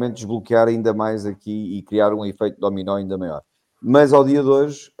eventualmente desbloquear ainda mais aqui e criar um efeito dominó ainda maior. Mas ao dia de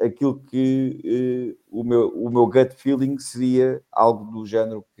hoje, aquilo que o meu gut feeling seria algo do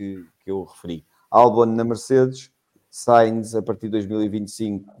género que eu referi. Albon na Mercedes, Sainz a partir de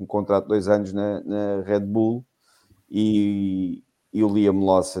 2025, um contrato de 2 anos na Red Bull e o Liam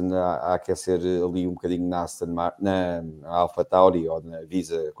Lawson a aquecer ali um bocadinho na Alpha Tauri ou na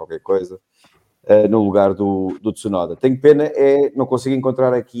Visa, qualquer coisa, no lugar do Tsunoda. Tenho pena, não consigo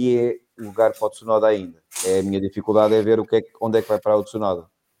encontrar aqui lugar para o Tsunoda ainda. A minha dificuldade é ver onde é que vai parar o Tsunoda.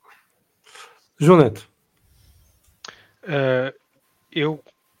 João Neto. Eu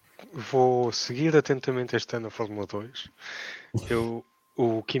vou seguir atentamente este ano a Fórmula 2.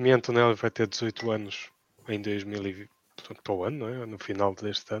 O Kimi Antonelli vai ter 18 anos em 2020, portanto, para o ano, não é? No final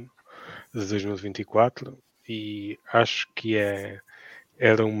deste ano, de 2024, e acho que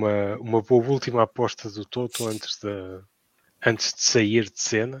era uma boa última aposta do Toto antes de sair de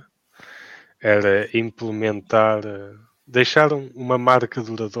cena. Era implementar, deixar uma marca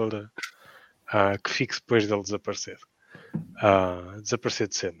duradoura que fique depois dele desaparecer. Desaparecer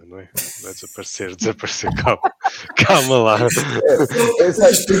de cena, não é? Não é desaparecer, calma lá.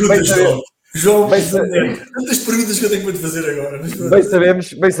 Tantas perguntas, João, tantas perguntas que eu tenho para te fazer agora. Bem sabemos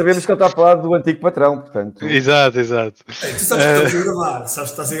que ele está a falar do antigo patrão, portanto. Exato. Tu sabes que estás a gravar,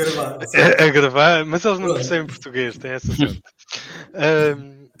 sabes que estás a gravar. A gravar, mas eles não percebem português, tem essa sorte.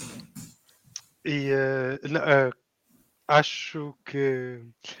 Acho que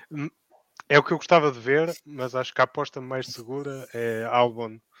é o que eu gostava de ver, mas acho que a aposta mais segura é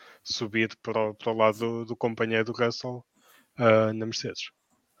Albon subir para o lado do companheiro do Russell na Mercedes.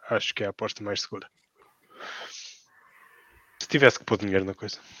 Acho que é a aposta mais segura. Se tivesse que pôr dinheiro na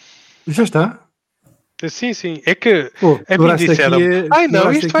coisa. Já está? Sim. É que a mim duraste disseram,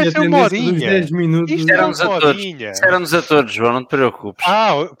 não, isto vai ser uma horinha. 10 minutos. Isto é uma horinha. Disseram-nos a todos, João, não te preocupes.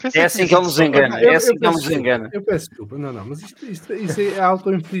 É assim que ele nos engana. Eu peço desculpa. Não, mas isto é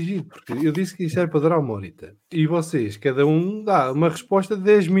auto-infligido, porque eu disse que isto era para durar uma horita. E vocês, cada um dá uma resposta de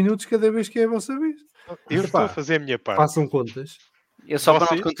 10 minutos cada vez que é a vossa vez. Eu estou a fazer a minha parte. Façam contas. Eu só para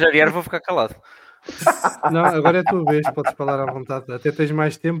não te contrariar vou ficar calado. Não, agora é a tua vez, podes falar à vontade. Até tens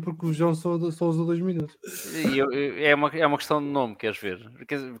mais tempo porque o João só usa 2 minutos. É uma questão de nome, queres ver?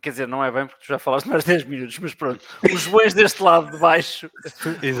 Quer dizer, não é bem porque tu já falaste mais 10 minutos, mas pronto. Os bons deste lado de baixo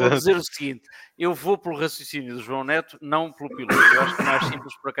vou dizer o seguinte: eu vou pelo raciocínio do João Neto, não pelo piloto. Eu acho que o mais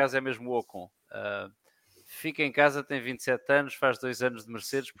simples, por acaso, é mesmo o Ocon. Fica em casa, tem 27 anos, faz 2 anos de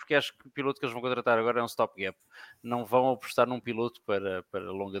Mercedes, porque acho que o piloto que eles vão contratar agora é um stopgap. Não vão apostar num piloto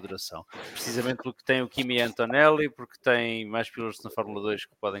para longa duração. Precisamente porque tem o Kimi Antonelli, porque tem mais pilotos na Fórmula 2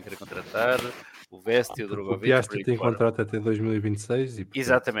 que podem querer contratar, o Vesti, o Drogovic. O Piastri tem contrato até 2026. E, portanto...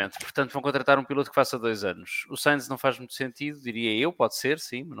 Exatamente. Portanto, vão contratar um piloto que faça 2 anos. O Sainz não faz muito sentido, diria eu, pode ser,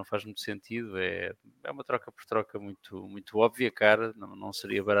 sim, mas não faz muito sentido. É uma troca por troca muito, muito óbvia, cara, não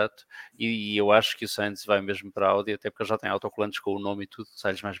seria barato. E eu acho que o Sainz vai mesmo para a Audi, até porque ele já tem autocolantes com o nome e tudo,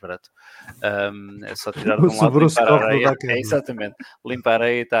 sai-lhes mais barato. É só tirar de um lado, limpar a areia. Exatamente, limpar a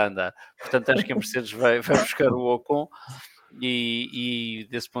areia e está a andar. Portanto, acho que a Mercedes vai buscar o Ocon. E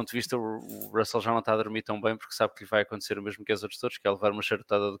desse ponto de vista o Russell já não está a dormir tão bem porque sabe que lhe vai acontecer o mesmo que aos outros todos, que é levar uma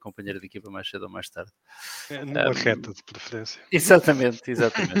charutada do companheiro de equipa mais cedo ou mais tarde. Numa reta de preferência. Exatamente.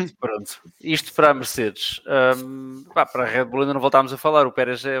 Pronto. Isto para a Mercedes. Para a Red Bull ainda não voltámos a falar. O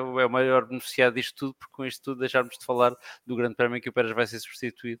Pérez é o maior beneficiado disto tudo, porque com isto tudo deixarmos de falar do grande prémio que o Pérez vai ser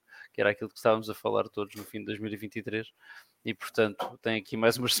substituído, que era aquilo que estávamos a falar todos no fim de 2023. E portanto tem aqui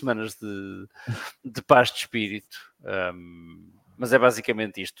mais umas semanas de paz de espírito. Mas é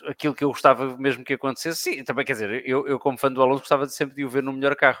basicamente isto. Aquilo que eu gostava mesmo que acontecesse, sim, também quer dizer, eu como fã do Alonso gostava sempre de o ver no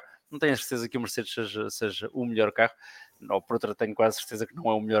melhor carro. Não tenho a certeza que o Mercedes seja o melhor carro, ou por outra tenho quase certeza que não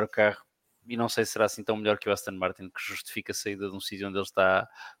é o melhor carro, e não sei se será assim tão melhor que o Aston Martin, que justifica a saída de um sítio onde ele está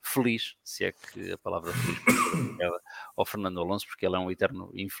feliz, se é que a palavra feliz pode ser aplicada ao Fernando Alonso, porque ele é um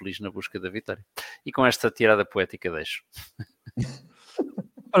eterno infeliz na busca da vitória. E com esta tirada poética deixo.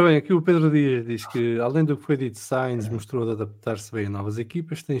 Ora bem, aqui o Pedro Dias diz que, além do que foi dito, Sainz mostrou de adaptar-se bem a novas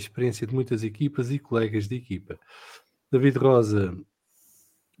equipas, tem experiência de muitas equipas e colegas de equipa. David Rosa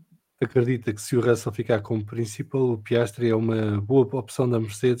acredita que se o Russell ficar como principal, o Piastri é uma boa opção da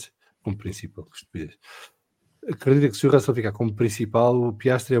Mercedes, como principal, que estupidez. Acredita que se o Russell ficar como principal, o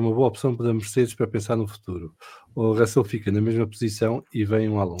Piastri é uma boa opção para a Mercedes para pensar no futuro. Ou o Russell fica na mesma posição e vem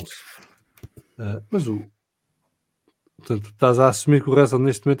um Alonso. Mas o Portanto, estás a assumir que o Russell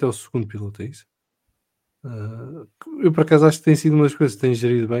neste momento é o segundo piloto, é isso? Eu por acaso acho que tem sido uma das coisas que tem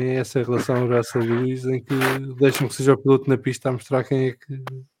gerido bem é essa relação Russell-Lewis, em que deixam que seja o piloto na pista a mostrar quem é que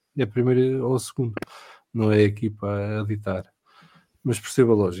é primeiro ou segundo, não é a equipa a ditar, mas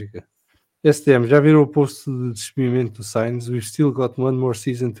percebo a lógica. STM, já viram o post de despedimento do Sainz? We've still got one more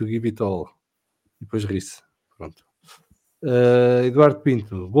season to give it all. E depois ri-se. Pronto. Eduardo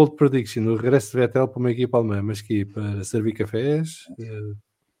Pinto, bold prediction, o regresso de Vettel para uma equipa alemã, mas que para servir cafés,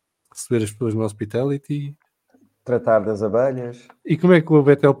 receber as pessoas no hospitality. Tratar das abelhas. E como é que o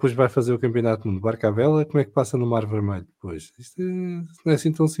Vettel depois vai fazer o campeonato no barco à vela? Como é que passa no Mar Vermelho depois? Isto não é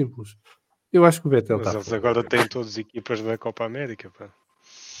assim tão simples. Eu acho que o Vettel Mas está eles fora. agora têm todas as equipas da Copa América, pá.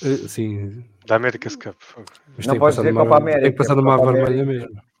 Sim, Da America's Cup. mas Não tem que podes passar dizer no Mar, Copa tem que América. passar no Mar Copa Vermelho América.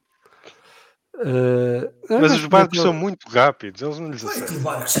 mesmo. Mas os barcos são muito rápidos, eles não lhes Como é que aceitam. o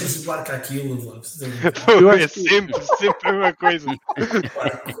barco, chama-se o barco àquilo, Vlad? Eu É acho que- sempre a mesma coisa.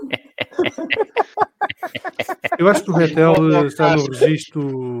 Eu acho que o Vettel está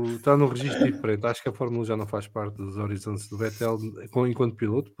num registro diferente. Acho que a Fórmula 1 já não faz parte dos horizontes do Vettel enquanto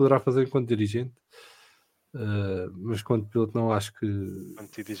piloto. Poderá fazer enquanto dirigente, mas enquanto piloto não acho que ele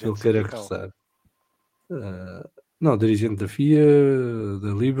Antidirigente queira sindical. regressar. Não, dirigente da FIA, da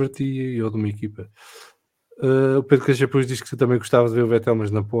Liberty ou de uma equipa. O Pedro Caixas depois diz que também gostava de ver o Vettel, mas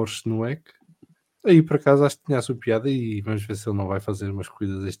na Porsche no EC. Aí por acaso acho que tinha a sua piada e vamos ver se ele não vai fazer umas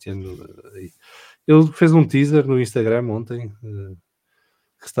corridas este ano. Aí. Ele fez um teaser no Instagram ontem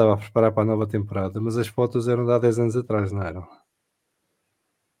que estava a preparar para a nova temporada, mas as fotos eram de há 10 anos atrás, não eram?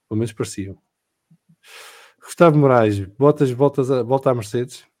 Pelo menos pareciam. Gustavo Moraes, volta à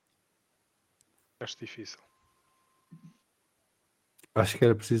Mercedes. Acho difícil. Acho que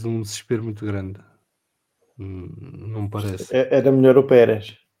era preciso um desespero muito grande. Não me parece. Era melhor o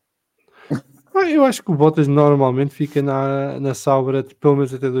Pérez. Eu acho que o Bottas normalmente fica na Sauber pelo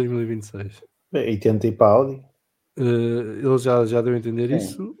menos até 2026. E tenta ir para a Audi. Ele já deu a entender Sim,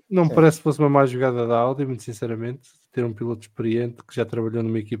 isso. Não me sim. parece que fosse uma má jogada da Audi, muito sinceramente. Ter um piloto experiente que já trabalhou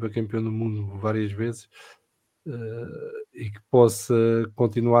numa equipa campeão do mundo várias vezes e que possa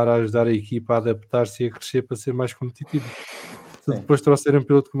continuar a ajudar a equipa a adaptar-se e a crescer para ser mais competitiva. Se Sim. depois trouxer um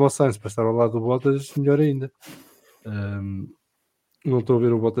piloto como o Sainz para estar ao lado do Bottas, melhor ainda. Não estou a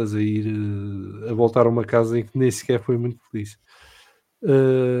ver o Bottas a ir a voltar a uma casa em que nem sequer foi muito feliz.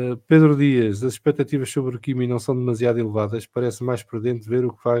 Pedro Dias, as expectativas sobre o Kimi não são demasiado elevadas, parece mais prudente ver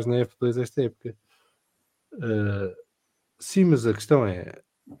o que faz na F2 esta época. Sim, mas a questão é,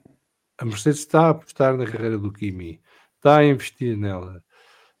 a Mercedes está a apostar na carreira do Kimi, está a investir nela,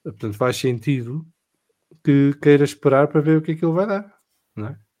 portanto faz sentido que queira esperar para ver o que é que ele vai dar, não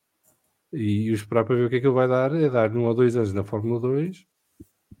é? E o esperar para ver o que é que ele vai dar é dar 1 ou 2 anos na Fórmula 2,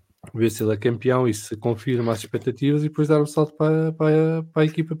 ver se ele é campeão e se confirma as expectativas e depois dar o salto para a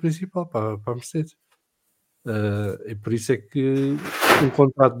equipa principal, para a Mercedes. E por isso é que um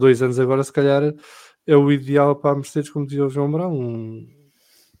contrato de 2 anos agora se calhar é o ideal para a Mercedes, como dizia o João Brown,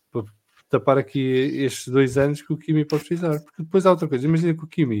 para tapar aqui estes 2 anos que o Kimi pode precisar. Porque depois há outra coisa, imagina que o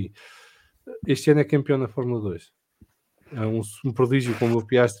Kimi este ano é campeão na Fórmula 2. É um prodígio como o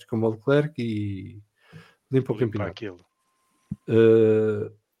Piastri, como o Leclerc e limpa o campeonato. Aquilo.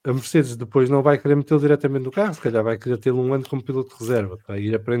 A Mercedes depois não vai querer metê-lo diretamente no carro, se calhar vai querer tê-lo um ano como piloto de reserva, para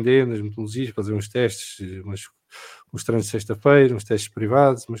ir aprendendo as metodologias, fazer uns testes, uns treinos de sexta-feira, uns testes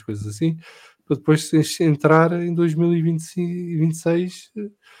privados, umas coisas assim, para depois entrar em 2026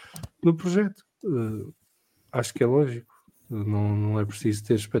 no projeto. Acho que é lógico. Não é preciso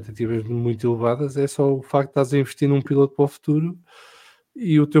ter expectativas muito elevadas, é só o facto de estás a investir num piloto para o futuro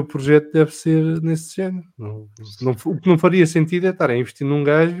e o teu projeto deve ser nesse género. O que não faria sentido é estar a investir num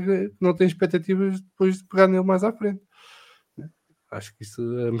gajo que não tem expectativas depois de pegar nele mais à frente. Acho que isso,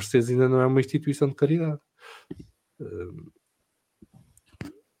 a Mercedes ainda não é uma instituição de caridade.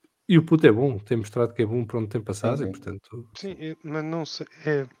 E o puto é bom, tem mostrado que é bom para onde tem passado Sim, e sim. portanto... Sim, mas não sei.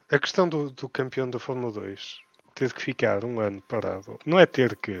 A questão do campeão da Fórmula 2 ter que ficar um ano parado. Não é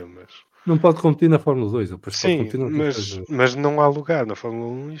ter que, mas. Não pode competir na Fórmula 2, depois pode Sim, competir noutras coisas. mas não há lugar na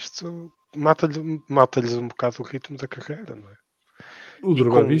Fórmula 1. Isto mata-lhes um bocado o ritmo da carreira, não é? O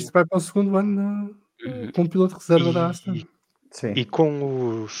Drogovic vai para o segundo ano como piloto de reserva da Aston. Sim. E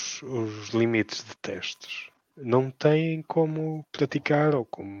com os limites de testes, não têm como praticar ou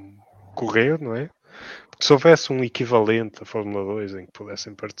como correr, não é? Porque se houvesse um equivalente à Fórmula 2 em que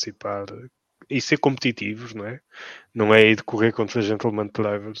pudessem participar e ser competitivos, não é? Não é ir de correr contra gentleman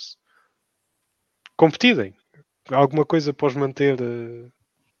drivers. Competirem. Alguma coisa para os manter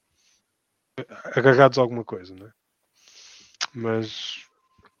agarrados a alguma coisa, não é? Mas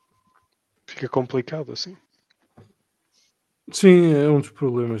fica complicado assim. Sim, é um dos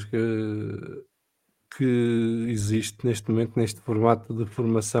problemas que existe neste momento, neste formato de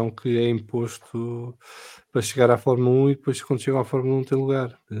formação que é imposto para chegar à Fórmula 1 e depois quando chegam à Fórmula 1 tem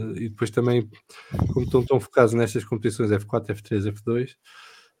lugar. E depois também, como estão tão focados nestas competições F4, F3, F2,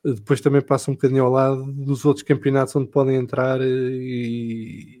 depois também passa um bocadinho ao lado dos outros campeonatos onde podem entrar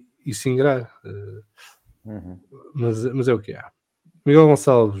e se ingrar. Mas é o que há. Miguel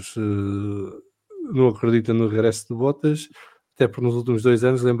Gonçalves não acredita no regresso de Bottas, até porque nos últimos 2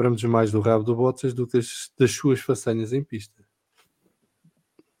 anos lembramos mais do rabo do Bottas do que das suas façanhas em pista.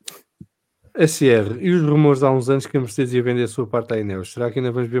 SR, e os rumores há uns anos que a Mercedes ia vender a sua parte à Ineos? Será que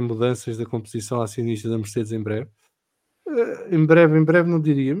ainda vamos ver mudanças da composição acionista da Mercedes em breve? Em breve não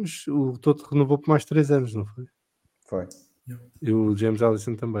diríamos. O Toto renovou por mais 3 anos, não foi? Foi. E o James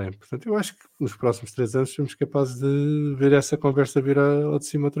Allison também. Portanto, eu acho que nos próximos 3 anos somos capazes de ver essa conversa vir ao de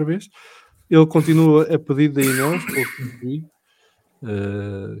cima outra vez. Ele continua a pedido da Ineos, pelo que percebi,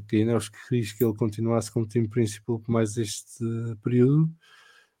 que a Ineos quis que ele continuasse como time principal por mais este período.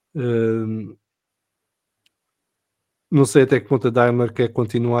 Não sei até que ponto a Daimler quer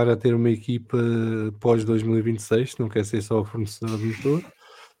continuar a ter uma equipa pós 2026, não quer ser só o fornecedor de motor.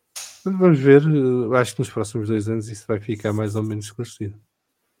 Mas vamos ver, acho que nos próximos 2 anos isso vai ficar mais ou menos esclarecido.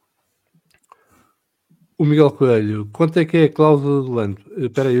 O Miguel Coelho, quanto é que é a cláusula do Lando?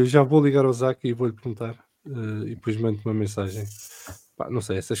 Espera aí, eu já vou ligar ao Zac e vou-lhe perguntar e depois mando uma mensagem. Pá, não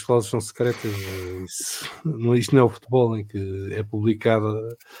sei, essas cláusulas são secretas, isto não é o futebol em que é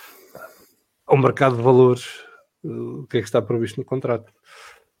publicado ao mercado de valores o que é que está previsto no contrato.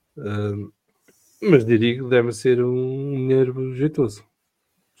 Mas diria que deve ser um dinheiro jeitoso.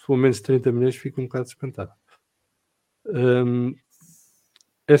 Se for menos de 30 milhões fica um bocado espantado.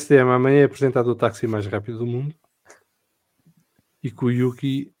 STM amanhã é apresentado o táxi mais rápido do mundo e que o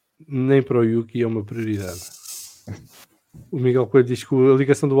Yuki, nem para o Yuki é uma prioridade. O Miguel Coelho diz que a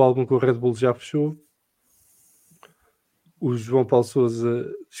ligação do álbum com o Red Bull já fechou. O João Paulo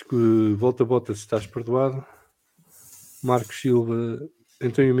Sousa diz que volta a Bottas, estás perdoado. Marcos Silva,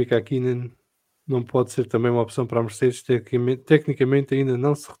 António Mikakinen não pode ser também uma opção para a Mercedes. Tecnicamente ainda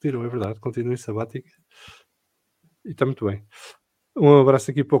não se retirou, é verdade, continua em sabática e está muito bem. Um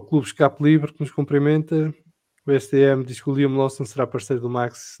abraço aqui para o Clube Escape Livre que nos cumprimenta. O STM diz que o Liam Lawson será parceiro do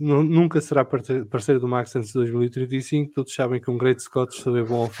Max, nunca será parceiro do Max antes de 2035. Todos sabem que um Great Scott só é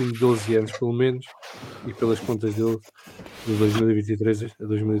bom ao fim de 12 anos, pelo menos, e pelas contas dele, de 2023 a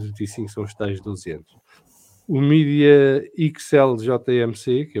 2035 são os tais 12 anos. O Mídia XL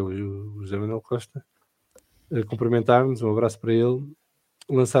JMC, que é o José Manuel Costa, a cumprimentar-nos, um abraço para ele.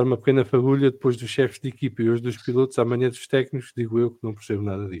 Lançar uma pequena fagulha depois dos chefes de equipa e hoje dos pilotos, amanhã dos técnicos, digo eu que não percebo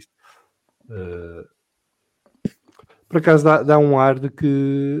nada disto. Por acaso dá um ar de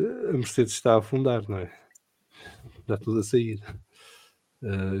que a Mercedes está a afundar, não é? Está tudo a sair.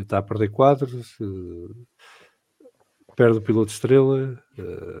 Está a perder quadros, perde o piloto estrela.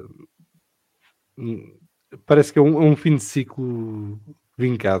 Parece que é um fim de ciclo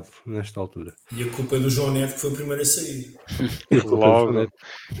vincado nesta altura. E a culpa é do João Neto, que foi o primeiro a sair. Logo.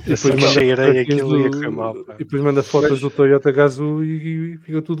 E depois manda fotos do Toyota Gazoo e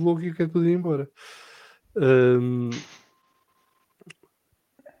fica tudo louco e quer tudo ir embora.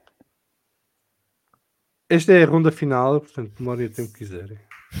 Esta é a ronda final, portanto demorem o tempo que quiserem.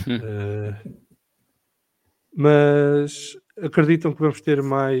 Mas acreditam que vamos ter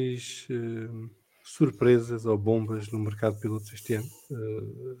mais surpresas ou bombas no mercado de pilotos este ano?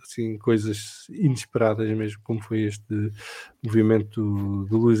 Assim, coisas inesperadas mesmo, como foi este movimento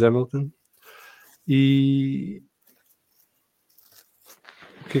do Lewis Hamilton. E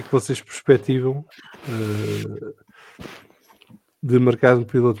o que é que vocês perspectivam de mercado de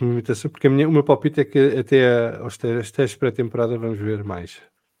piloto de movimentação? Porque o meu palpite é que até aos testes pré-temporada vamos ver mais.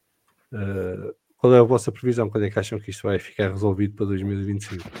 Qual é a vossa previsão? Quando é que acham que isto vai ficar resolvido para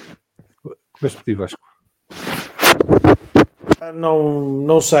 2025? Começo por ti, Vasco.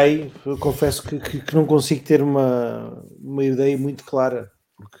 Não sei, eu confesso que não consigo ter uma ideia muito clara,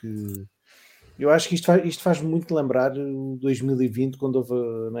 porque eu acho que isto faz muito lembrar o 2020, quando houve,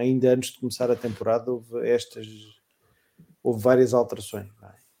 ainda antes de começar a temporada, houve várias alterações. Não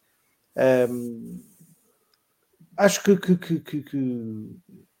é? Acho que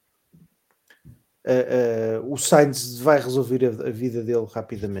o Sainz vai resolver a vida dele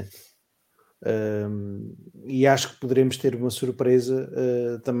rapidamente. E acho que poderemos ter uma surpresa.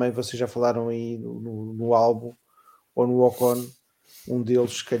 Também vocês já falaram aí no álbum ou no Ocon, um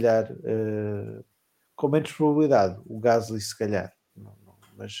deles se calhar com menos probabilidade, o Gasly se calhar,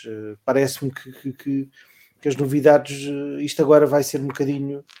 mas parece-me que as novidades, isto agora vai ser um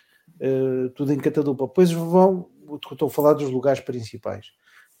bocadinho tudo em catadupa. Depois estou a falar dos lugares principais.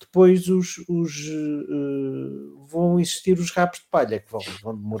 Depois vão existir os rabos de palha, que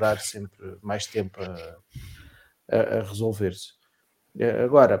vão demorar sempre mais tempo a resolver-se.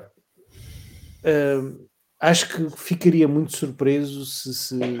 Agora, acho que ficaria muito surpreso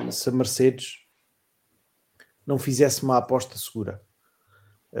se a Mercedes não fizesse uma aposta segura.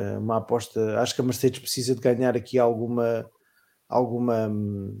 Uma aposta, acho que a Mercedes precisa de ganhar aqui alguma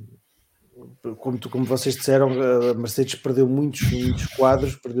como vocês disseram, a Mercedes perdeu muitos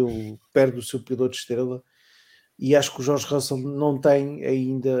quadros, perde o seu piloto de estrela, e acho que o George Russell não tem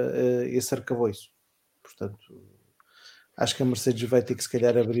ainda esse arcabouço. Portanto, acho que a Mercedes vai ter que se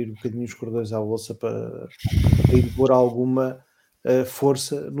calhar abrir um bocadinho os cordões à bolsa para impor alguma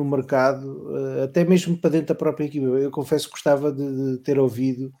força no mercado, até mesmo para dentro da própria equipa. Eu confesso que gostava de ter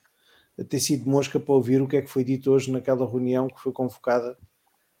ouvido, ter sido mosca para ouvir o que é que foi dito hoje naquela reunião que foi convocada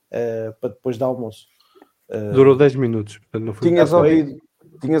para depois do almoço. Durou 10 minutos. Portanto não foi...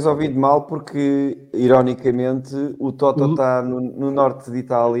 Tinhas ouvido mal porque, ironicamente, o Toto está no norte de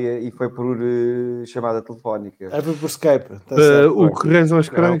Itália e foi por chamada telefónica. Foi por Skype. O que rezam as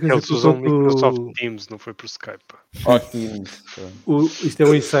crónicas é que eles usam o Microsoft Teams, não foi por Skype. Teams. Isto é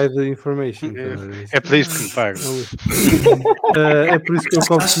um inside information. É para isto que me pagam. É por isso que eu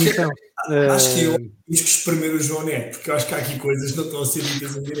compro comissão. Acho que eu temos que espremer o João Neto, porque eu acho que há aqui coisas que não estão a ser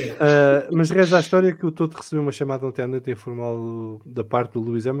ditas em direto. Mas reza a história que o Toto recebeu uma chamada ontem à noite informal da parte do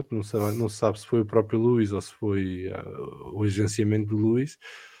Lewis Hamilton. Não se sabe se foi o próprio Lewis ou se foi o agenciamento do Lewis,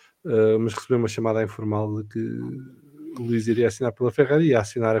 mas recebeu uma chamada informal de que o Lewis iria assinar pela Ferrari, ia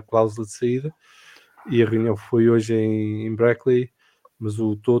assinar a cláusula de saída, e a reunião foi hoje em Brackley. Mas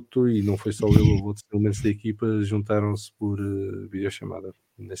o Toto, e não foi só ele, houve outros elementos da equipa, juntaram-se por videochamada,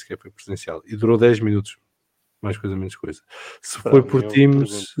 nem sequer foi presencial. E durou 10 minutos, mais coisa, menos coisa. Se foi por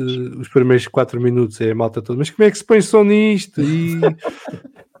Teams, os primeiros 4 minutos é a malta toda. Mas como é que se põe som nisto? E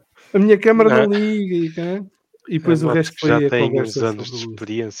a minha câmara não liga. E depois o resto foi já a tem conversa. uns anos de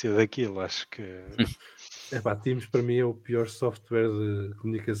experiência daquilo, acho que... Teams para mim é o pior software de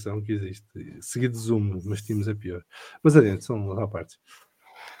comunicação que existe. Seguido de Zoom, mas Teams é pior. Mas adiante, são à parte.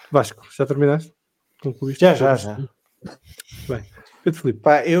 Vasco, já terminaste? Concluíste? Já. Bem, Pedro Filipe.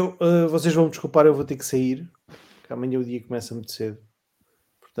 Vocês vão me desculpar, eu vou ter que sair, que amanhã o dia começa muito cedo.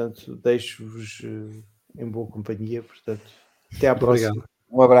 Portanto, deixo-vos em boa companhia. Portanto, até à próxima. Obrigado.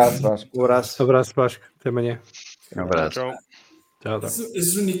 Um abraço, Vasco. Abraço, Vasco. Até amanhã. Um abraço. Tchau.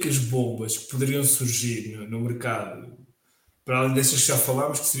 As únicas bombas que poderiam surgir no mercado, para além dessas que já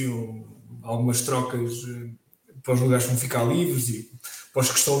falámos, que seriam algumas trocas para os lugares que vão ficar livres, e para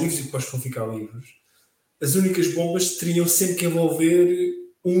os que estão livres e para os que vão ficar livres, as únicas bombas teriam sempre que envolver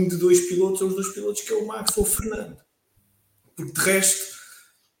um de 2 pilotos ou os 2 pilotos, que é o Max ou o Fernando. Porque de resto,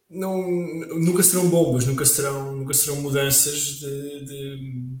 nunca serão bombas, nunca serão mudanças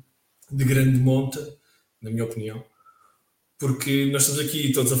de grande monta, na minha opinião. Porque nós estamos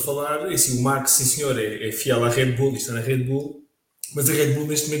aqui todos a falar, assim, o Max, sim senhor, é fiel à Red Bull, está na Red Bull, mas a Red Bull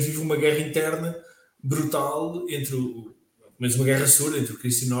neste momento vive uma guerra interna brutal entre mas uma guerra surda entre o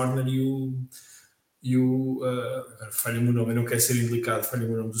Christian Horner e o agora falha-me o nome, eu não quero ser indelicado,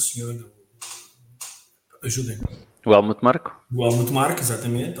 falha-me o nome do senhor, ajudem-me. O Helmut Marko? O Helmut Marko,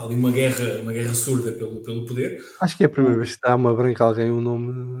 exatamente, há ali uma guerra surda pelo poder. Acho que é a primeira vez que dá uma branca a alguém o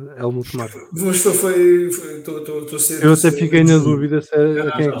nome Helmut Marko. Mas estou a ser... Eu até fiquei na dúvida se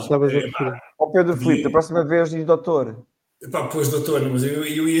a quem é que estavas a referir. Pedro Filipe, da próxima vez diz doutor. Pois doutor, mas eu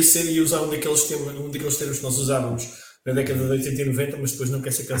ia usar um daqueles termos que nós usávamos na década de 80 e 90, mas depois não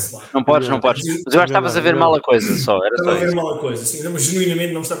quer ser cancelado. Não podes. Mas eu acho que estavas a ver mal a coisa só. Estava a ver mal a coisa, sim, mas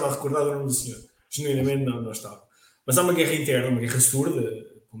genuinamente não estava a recordar o nome do senhor. Genuinamente não estava. Mas há uma guerra interna, uma guerra surda,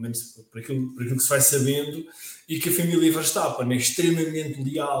 pelo menos por aquilo que se vai sabendo, e que a família Verstappen é extremamente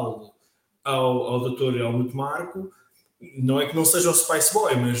leal ao Dr. Helmut Marko. Não é que não seja o Spice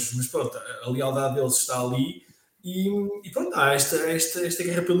Boy, mas pronto, a lealdade deles está ali. E pronto, há esta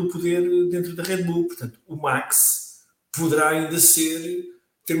guerra pelo poder dentro da Red Bull. Portanto, o Max poderá ainda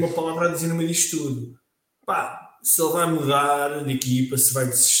ter uma palavra a dizer no meio disto tudo. Se ele vai mudar de equipa, se vai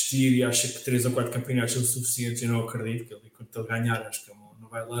desistir e acha que 3 ou 4 campeonatos são suficientes, eu não acredito que ele, enquanto ele ganhar, acho que ele não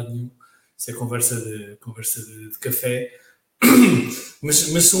vai lá nenhum. Isso é conversa de café. Mas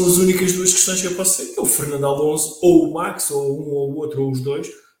são as únicas 2 questões que eu posso dizer, que é o Fernando Alonso, ou o Max, ou um ou o outro, ou os 2,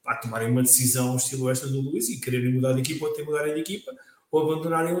 para tomarem uma decisão estilo esta do Luís e quererem mudar de equipa, ou até mudarem de equipa, ou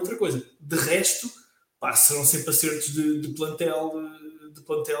abandonarem outra coisa. De resto, serão sempre acertos de plantel,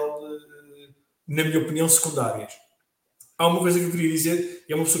 na minha opinião, secundárias. Há uma coisa que eu queria dizer,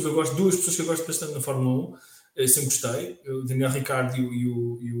 e é uma pessoa que eu gosto, 2 pessoas que eu gosto bastante na Fórmula 1, sempre gostei, o Daniel Ricciardo e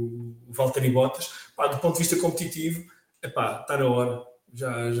o Valtteri Bottas. Pá, do ponto de vista competitivo, está na hora.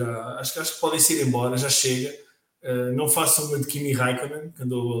 Acho que podem ir embora, já chega. Não façam uma de Kimi Raikkonen, que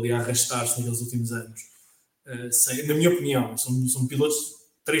andou ali a arrastar-se naqueles últimos anos. Na minha opinião, são pilotos,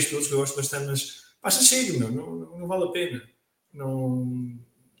 3 pilotos que eu gosto bastante, mas já chega, meu, não vale a pena. Não,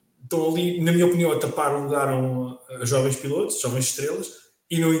 estão ali, na minha opinião, a tapar o lugar a jovens pilotos, jovens estrelas,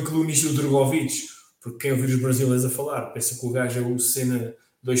 e não incluo nisto o Drogovic, porque quem ouvir os brasileiros a falar pensa que o gajo é o Senna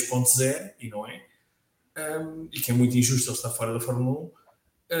 2.0 e não é. E que é muito injusto ele estar fora da Fórmula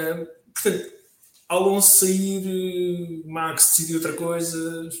 1. Portanto, Alonso sair, Max decidir outra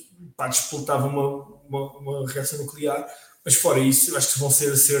coisa, disputava uma reação nuclear, mas fora isso, acho que vão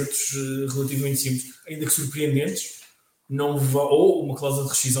ser acertos relativamente simples, ainda que surpreendentes, ou uma cláusula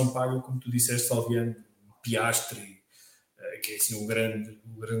de rescisão paga, como tu disseste, Salviano, Piastri, que é assim um grande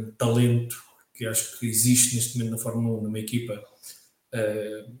talento que acho que existe neste momento na Fórmula 1, numa equipa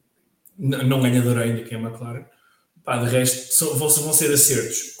não ganhadora ainda, que é a McLaren. De resto, vão ser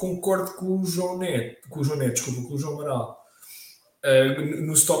acertos. Concordo com o João Amaral,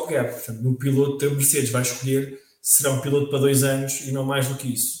 no stopgap. Portanto, no piloto da Mercedes vai escolher, será um piloto para 2 anos e não mais do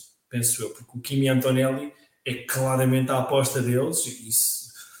que isso, penso eu, porque o Kimi Antonelli é claramente a aposta deles, e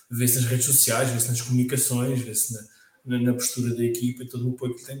isso vê-se nas redes sociais, vê-se nas comunicações, vê-se na postura da equipa e todo o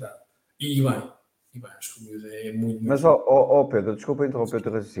apoio que lhe tem dado. E bem, acho que o miúdo é muito... Mas, Pedro, desculpa interromper o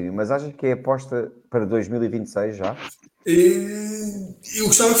teu raciocínio, mas achas que é aposta para 2026 já? Eu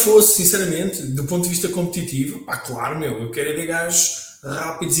gostava que fosse, sinceramente, do ponto de vista competitivo. Claro, eu quero ver gajos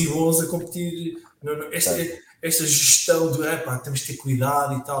rápidos e bons a competir. Esta gestão de temos que ter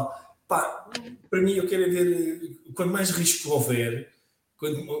cuidado e tal. Para mim, eu quero ver, quanto mais risco houver,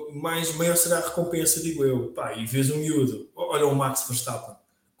 maior será a recompensa, digo eu. E vês um miúdo, olha o Max Verstappen,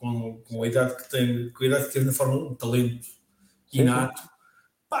 com a idade que teve na Fórmula 1, talento inato.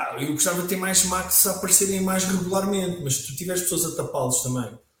 Eu gostava de ter mais Max a aparecerem mais regularmente, mas se tu tiveres pessoas a tapá-los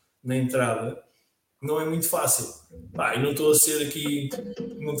também na entrada, não é muito fácil. Eu não estou a ser aqui,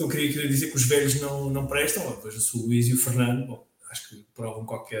 não estou a querer dizer que os velhos não prestam, depois o Luís e o Fernando, acho que provam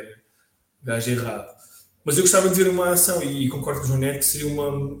qualquer gajo errado. Mas eu gostava de ver uma ação, e concordo com o João Neto, que seria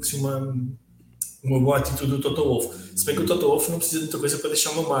uma boa atitude do Toto Wolff. Se bem que o Toto Wolff não precisa de muita coisa para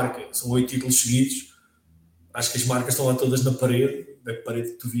deixar uma marca, são 8 títulos seguidos. Acho que as marcas estão lá todas na parede, da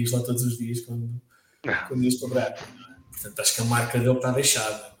parede que tu vias lá todos os dias quando ias cobrar. Portanto, acho que a marca dele está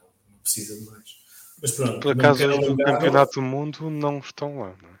deixada, não precisa de mais. Mas pronto. Por acaso, no Campeonato do Mundo não estão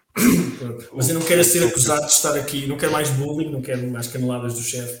lá. Não é? Mas eu não quero ser acusado de estar aqui, não quero mais bullying, não quero mais caneladas do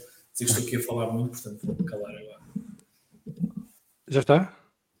chefe. Sei que estou aqui a falar muito, portanto vou-me calar agora. Já está?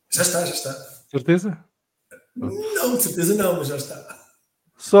 Já está. Certeza? Não, de certeza não, mas já está.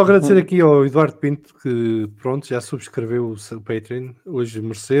 Só agradecer aqui ao Eduardo Pinto que, pronto, já subscreveu o Patreon. Hoje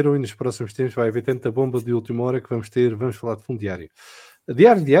mereceram e nos próximos tempos vai haver tanta bomba de última hora que vamos falar de fundo diário.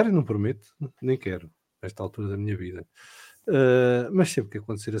 Diário não prometo, nem quero, nesta altura da minha vida. Mas sempre que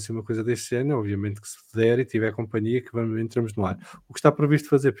acontecer assim uma coisa deste género, obviamente que se der e tiver companhia, que entramos no ar. O que está previsto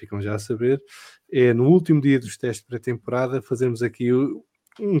fazer, ficam já a saber, é no último dia dos testes pré-temporada fazermos aqui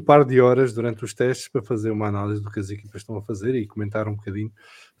um par de horas durante os testes para fazer uma análise do que as equipas estão a fazer e comentar um bocadinho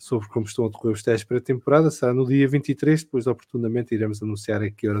sobre como estão a decorrer os testes pré-temporada. Será no dia 23, depois oportunamente iremos anunciar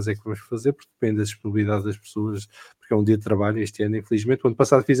a que horas é que vamos fazer, porque depende da disponibilidade das pessoas, porque é um dia de trabalho este ano, infelizmente. O ano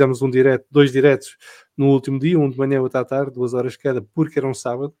passado fizemos 2 diretos no último dia, um de manhã e outro à tarde, 2 horas cada, porque era um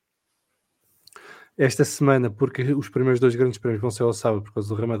sábado. Esta semana, porque os primeiros 2 grandes prémios vão ser ao sábado por causa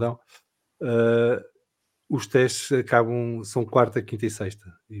do Ramadão, os testes são quarta, quinta e sexta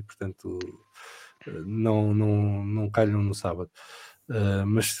e portanto não calham no sábado,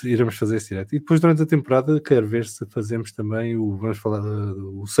 mas iremos fazer esse direto. E depois durante a temporada quero ver se fazemos também vamos falar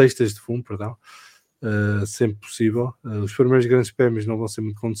o sextas de fundo, perdão, sempre possível. Os primeiros grandes prémios não vão ser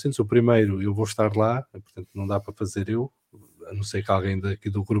muito condescendentes, o primeiro eu vou estar lá, portanto não dá para fazer eu, a não ser que alguém daqui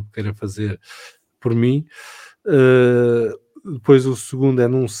do grupo queira fazer por mim. Depois o segundo é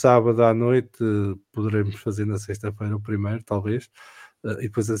num sábado à noite, poderemos fazer na sexta-feira o primeiro, talvez, e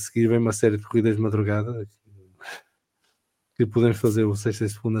depois a seguir vem uma série de corridas de madrugada que podemos fazer o sexta e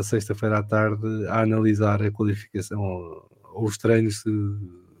segunda, sexta-feira à tarde, a analisar a qualificação ou os treinos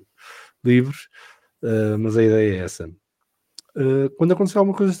livres, mas a ideia é essa. Quando acontecer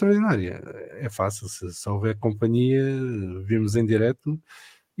alguma coisa extraordinária, é fácil, se houver companhia, vimos em direto.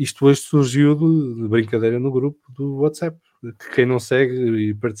 Isto hoje surgiu de brincadeira no grupo do WhatsApp, que quem não segue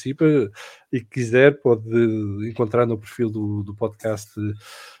e participa e quiser pode encontrar no perfil do podcast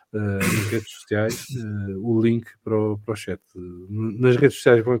nas redes sociais o link para o chat. Nas redes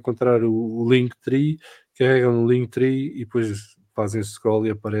sociais vão encontrar o Linktree, carregam no Linktree e depois fazem scroll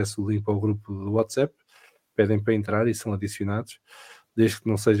e aparece o link para o grupo do WhatsApp, pedem para entrar e são adicionados, desde que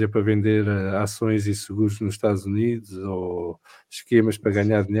não seja para vender ações e seguros nos Estados Unidos ou esquemas para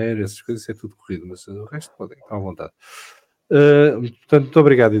ganhar dinheiro, essas coisas, isso é tudo corrido, mas o resto podem, estão à vontade. Portanto, muito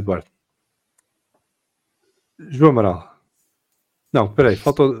obrigado, Eduardo. João Amaral. Não, espera aí,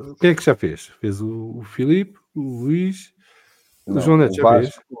 faltou. Quem é que já fez? Fez o Filipe, o Luís, o João Neto já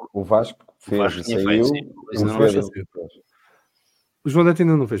fez. O Vasco fez e saiu. O João Neto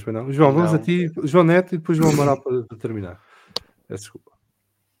ainda não fez, pois não? João, vamos a ti, João Neto e depois João Amaral para terminar. Peço desculpa.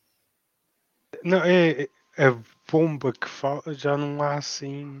 Não, é a bomba que falta, já não há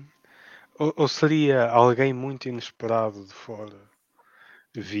assim. Ou seria alguém muito inesperado de fora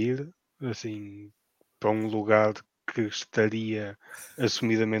vir, assim, para um lugar que estaria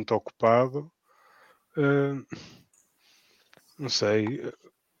assumidamente ocupado. Não sei.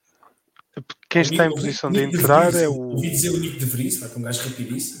 Quem está em posição de entrar é o. Ouvi dizer o Nico de Vries, vai para um gajo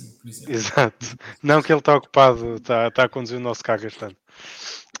rapidíssimo, por exemplo. Exato. Não que ele está ocupado, está a conduzir o nosso carro este ano.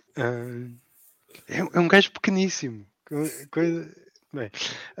 É um gajo pequeníssimo. Bem,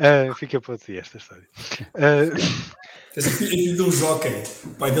 fica para ti esta história. É filho de um jockey.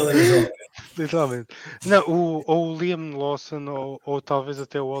 O pai dele era jockey. Literalmente. Não, ou o Liam Lawson ou talvez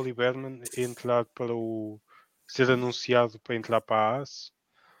até o Oli Berman entrar para ser anunciado para entrar para a AS.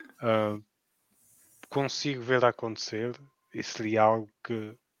 Consigo ver a acontecer e seria algo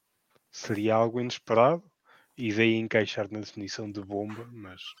inesperado e daí encaixar na definição de bomba,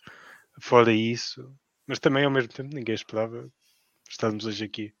 mas fora isso, mas também ao mesmo tempo ninguém esperava estarmos hoje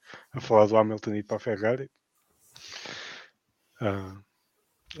aqui a falar do Hamilton e para a Ferrari.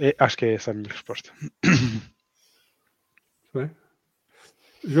 Acho que é essa a minha resposta. Bem.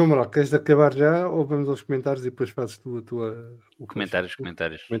 João Moral, queres acabar já ou vamos aos comentários e depois fazes tu a tua... Comentários.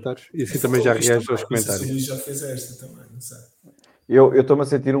 E assim também já reages aos comentários. O Luís já fez esta também, não sei. Eu estou-me a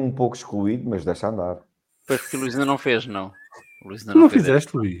sentir um pouco excluído, mas deixa andar. Pois porque o Luís ainda não fez, não. O Luís ainda tu não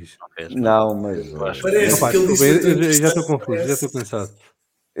fizeste, Luís? Não, mas... Parece que ele disse... Já estou confuso, já estou cansado.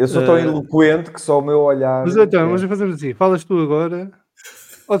 Eu sou tão eloquente que só o meu olhar... Mas então, vamos fazer assim. Falas tu agora...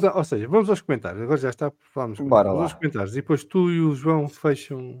 Ou seja, vamos aos comentários. Agora já está, falamos aos comentários. E depois tu e o João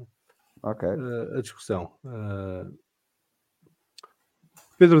fecham a discussão.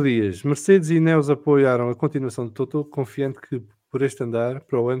 Pedro Dias. Mercedes e Ineos apoiaram a continuação de Toto, confiante que por este andar,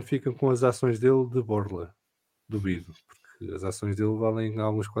 para o ano, ficam com as ações dele de borla. Duvido, porque as ações dele valem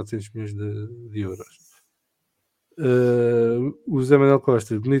alguns 400 milhões de euros. O Zé Manuel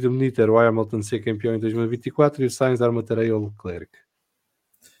Costa. Bonito era o Hamilton ser campeão em 2024 e o Sainz dar uma tarefa ao Leclerc.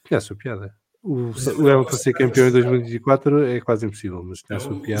 Tinha a sua piada. O Hamilton ser campeão em 2024 é quase impossível, mas tinha a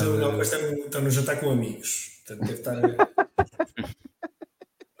sua piada. O está no jantar com amigos. Portanto, deve estar...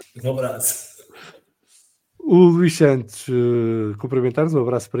 Um abraço. O Luís Santos, cumprimentar-nos, um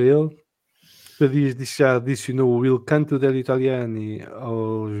abraço para ele. Dias já adicionou o Il Canto degli Italiani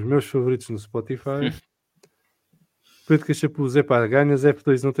aos meus favoritos no Spotify. Pedro Cachapuz, ganhas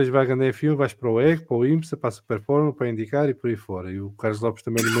F2, não tens vaga na F1, vais para o EG, para o IMSA, para a Superfórmula, para indicar e por aí fora. E o Carlos Lopes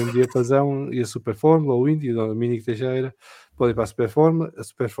também no mesmo diapasão, e a Superfórmula, o Indy, a Mini Teixeira, podem ir para a Superfórmula. A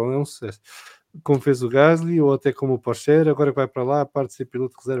Superfórmula é um sucesso. Como fez o Gasly, ou até como o Porsche, agora vai para lá a parte de ser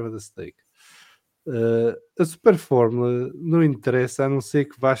piloto de reserva da Stake. A Superfórmula não interessa, a não ser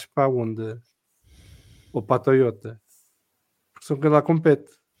que vás para a Honda ou para a Toyota, porque são quem lá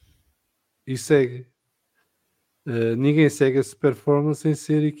compete e segue. Ninguém segue a Superfórmula sem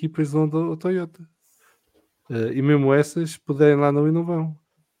ser equipas de Honda ou Toyota. E mesmo essas, puderem lá não vão.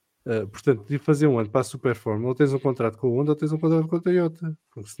 Portanto, de fazer um ano para a Superfórmula, ou tens um contrato com a Honda ou tens um contrato com a Toyota,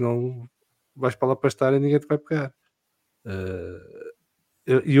 porque senão vais para lá para estar e ninguém te vai pegar.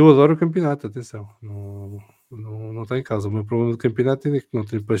 E eu adoro o campeonato, atenção, não tem causa. O meu problema do campeonato é que não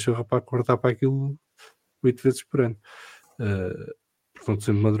tenho pachorra para cortar para aquilo 8 vezes por ano. Portanto,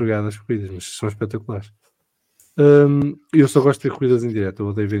 sempre madrugada as corridas, mas são espetaculares. Eu só gosto de ver corridas em direto, eu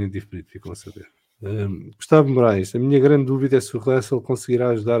odeio ver em diferido, ficam a saber. Gustavo Moraes, a minha grande dúvida é se o Russell conseguirá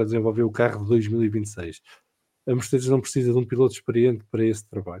ajudar a desenvolver o carro de 2026. A Mercedes não precisa de um piloto experiente para esse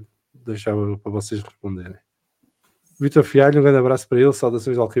trabalho. Deixava para vocês responderem. Vitor Fialho, um grande abraço para ele,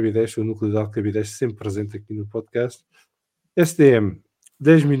 saudações de Alcabidez, o núcleo de Alcabidez sempre presente aqui no podcast. SDM,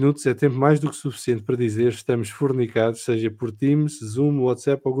 10 minutos é tempo mais do que suficiente para dizer estamos fornicados, seja por Teams, Zoom,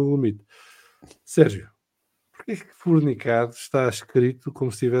 WhatsApp ou Google Meet. Sérgio, porquê que fornicado está escrito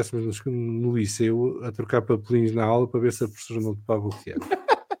como se estivéssemos no liceu a trocar papelinhos na aula para ver se a professora não te paga o que é?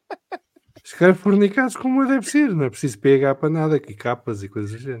 Escreve fornicados como deve ser, não é preciso PH para nada, aqui capas e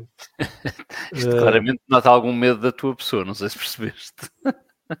coisas do género. Isto claramente nota algum medo da tua pessoa, não sei se percebeste.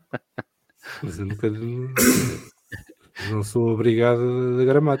 Mas eu nunca... Não sou obrigado da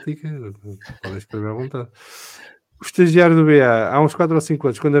gramática, podem escrever à vontade. O estagiário do BA, há uns 4 ou 5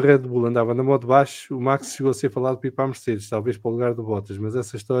 anos, quando a Red Bull andava na moto de baixo, o Max chegou a ser falado para ir para a Mercedes, talvez para o lugar do Bottas, mas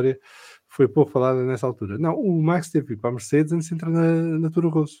essa história foi pouco falada nessa altura. Não, o Max teve que ir para a Mercedes antes de entrar na Toro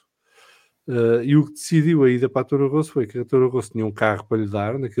Rosso. E o que decidiu a ida para a Toro Rosso foi que a Toro Rosso tinha um carro para lhe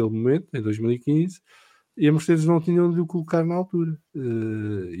dar naquele momento, em 2015, e a Mercedes não tinha onde o colocar na altura.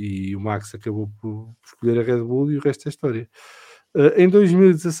 E o Max acabou por escolher a Red Bull e o resto é história. Em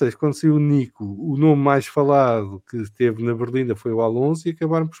 2016, quando saiu o Nico, o nome mais falado que teve na Berlinda foi o Alonso e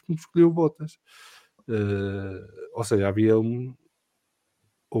acabaram por escolher o Bottas. Ou seja,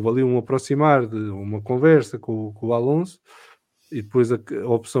 houve ali um aproximar de uma conversa com o Alonso e depois a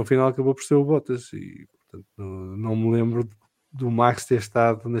opção final acabou por ser o Bottas. E, portanto, não me lembro do Max ter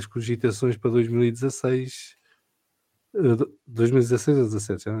estado nas cogitações para 2016. 2016 ou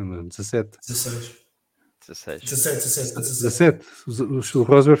 17? Já não lembro. 17. 17. O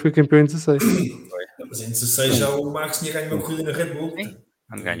Rosberg foi campeão em 16. Mas em 16 já o Max tinha ganho uma corrida na Red Bull.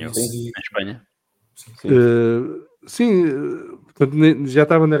 Não ganhou em Espanha. Portanto, já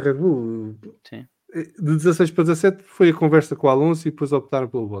estava na Red Bull. Sim. De 16 para 17 foi a conversa com o Alonso e depois optaram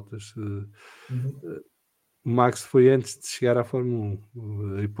pelo Bottas. O Max foi antes de chegar à Fórmula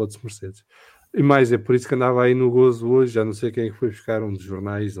 1, a hipótese Mercedes. E mais, é por isso que andava aí no gozo hoje, já não sei quem é que foi buscar, um dos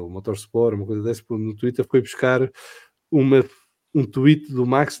jornais, ou Motorsport, uma coisa dessa, no Twitter, foi buscar um tweet do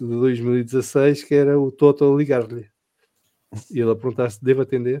Max de 2016, que era o Toto a ligar-lhe. E ele a perguntar se devo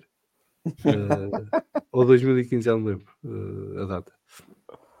atender. Ou 2015, já não lembro a data.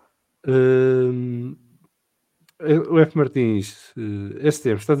 O F. Martins, esse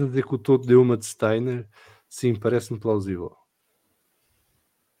tempo, estás a dizer que o Toto deu uma de Steiner? Sim, parece-me plausível.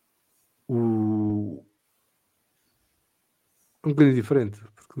 Um bocadinho diferente,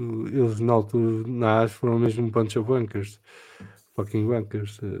 porque eles na altura na AS foram mesmo um bunch of wankers, fucking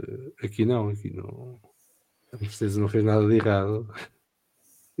wankers. Aqui não. A Mercedes não fez nada de errado.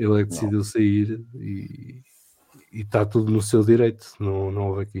 Ele é que decidiu sair e está tudo no seu direito. Não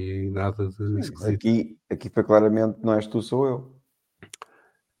houve aqui nada de esquisito. Aqui foi claramente não és tu, sou eu.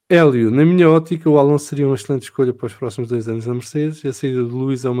 Hélio, na minha ótica, o Alonso seria uma excelente escolha para os próximos 2 anos na Mercedes. A saída de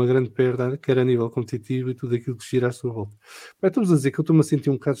Lewis é uma grande perda, quer a nível competitivo e tudo aquilo que gira à sua volta. Estamos a dizer que eu estou-me a sentir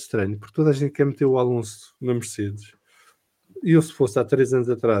um bocado estranho, porque toda a gente quer meter o Alonso na Mercedes. E eu, se fosse há 3 anos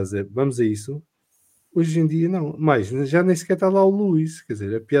atrás, vamos a isso. Hoje em dia, não. Mais, já nem sequer está lá o Lewis. Quer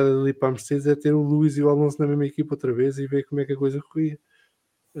dizer, a piada ali para a Mercedes é ter o Lewis e o Alonso na mesma equipa outra vez e ver como é que a coisa corria.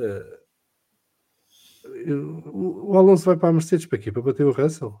 O Alonso vai para a Mercedes para quê? Para bater o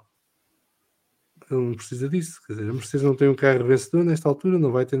Russell? Ele não precisa disso. Quer dizer, a Mercedes não tem um carro vencedor nesta altura,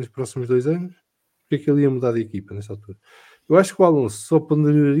 não vai ter nos próximos 2 anos. Porque é que ele ia mudar de equipa nesta altura? Eu acho que o Alonso só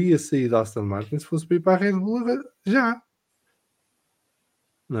poderia sair da Aston Martin se fosse para ir para a Red Bull já.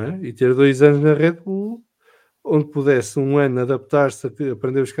 Não é? E ter 2 anos na Red Bull, onde pudesse um ano adaptar-se,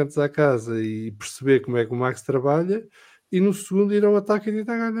 aprender os cantos à casa e perceber como é que o Max trabalha, e no segundo ir ao ataque e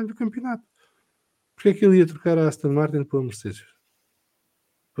tentar ganhar o campeonato. Porque é que ele ia trocar a Aston Martin pela Mercedes?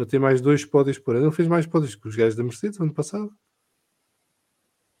 Para ter mais 2 pódios por ano. Ele fez mais pódios que os gajos da Mercedes ano passado.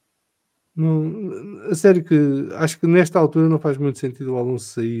 Não, a sério que acho que nesta altura não faz muito sentido o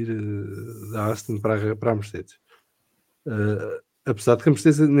Alonso sair da Aston para a Mercedes. Apesar de que a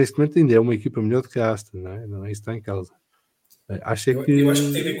Mercedes neste momento ainda é uma equipa melhor do que a Aston, não é? Não é isso que está em causa. Eu acho que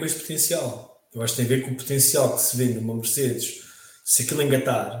tem a ver com esse potencial. Eu acho que tem a ver com o potencial que se vê numa Mercedes. Se aquilo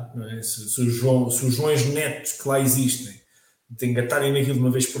engatar, não é? se os Joões netos que lá existem de engatarem naquilo de uma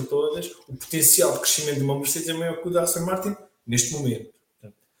vez por todas, o potencial de crescimento de uma Mercedes é maior que o da Aston Martin neste momento.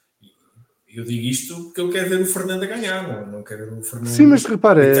 Portanto, eu digo isto porque eu quero ver o Fernando a ganhar, não quero ver o Fernando. Sim, mas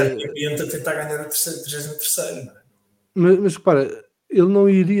repara, a tentar ganhar a 33ª, não é? Mas repara, ele não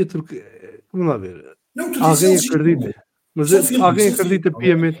iria trocar. Vamos lá ver. Não, tu alguém dizes acredita, mas alguém acredita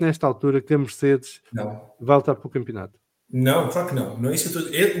piamente nesta altura que a Mercedes vai lutar para o campeonato? Não, claro que não. Não é isso que o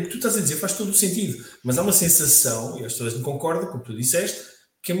que tu estás a dizer faz todo o sentido. Mas há uma sensação, e as pessoas não concordam com o que tu disseste,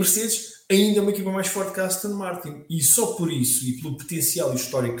 que a Mercedes ainda é uma equipa mais forte que a Aston Martin. E só por isso, e pelo potencial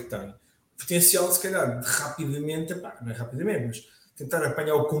histórico que tem, o potencial, se calhar, de rapidamente, não é rapidamente, mas tentar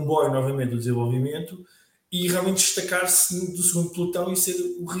apanhar o comboio novamente do desenvolvimento e realmente destacar-se do segundo pelotão e ser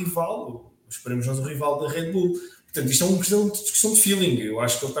o rival, esperemos nós, o rival da Red Bull. Portanto, isto é uma questão de feeling. Eu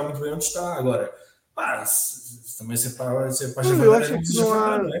acho que ele está muito bem onde está. Agora, também se é para eu acho que não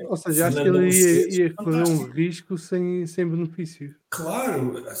há, não é? Ou seja, acho que ele ia correr um risco sem benefício.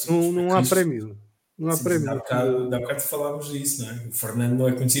 Claro, assim, não há prémio. Não há prémio. Há bocado falámos disso, não é? O Fernando não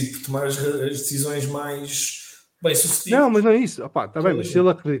é conhecido por tomar as decisões mais bem-sucedidas. Não, mas não é isso. Está bem, mas se ele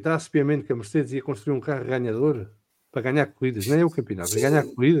acreditasse piamente que a Mercedes ia construir um carro ganhador, para ganhar corridas, nem é o campeonato, para ganhar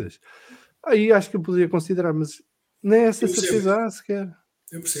corridas, aí acho que eu poderia considerar, mas nem essa certeza há sequer.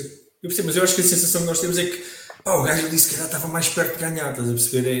 Eu percebo, mas eu acho que a sensação que nós temos é que o gajo disse que já estava mais perto de ganhar, estás a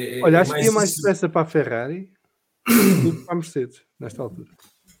perceber? Olha, acho que ia mais depressa para a Ferrari do que para a Mercedes, nesta altura.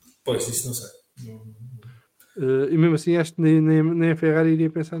 Pois, isso não sei. E mesmo assim, acho que nem a Ferrari iria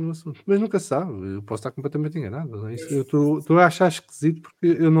pensar no assunto. Mas nunca se sabe, eu posso estar completamente enganado. Não é? Isso, eu estou a achar esquisito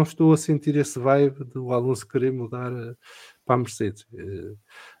porque eu não estou a sentir esse vibe do Alonso querer mudar para a Mercedes.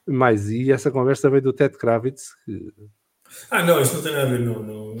 E essa conversa veio do Ted Kravitz. Não, isso não tem nada a ver,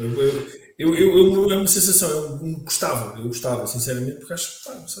 não. Eu a minha sensação, eu gostava, sinceramente, porque acho que,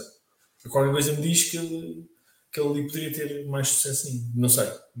 não sei. Qualquer coisa me diz que ele ali poderia ter mais sucesso ainda. Não sei,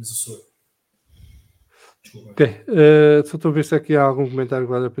 mas eu sou eu. Desculpa. Ok, só estou a ver se aqui há algum comentário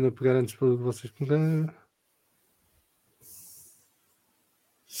que vale a pena pegar antes para vocês pegarem.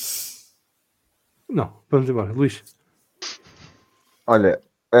 Não, vamos embora. Luís. Olha,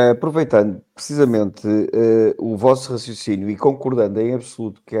 aproveitando precisamente o vosso raciocínio e concordando em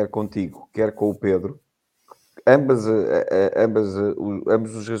absoluto, quer contigo, quer com o Pedro, ambos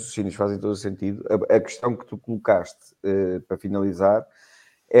os raciocínios fazem todo o sentido. A questão que tu colocaste para finalizar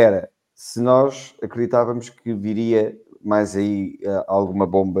era se nós acreditávamos que viria mais aí alguma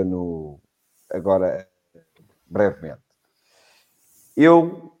bomba agora brevemente.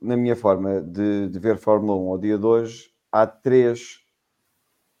 Eu, na minha forma de ver Fórmula 1 ao dia de hoje, há 3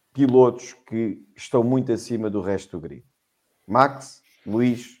 pilotos que estão muito acima do resto do grid. Max,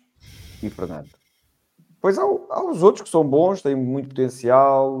 Luís e Fernando. Depois há os outros que são bons, têm muito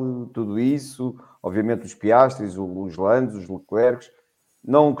potencial, tudo isso. Obviamente os Piastris, os Landos, os Leclercs.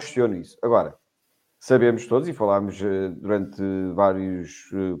 Não questiono isso. Agora, sabemos todos, e falámos durante vários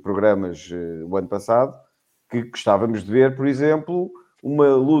programas o ano passado, que gostávamos de ver, por exemplo,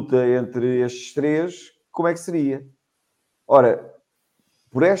 uma luta entre estes 3, como é que seria? Ora,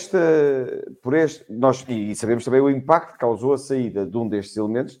 nós, e sabemos também o impacto que causou a saída de um destes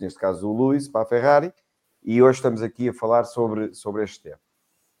elementos, neste caso o Lewis, para a Ferrari, e hoje estamos aqui a falar sobre este tema.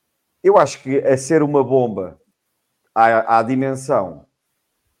 Eu acho que a ser uma bomba à dimensão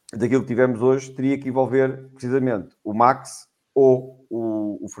daquilo que tivemos hoje, teria que envolver precisamente o Max ou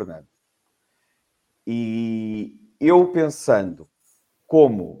o Fernando. E eu pensando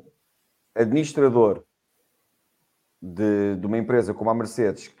como administrador de uma empresa como a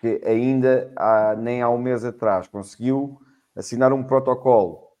Mercedes, que ainda nem há um mês atrás conseguiu assinar um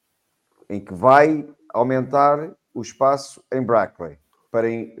protocolo em que vai aumentar o espaço em Brackley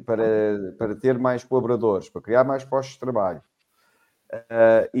para ter mais colaboradores, para criar mais postos de trabalho.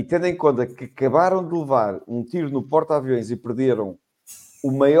 E tendo em conta que acabaram de levar um tiro no porta-aviões e perderam o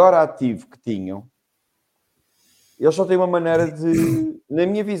maior ativo que tinham, eles só têm uma maneira de, na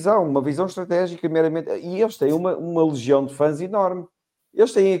minha visão, uma visão estratégica meramente, e eles têm uma legião de fãs enorme.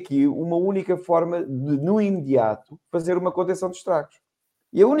 Eles têm aqui uma única forma de, no imediato, fazer uma contenção de estragos.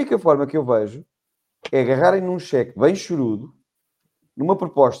 E a única forma que eu vejo é agarrarem num cheque bem chorudo, numa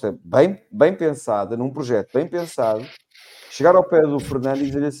proposta bem pensada, num projeto bem pensado, chegar ao pé do Fernando e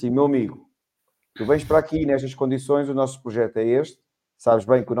dizer assim, meu amigo, tu vens para aqui nestas condições, o nosso projeto é este, sabes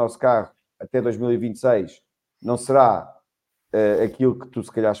bem que o nosso carro até 2026 não será aquilo que tu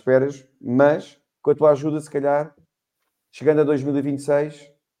se calhar esperas, mas com a tua ajuda, se calhar, chegando a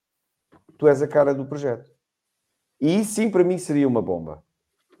 2026, tu és a cara do projeto. E isso sim para mim seria uma bomba.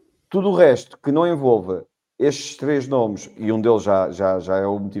 Tudo o resto que não envolva estes 3 nomes, e um deles já é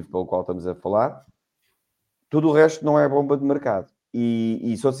o motivo pelo qual estamos a falar, tudo o resto não é bomba de mercado.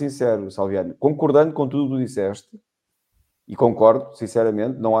 E sou sincero, Salviano, concordando com tudo o que disseste, e concordo,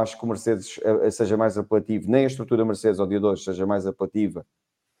 sinceramente, não acho que o Mercedes seja mais apelativo, nem a estrutura Mercedes ao dia de hoje seja mais apelativa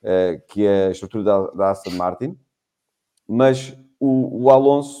que a estrutura da Aston Martin, mas o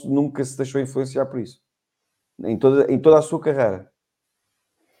Alonso nunca se deixou influenciar por isso, em toda a sua carreira.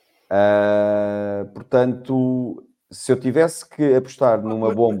 Portanto, se eu tivesse que apostar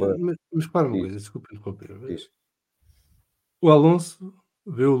numa bomba... Mas para uma coisa, desculpa interromper. Diz. O Alonso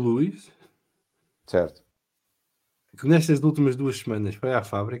vê o Luís, Certo. que nestas últimas 2 semanas foi à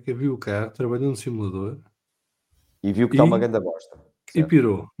fábrica, viu o carro, trabalhou no simulador. E viu que está uma grande bosta. E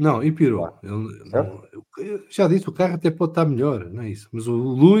pirou. Não, e pirou. Claro. Eu já disse, o carro até pode estar melhor, não é isso? Mas o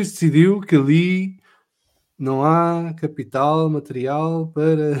Luís decidiu que ali não há capital material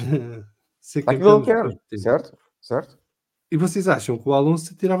para ser campeão dos próximos tempos. Certo. E vocês acham que o Alonso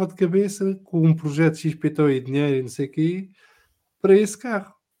se tirava de cabeça com um projeto XPTO e dinheiro e não sei o quê para esse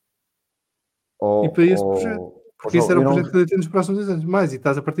carro? E para esse projeto. Porque esse era o projeto que ele tem nos próximos 2 anos. E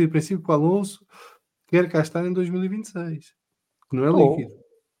estás a partir do princípio que o Alonso quer cá estar em 2026. Que não é líquido.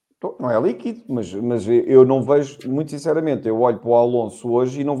 Não é líquido, mas eu não vejo, muito sinceramente, eu olho para o Alonso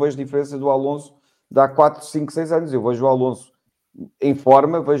hoje e não vejo diferença do Alonso de há 4, 5, 6 anos. Eu vejo o Alonso em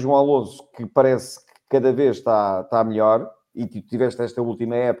forma, vejo um Alonso que parece que cada vez está melhor, e tu tiveste esta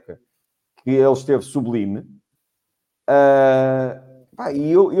última época que ele esteve sublime.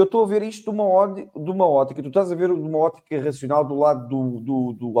 E eu estou a ver isto de uma ótica, tu estás a ver de uma ótica racional do lado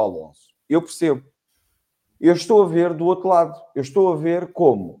do Alonso. Eu percebo. Eu estou a ver do outro lado. Eu estou a ver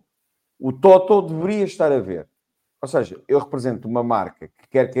como o Toto deveria estar a ver. Ou seja, eu represento uma marca que,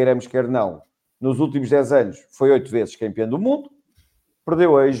 quer queiramos, quer não, nos últimos 10 anos foi 8 vezes campeã do mundo,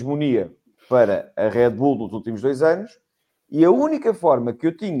 perdeu a hegemonia para a Red Bull nos últimos 2 anos, e a única forma que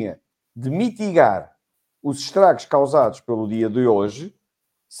eu tinha de mitigar os estragos causados pelo dia de hoje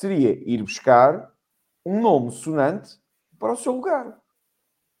seria ir buscar um nome sonante para o seu lugar.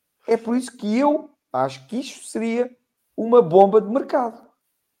 É por isso que eu acho que isto seria uma bomba de mercado.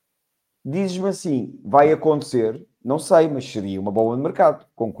 Dizes-me assim, vai acontecer, não sei, mas seria uma bomba de mercado.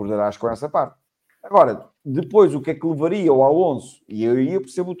 Concordarás com essa parte. Agora, depois, o que é que levaria o Alonso? E eu ia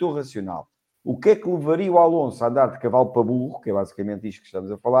perceber o teu racional. O que é que levaria o Alonso a andar de cavalo para burro, que é basicamente isto que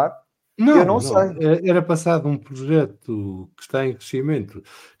estamos a falar? Eu não sei. Era passado um projeto que está em crescimento,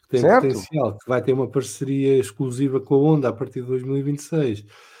 que tem Certo? potencial, que vai ter uma parceria exclusiva com a Honda a partir de 2026.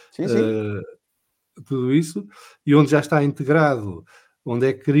 Sim, sim. Tudo isso, e onde já está integrado, onde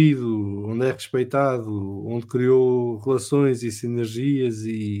é querido, onde é respeitado, onde criou relações e sinergias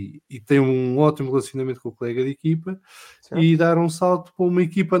e tem um ótimo relacionamento com o colega de equipa, Certo. e dar um salto para uma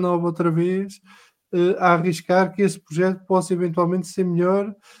equipa nova outra vez, a arriscar que esse projeto possa eventualmente ser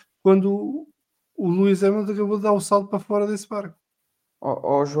melhor quando o Lewis Hamilton acabou de dar o salto para fora desse barco.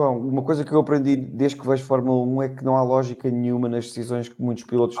 João, uma coisa que eu aprendi desde que vejo Fórmula 1 é que não há lógica nenhuma nas decisões que muitos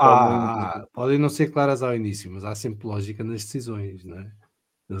pilotos tomam. Podem não ser claras ao início, mas há sempre lógica nas decisões, não é?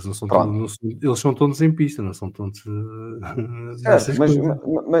 Eles não são eles são tontos em pista, não são tontos nessas coisas.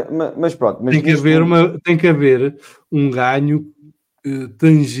 Mas pronto. Tem que haver um ganho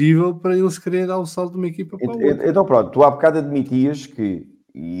tangível para eles quererem dar o salto de uma equipa para a outra. Então pronto, tu há bocado admitias que,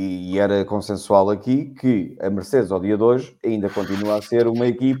 e era consensual aqui, que a Mercedes ao dia de hoje ainda continua a ser uma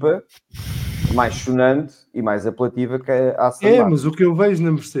equipa mais sonante e mais apelativa que a Aston Martin. Mas o que eu vejo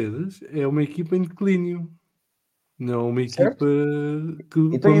na Mercedes é uma equipa em declínio. Não uma equipa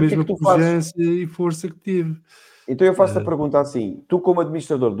com a mesma pujança e força que tive. Então eu faço a pergunta assim: tu, como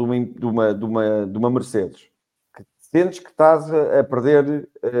administrador de uma Mercedes, que sentes que estás a perder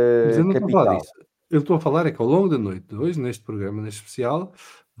mas eu não capital. estou a falar disso. Eu estou a falar é que ao longo da noite de hoje, neste programa, neste especial,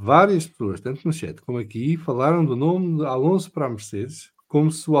 várias pessoas, tanto no chat como aqui, falaram do nome de Alonso para a Mercedes, como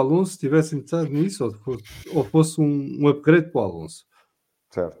se o Alonso estivesse interessado nisso ou fosse um upgrade para o Alonso.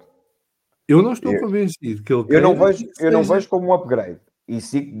 Certo. Eu não estou convencido que ele eu não vejo como um upgrade. E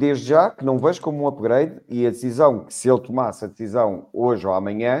sigo desde já que não vejo como um upgrade, e a decisão, que se ele tomasse a decisão hoje ou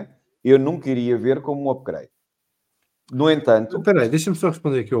amanhã, eu nunca iria ver como um upgrade. No entanto... Espera aí, deixa-me só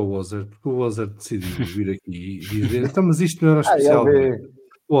responder aqui ao Wozer, porque o Wozer decidiu vir aqui e dizer, então, mas isto não era um especial breve.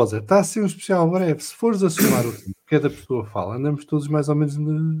 Wozer, está a ser um especial breve. Se fores a somar o tempo que cada pessoa fala, andamos todos mais ou menos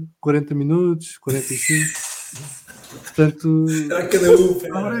de 40 minutos, 45. Portanto... Era cada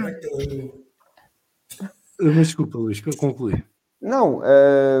um. Mas desculpa, Luís, concluí. Não,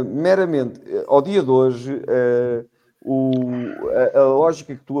 meramente, ao dia de hoje, a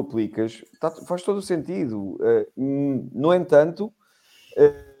lógica que tu aplicas faz todo o sentido. No entanto,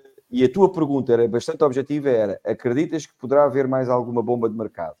 e a tua pergunta era bastante objetiva, acreditas que poderá haver mais alguma bomba de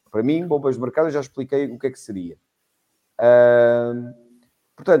mercado? Para mim, bombas de mercado, eu já expliquei o que é que seria.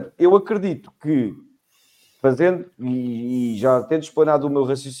 Portanto, eu acredito que, fazendo, e já tendo explanado o meu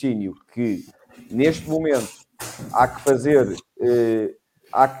raciocínio, que neste momento há que fazer,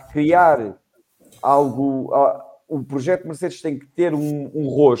 há que criar algo. O projeto Mercedes tem que ter um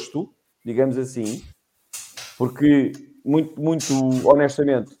rosto, digamos assim, porque, muito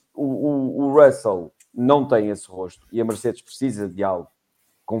honestamente, o Russell não tem esse rosto e a Mercedes precisa de algo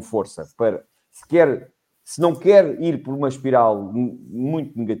com força para, se não quer ir por uma espiral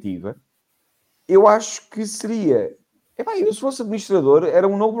muito negativa. Eu acho que seria... eu, se fosse administrador, era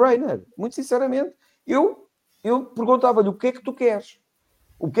um no-brainer. Muito sinceramente. Eu perguntava-lhe o que é que tu queres?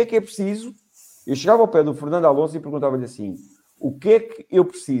 O que é preciso? Eu chegava ao pé do Fernando Alonso e perguntava-lhe assim: o que é que eu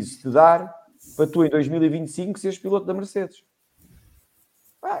preciso te dar para tu, em 2025, seres piloto da Mercedes?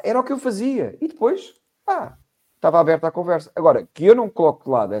 Era o que eu fazia. E depois, estava aberta a conversa. Agora, que eu não coloco de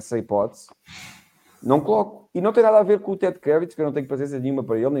lado essa hipótese, não coloco. E não tem nada a ver com o Ted Kravitz, que eu não tenho paciência nenhuma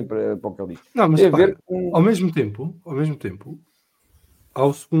para ele, nem para o que ele diz. Não, mas tem a ver com... ao mesmo tempo, há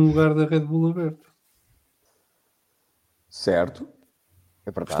o segundo lugar da Red Bull aberto. Certo.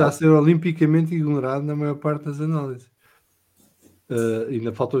 está a ser olimpicamente ignorado na maior parte das análises.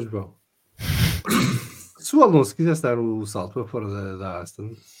 Ainda falta o João. Se o Alonso quisesse dar o salto para fora da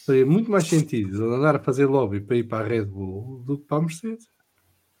Aston, faria muito mais sentido andar a fazer lobby para ir para a Red Bull do que para a Mercedes.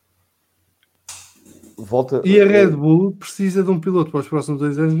 E a Red Bull precisa de um piloto para os próximos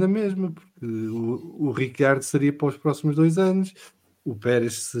 2 anos na mesma, porque o Ricciardo seria para os próximos 2 anos, o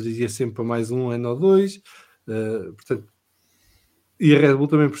Pérez seria sempre para mais 1 ano ou 2, portanto, e a Red Bull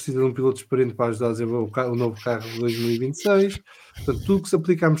também precisa de um piloto experiente para ajudar a desenvolver o novo carro de 2026. Portanto, tudo que se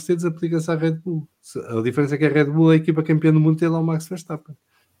aplica à Mercedes aplica-se à Red Bull. A diferença é que a Red Bull é a equipa campeã do mundo, tem lá o Max Verstappen.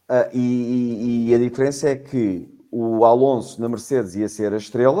 E a diferença é que o Alonso na Mercedes ia ser a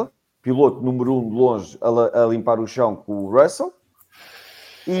estrela, piloto número 1 de longe a limpar o chão com o Russell,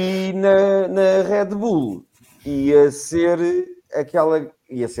 e na Red Bull ia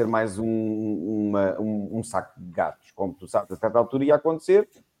ser mais um saco de gatos, como tu sabes, a certa altura ia acontecer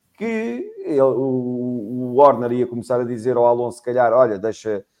que o Warner ia começar a dizer ao Alonso, se calhar, olha,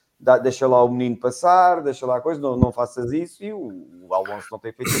 deixa lá o menino passar, deixa lá a coisa, não faças isso, e o Alonso não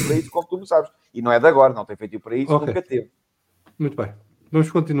tem feito para isso, como tu sabes, e não é de agora, não tem feito para isso, nunca teve. Muito bem,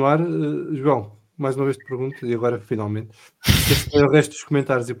 vamos continuar. João, mais uma vez te pergunto, e agora finalmente, queres ler o resto dos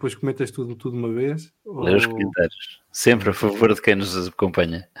comentários e depois comentas tudo de uma vez? Lê os comentários, sempre a favor de quem nos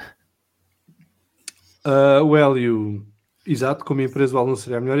acompanha. O Hélio, exato, como empresa o Alonso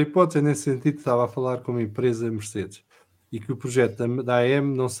seria a melhor hipótese, nesse sentido estava a falar como empresa Mercedes, e que o projeto da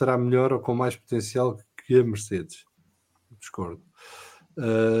AM não será melhor ou com mais potencial que a Mercedes. Discordo.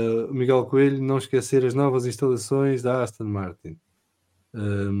 Miguel Coelho, não esquecer as novas instalações da Aston Martin.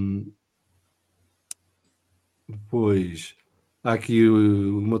 Depois há aqui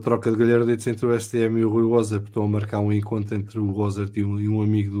uma troca de galhardetes entre o STM e o Rui Wozer, porque estão a marcar um encontro entre o Wozer e um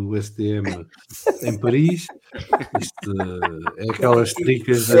amigo do STM em Paris. Isto é aquelas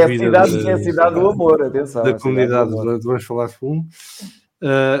tricas da vida é a cidade do amor, atenção, da comunidade, vamos falar de fumo.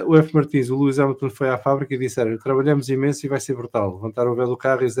 O F. Martins, o Lewis Hamilton foi à fábrica e disseram: trabalhamos imenso e vai ser brutal. Levantaram o véu do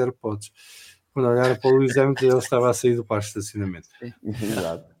carro e 0 podes. Quando olharam para o Lewis Hamilton, ele estava a sair do parque de estacionamento.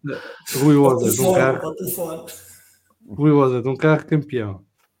 Exato. Rui Wozer, de um carro campeão.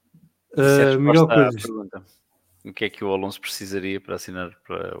 Miguel Coelho. O que é que o Alonso precisaria para assinar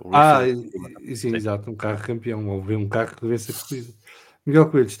para o Lewis? Sim, exato, um carro campeão, ou ver um carro que vence a corrida. Miguel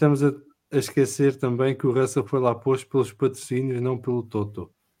Coelho, estamos a esquecer também que o Russell foi lá posto pelos patrocínios, não pelo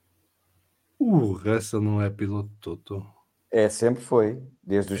Toto. O Russell não é piloto Toto. Sempre foi,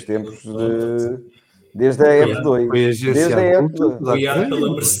 desde os tempos desde a F2. Foi agenciado apoiado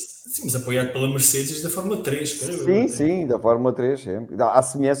pela Mercedes. Sim, mas apoiado pela Mercedes da Fórmula 3. Sim, da Fórmula 3 sempre. À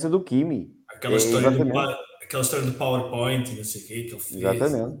semelhança do Kimi. Aquela história do PowerPoint e não sei o que ele fez.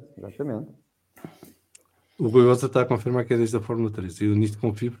 Exatamente. O Rui Rosa está a confirmar que é desde a Fórmula 3. Eu nisto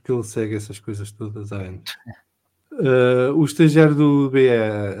confio porque ele segue essas coisas todas há anos. O estagiário do BE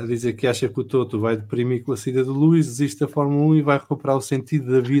a dizer que acha que o Toto vai deprimir com a saída do Luís, desiste da Fórmula 1 e vai recuperar o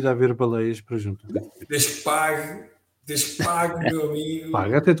sentido da vida a ver baleias para junto. Desde que pague, meu amigo.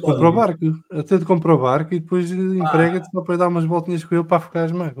 Paga, até de comprar o barco e depois emprega-te só para dar umas voltinhas com ele para afogar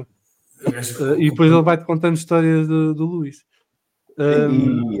as mágoas. E depois ele vai-te contando histórias do Luís.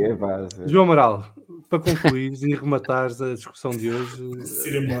 João Amaral, para concluir e rematares a discussão de hoje. Se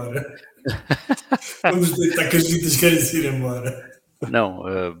ir embora. Vamos deitar que as visitas querem se ir embora. Não,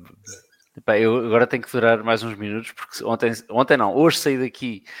 eu agora tenho que durar mais uns minutos, porque ontem não, hoje saí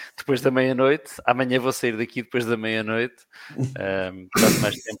daqui depois da meia-noite, amanhã vou sair daqui depois da meia-noite, passo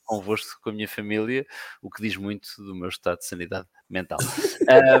mais tempo convosco com a minha família, o que diz muito do meu estado de sanidade mental.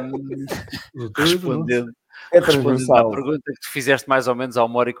 Respondendo à pergunta que tu fizeste mais ou menos a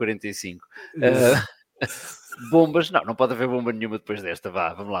 1h45. Bombas, não pode haver bomba nenhuma depois desta,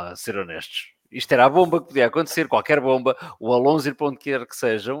 vamos lá, ser honestos. Isto era a bomba que podia acontecer, qualquer bomba, o Alonso ir para onde quer que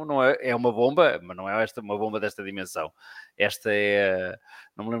sejam, não é uma bomba, mas não é uma bomba desta dimensão. Esta é,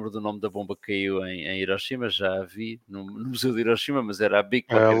 não me lembro do nome da bomba que caiu em Hiroshima, já a vi no Museu de Hiroshima, mas era a Big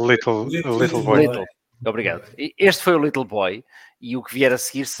Little Boy. Obrigado. Este foi o Little Boy, e o que vier a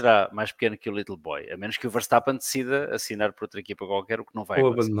seguir será mais pequeno que o Little Boy, a menos que o Verstappen decida assinar por outra equipa qualquer, o que não vai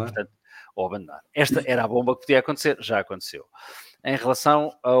acontecer. Ou abandonar. Esta era a bomba que podia acontecer, já aconteceu. Em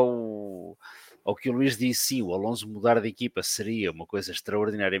relação ao que o Luís disse, sim, o Alonso mudar de equipa seria uma coisa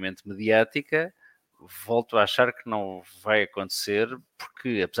extraordinariamente mediática. Volto a achar que não vai acontecer,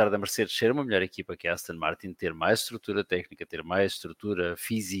 porque apesar da Mercedes ser uma melhor equipa que a Aston Martin, ter mais estrutura técnica, ter mais estrutura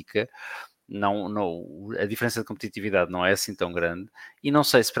física, a diferença de competitividade não é assim tão grande. E não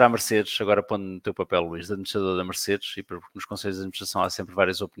sei se para a Mercedes, agora pondo no teu papel, Luís, de administrador da Mercedes, e porque nos conselhos de administração há sempre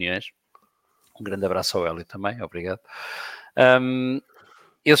várias opiniões. Um grande abraço ao Hélio também, obrigado.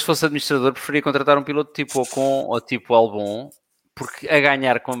 Eu, se fosse administrador, preferia contratar um piloto tipo Ocon ou tipo Albon, porque a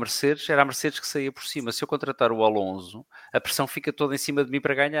ganhar com a Mercedes, era a Mercedes que saía por cima. Se eu contratar o Alonso, a pressão fica toda em cima de mim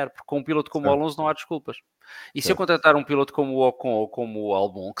para ganhar, porque com um piloto como o Alonso não há desculpas. E se eu contratar um piloto como o Ocon ou como o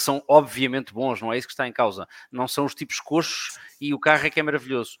Albon, que são obviamente bons, não é isso que está em causa, não são os tipos coxos e o carro é que é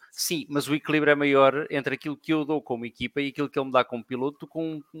maravilhoso. Sim, mas o equilíbrio é maior entre aquilo que eu dou como equipa e aquilo que ele me dá como piloto do que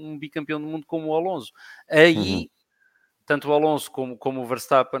um bicampeão do mundo como o Alonso. Aí... Tanto o Alonso como o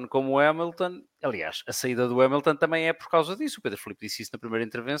Verstappen, como o Hamilton, aliás, a saída do Hamilton também é por causa disso. O Pedro Filipe disse isso na primeira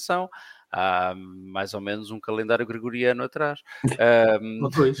intervenção, há mais ou menos um calendário gregoriano atrás. Ou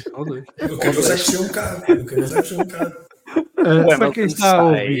dois. O que não sai crescer um bocado. Para quem está a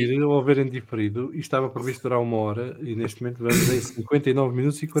ouvir ou a ver em diferido, isto estava previsto durar 1 hora e neste momento vamos em 59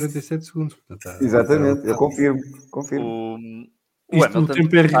 minutos e 47 segundos. Portanto, Exatamente, eu confirmo. O Hamilton, o tempo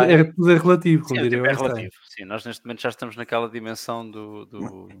tudo é relativo, como diria o é relativo. Sim, nós neste momento já estamos naquela dimensão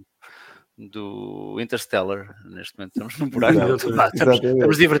do Interstellar. Neste momento estamos num buraco.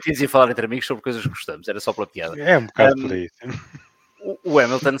 Estamos divertidos e a falar entre amigos sobre coisas que gostamos. Era só pela piada. É um bocado por aí. O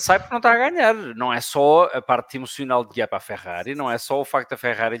Hamilton sai porque não está a ganhar. Não é só a parte emocional de guiar para a Ferrari, não é só o facto da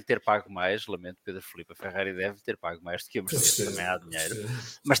Ferrari lhe ter pago mais. Lamento, Pedro Filipe, a Ferrari deve ter pago mais do que a Mercedes, também há dinheiro.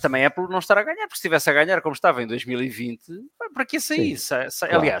 Mas também é por não estar a ganhar, porque se estivesse a ganhar como estava em 2020, para que sair? Claro.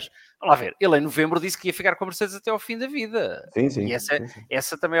 Aliás, vamos lá ver, ele em novembro disse que ia ficar com a Mercedes até ao fim da vida. Sim. E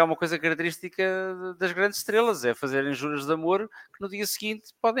essa também é uma coisa característica das grandes estrelas, é fazerem juras de amor que no dia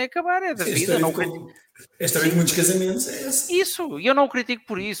seguinte podem acabar, é da vida. Esta vez muitos casamentos é essa. Isso, e eu não o critico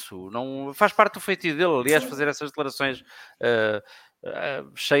por isso. Não, faz parte do feitio dele, aliás, fazer essas declarações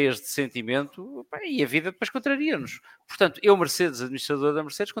cheias de sentimento, e a vida depois contraria-nos. Portanto, eu, Mercedes, administrador da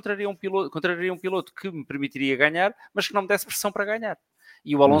Mercedes, contraria um piloto que me permitiria ganhar, mas que não me desse pressão para ganhar.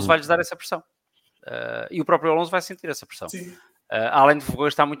 E o Alonso vai-lhes dar essa pressão. E o próprio Alonso vai sentir essa pressão. Além de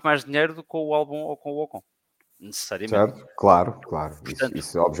gastar muito mais dinheiro do que com o Albon ou com o Ocon. Necessariamente. Certo, claro. Portanto,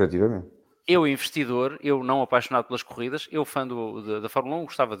 isso objetivamente. Eu, investidor, eu não apaixonado pelas corridas, eu fã da Fórmula 1,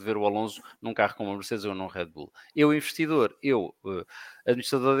 gostava de ver o Alonso num carro como a Mercedes ou num Red Bull. Eu, investidor,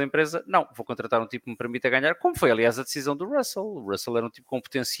 administrador da empresa, não, vou contratar um tipo que me permita ganhar, como foi, aliás, a decisão do Russell. O Russell era um tipo com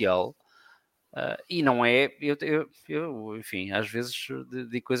potencial e não é... Eu, enfim, às vezes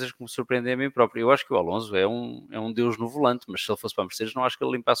digo coisas que me surpreendem a mim próprio. Eu acho que o Alonso é um deus no volante, mas se ele fosse para a Mercedes, não acho que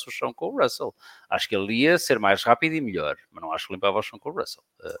ele limpasse o chão com o Russell. Acho que ele ia ser mais rápido e melhor, mas não acho que limpava o chão com o Russell.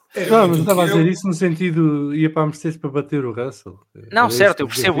 Não, mas estava a dizer isso no sentido, ia para a Mercedes para bater o Russell. Não, certo, eu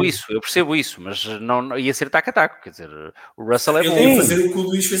percebo isso, mas não ia ser taco a taco, quer dizer, o Russell é bom. Ele ia fazer o que o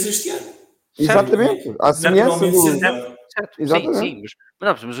Luís fez este ano. Exatamente, a semelhança do... Certo, sim,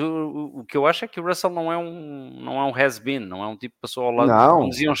 mas o que eu acho é que o Russell não é um has-been, não é um tipo que passou ao lado, como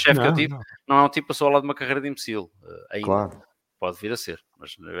dizia um chefe que eu tive, não é um tipo que passou ao lado de uma carreira de imbecil, ainda. Claro. Pode vir a ser,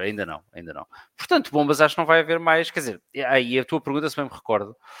 mas ainda não. Portanto, bombas acho que não vai haver mais, quer dizer, aí a tua pergunta, se bem me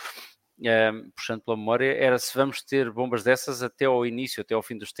recordo, puxando pela memória, era se vamos ter bombas dessas até ao início, até ao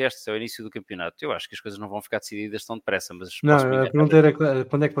fim dos testes, até ao início do campeonato. Eu acho que as coisas não vão ficar decididas tão depressa, mas... Não, a pergunta era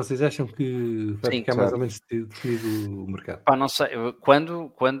quando é que vocês acham que vai ficar mais ou menos definido o mercado? Não sei,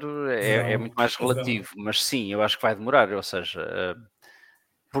 quando é muito mais relativo, mas sim, eu acho que vai demorar, ou seja,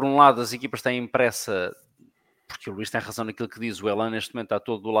 por um lado as equipas têm pressa, porque o Luís tem razão naquilo que diz, o Elan neste momento está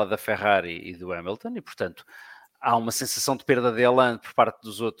todo do lado da Ferrari e do Hamilton, e portanto há uma sensação de perda de Elan por parte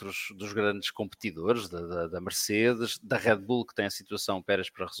dos grandes competidores, da Mercedes, da Red Bull, que tem a situação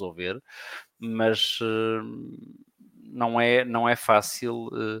Pérez para resolver, mas não é fácil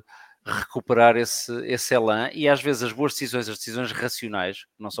recuperar esse Elan, e às vezes as boas decisões, as decisões racionais,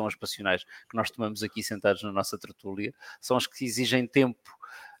 que não são as passionais que nós tomamos aqui sentados na nossa tertúlia, são as que exigem tempo,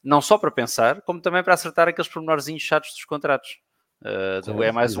 não só para pensar, como também para acertar aqueles pormenorzinhos chatos dos contratos.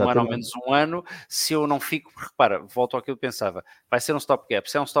 É mais um ano ou menos um ano. Se eu não fico, repara, volto ao que eu pensava, vai ser um stopgap.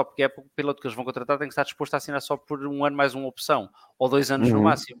 Se é um stopgap, o piloto que eles vão contratar tem que estar disposto a assinar só por um ano mais uma opção, ou 2 anos no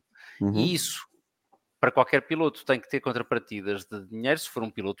máximo. E isso, para qualquer piloto, tem que ter contrapartidas de dinheiro. Se for um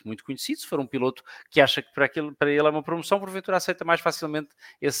piloto muito conhecido, se for um piloto que acha que para ele é uma promoção, porventura aceita mais facilmente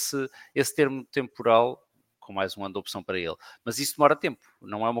esse termo temporal, com mais um ano de opção para ele. Mas isso demora tempo,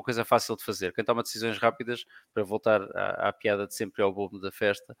 não é uma coisa fácil de fazer. Quem toma decisões rápidas, para voltar à piada de sempre ao bobo da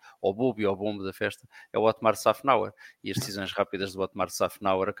festa, ao bobo e ao bombo da festa, é o Otmar Safnauer. E as decisões rápidas do Otmar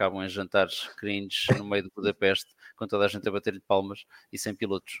Safnauer acabam em jantares cringe no meio de Budapeste, com toda a gente a bater-lhe palmas e sem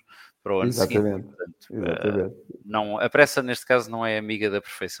pilotos para o ano seguinte. Portanto, não, a pressa, neste caso, não é amiga da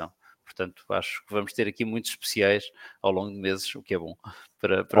perfeição. Portanto, acho que vamos ter aqui muitos especiais ao longo de meses, o que é bom,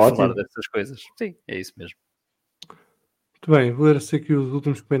 para falar dessas coisas. Sim, é isso mesmo. Muito bem, vou ler aqui os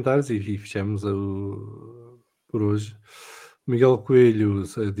últimos comentários e fechamos por hoje. Miguel Coelho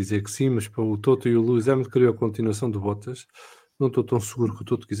a dizer que sim, mas para o Toto e o Lewis Hamilton queriam a continuação de Bottas. Não estou tão seguro que o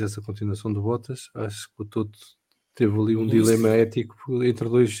Toto quisesse a continuação de Bottas. Acho que o Toto teve ali um dilema ético entre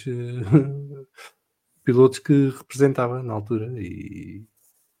dois pilotos que representava na altura, e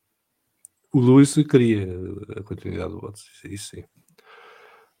o Lewis queria a continuidade do Bottas, isso sim.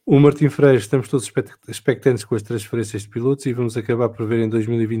 O Martim Freire, estamos todos expectantes com as transferências de pilotos e vamos acabar por ver em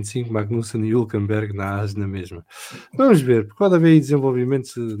 2025 Magnussen e Hülkenberg na AS na mesma. Vamos ver, porque pode haver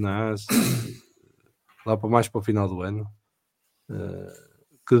desenvolvimentos na AS lá para mais para o final do ano,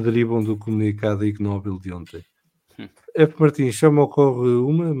 que derivam do comunicado ignóbil de ontem. F. Martins, só me ocorre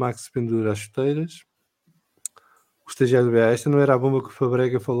uma, Max pendura as chuteiras. O estagiário do BA, esta não era a bomba que o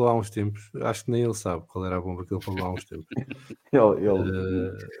Fabrega falou há uns tempos. Acho que nem ele sabe qual era a bomba que ele falou há uns tempos.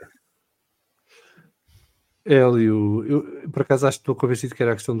 Hélio, eu por acaso acho que estou convencido que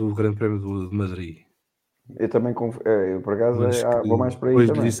era a questão do Grande Prémio de Madrid. Eu também, eu por acaso, vou mais por aí depois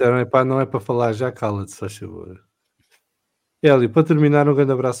também. Lhe disseram, não é para falar já, cala-te, se faz favor. Hélio, para terminar, um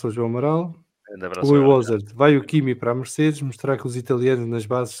grande abraço ao João Amaral. Rui Wozard, vai o Kimi para a Mercedes, mostrar que os italianos nas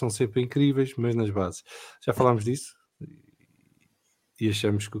bases são sempre incríveis, mas nas bases. Já falámos disso e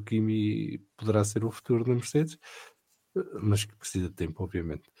achamos que o Kimi poderá ser o futuro da Mercedes, mas que precisa de tempo,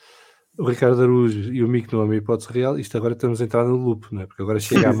 obviamente. O Ricardo Araújo e o Mico não é uma hipótese real. Isto agora estamos a entrar no loop, não é? Porque agora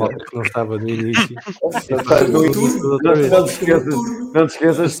chega a malta que não estava no início. Não te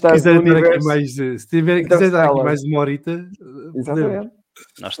esqueças de estar no universo. Se quiser dar aqui mais uma horita, exatamente.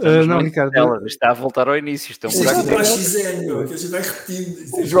 Nós estamos não, Ricardo, está a voltar ao início. Isto é um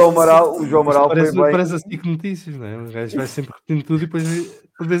buraco. O João Amaral parece as TIC Notícias, não é? O gajo vai sempre repetindo tudo e depois de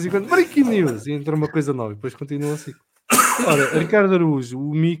vez em quando breaking news e entra uma coisa nova e depois continua assim. Ora, Ricardo Araújo,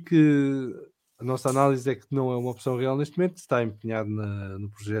 o MIC, a nossa análise é que não é uma opção real neste momento, está empenhado no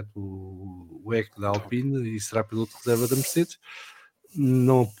projeto WEC da Alpine e será piloto de reserva da Mercedes.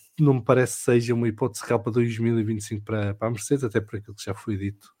 Não me parece que seja uma hipótese real para 2025 para a Mercedes, até por aquilo que já foi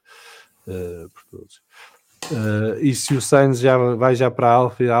dito por todos. E se o Sainz vai já para a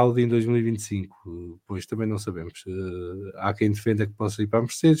Alfa e a Audi em 2025, pois também não sabemos. Há quem defenda que possa ir para a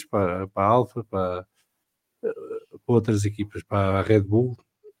Mercedes, para a Alfa, para outras equipas, para a Red Bull.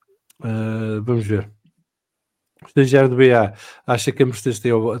 Vamos ver. O estagiário do BA acha que a Mercedes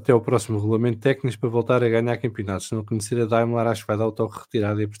tem até o próximo regulamento técnico para voltar a ganhar campeonatos. Se não conhecer a Daimler, acho que vai dar o toque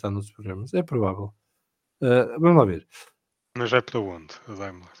retirado e apostar noutros programas. É provável. Vamos lá ver. Mas vai para onde, a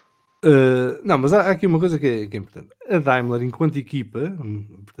Daimler? Não, mas há aqui uma coisa que é importante. A Daimler, enquanto equipa,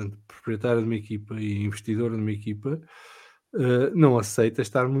 portanto, proprietária de uma equipa e investidora de uma equipa, não aceita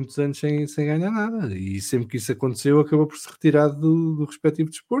estar muitos anos sem ganhar nada. E sempre que isso aconteceu, acabou por se retirar do respectivo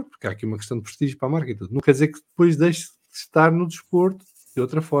desporto, porque há aqui uma questão de prestígio para a marca e tudo. Não quer dizer que depois deixe de estar no desporto de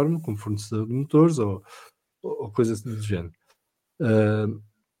outra forma, como fornecedor de motores ou coisas do género.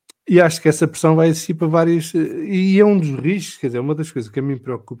 E acho que essa pressão vai existir para várias... E é um dos riscos, quer dizer, uma das coisas que a mim me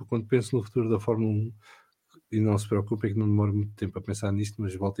preocupa quando penso no futuro da Fórmula 1, e não se preocupe, é que não demoro muito tempo a pensar nisto,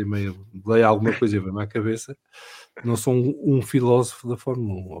 mas volta e meia leio alguma coisa e vem-me à cabeça. Não sou um filósofo da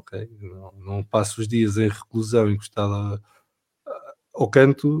Fórmula 1, ok? Não passo os dias em reclusão, encostado ao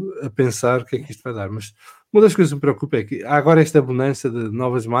canto, a pensar o que é que isto vai dar. Mas uma das coisas que me preocupa é que há agora esta bonança de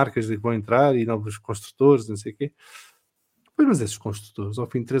novas marcas que vão entrar e novos construtores, não sei o quê. Mas esses construtores, ao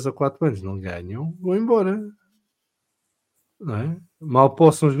fim de 3 ou 4 anos, não ganham, vão embora. Não é? Mal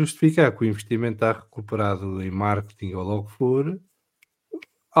possam justificar que o investimento está recuperado em marketing ou logo for,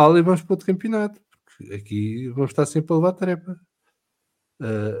 ali vamos para outro campeonato. Porque aqui vamos estar sempre a levar trepa.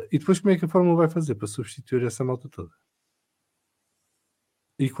 E depois como é que a Fórmula vai fazer para substituir essa malta toda?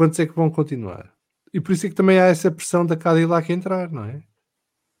 E quantos é que vão continuar? E por isso é que também há essa pressão da Cadillac a entrar, não é?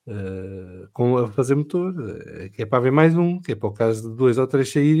 A fazer motor, que é para haver mais um, que é para o caso de 2 ou 3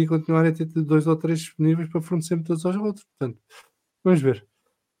 sair e continuar a ter 2 ou 3 disponíveis para fornecer motores aos outros. Portanto, vamos ver.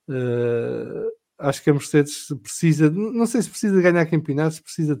 Acho que a Mercedes precisa, não sei se precisa de ganhar campeonatos,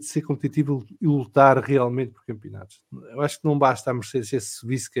 precisa de ser competitivo e lutar realmente por campeonatos. Eu acho que não basta a Mercedes ser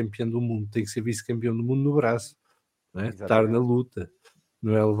vice-campeão do mundo, tem que ser vice-campeão do mundo no braço, não é? Estar na luta,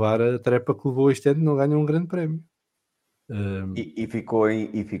 não é levar a trepa que levou este ano, não ganha um grande prémio. E ficou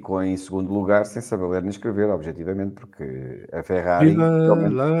em segundo lugar sem saber ler nem escrever, objetivamente, porque a Ferrari... Viva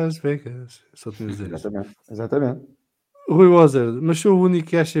Las Vegas! Só tenho a dizer exatamente. Rui Wozard, mas sou o único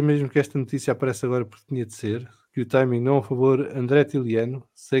que acha mesmo que esta notícia aparece agora porque tinha de ser, que o timing não é a favor André Tiliano,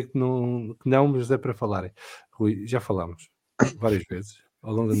 sei que não, mas é para falarem. Rui, já falámos várias vezes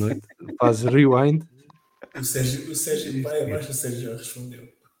ao longo da noite, faz rewind. O Sérgio vai abaixo, o Sérgio já respondeu.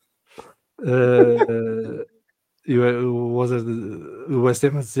 E o Wozard, o West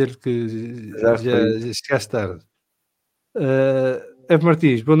Ham a dizer que já chegaste tarde. F.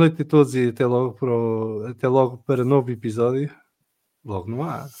 Martins, boa noite a todos e até logo para novo episódio. Logo não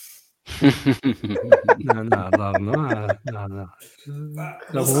há. Não, logo não há. Não.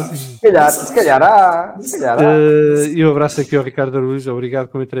 Não sabes. Se calhar há. E um abraço aqui ao Ricardo Araújo. Obrigado,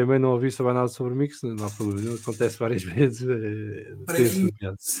 como entrei bem, não ouvi sobre nada sobre o Mix. Não há problema, acontece várias vezes.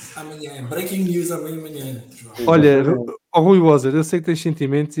 Breaking news amanhã. Olha, Rui Wozer, eu sei que tens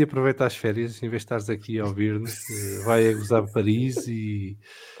sentimentos e aproveita as férias, em vez de estares aqui a ouvir-nos, vai a gozar Paris e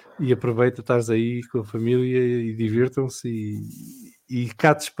aproveita, estás aí com a família e divirtam-se e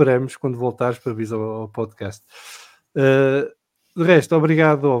cá te esperamos quando voltares para vir ao podcast. De resto,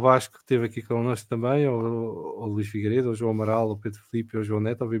 obrigado ao Vasco que esteve aqui connosco também, ao Luís Figueiredo, ao João Amaral, ao Pedro Filipe, ao João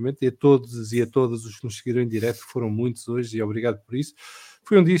Neto, obviamente, e a todos e a todas os que nos seguiram em direto, que foram muitos hoje, e obrigado por isso.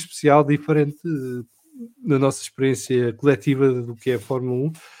 Foi um dia especial, diferente da nossa experiência coletiva do que é a Fórmula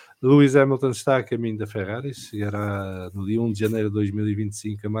 1. Lewis Hamilton está a caminho da Ferrari, chegará no dia 1 de janeiro de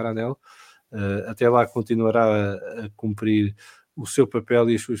 2025 a Maranello. Até lá continuará a cumprir o seu papel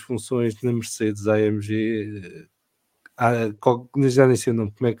e as suas funções na Mercedes AMG, já nem sei o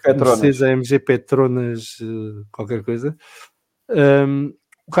nome, como é que Petronas. Mercedes AMG Petronas, qualquer coisa.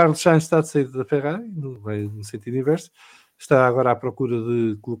 O Carlos Sainz está de saída da Ferrari, vai no sentido inverso. Está agora à procura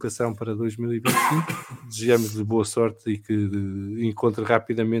de colocação para 2025. Desejamos-lhe boa sorte e que encontre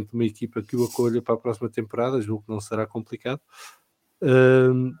rapidamente uma equipa que o acolha para a próxima temporada. Julgo que não será complicado.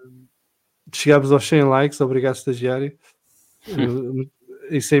 Chegámos aos 100 likes. Obrigado, estagiário.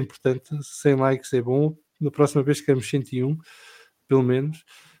 Isso é importante. 100 likes é bom. Na próxima vez queremos 101, pelo menos.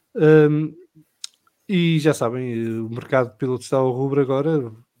 E já sabem, o mercado de pilotos está ao rubro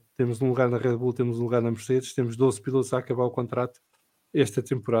agora. Temos um lugar na Red Bull, temos um lugar na Mercedes, temos 12 pilotos a acabar o contrato esta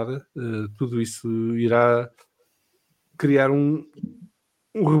temporada. Tudo isso irá criar um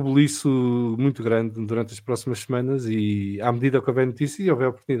rebuliço muito grande durante as próximas semanas e à medida que houver notícia e houver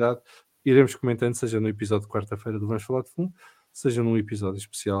oportunidade, iremos comentando, seja no episódio de quarta-feira do Vamos Falar de Fundo, seja num episódio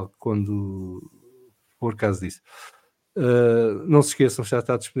especial quando for caso disso. Não se esqueçam, já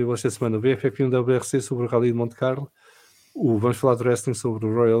está disponível esta semana o BFF1 da WRC sobre o Rally de Monte Carlo, o Vamos Falar de Wrestling sobre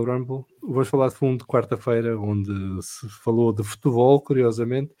o Royal Rumble, o Vamos Falar de Fundo de quarta-feira, onde se falou de futebol,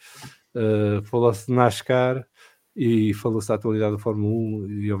 curiosamente, falou-se de NASCAR e falou-se da atualidade da Fórmula 1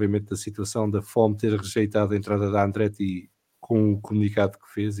 e obviamente da situação da FOM ter rejeitado a entrada da Andretti com o comunicado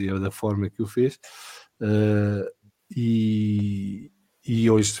que fez e da forma que o fez. E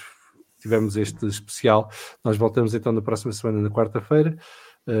hoje tivemos este especial. Nós voltamos então na próxima semana, na quarta-feira,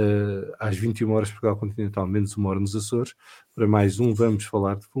 às 21 horas Portugal Continental, menos uma hora nos Açores, para mais um Vamos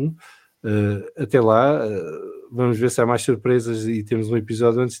Falar de Fundo. Até lá, vamos ver se há mais surpresas e temos um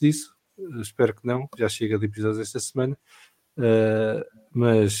episódio antes disso. Espero que não, já chega de episódios esta semana.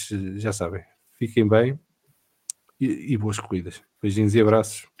 Mas já sabem, fiquem bem e boas corridas. Beijinhos e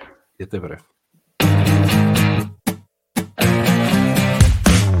abraços e até breve.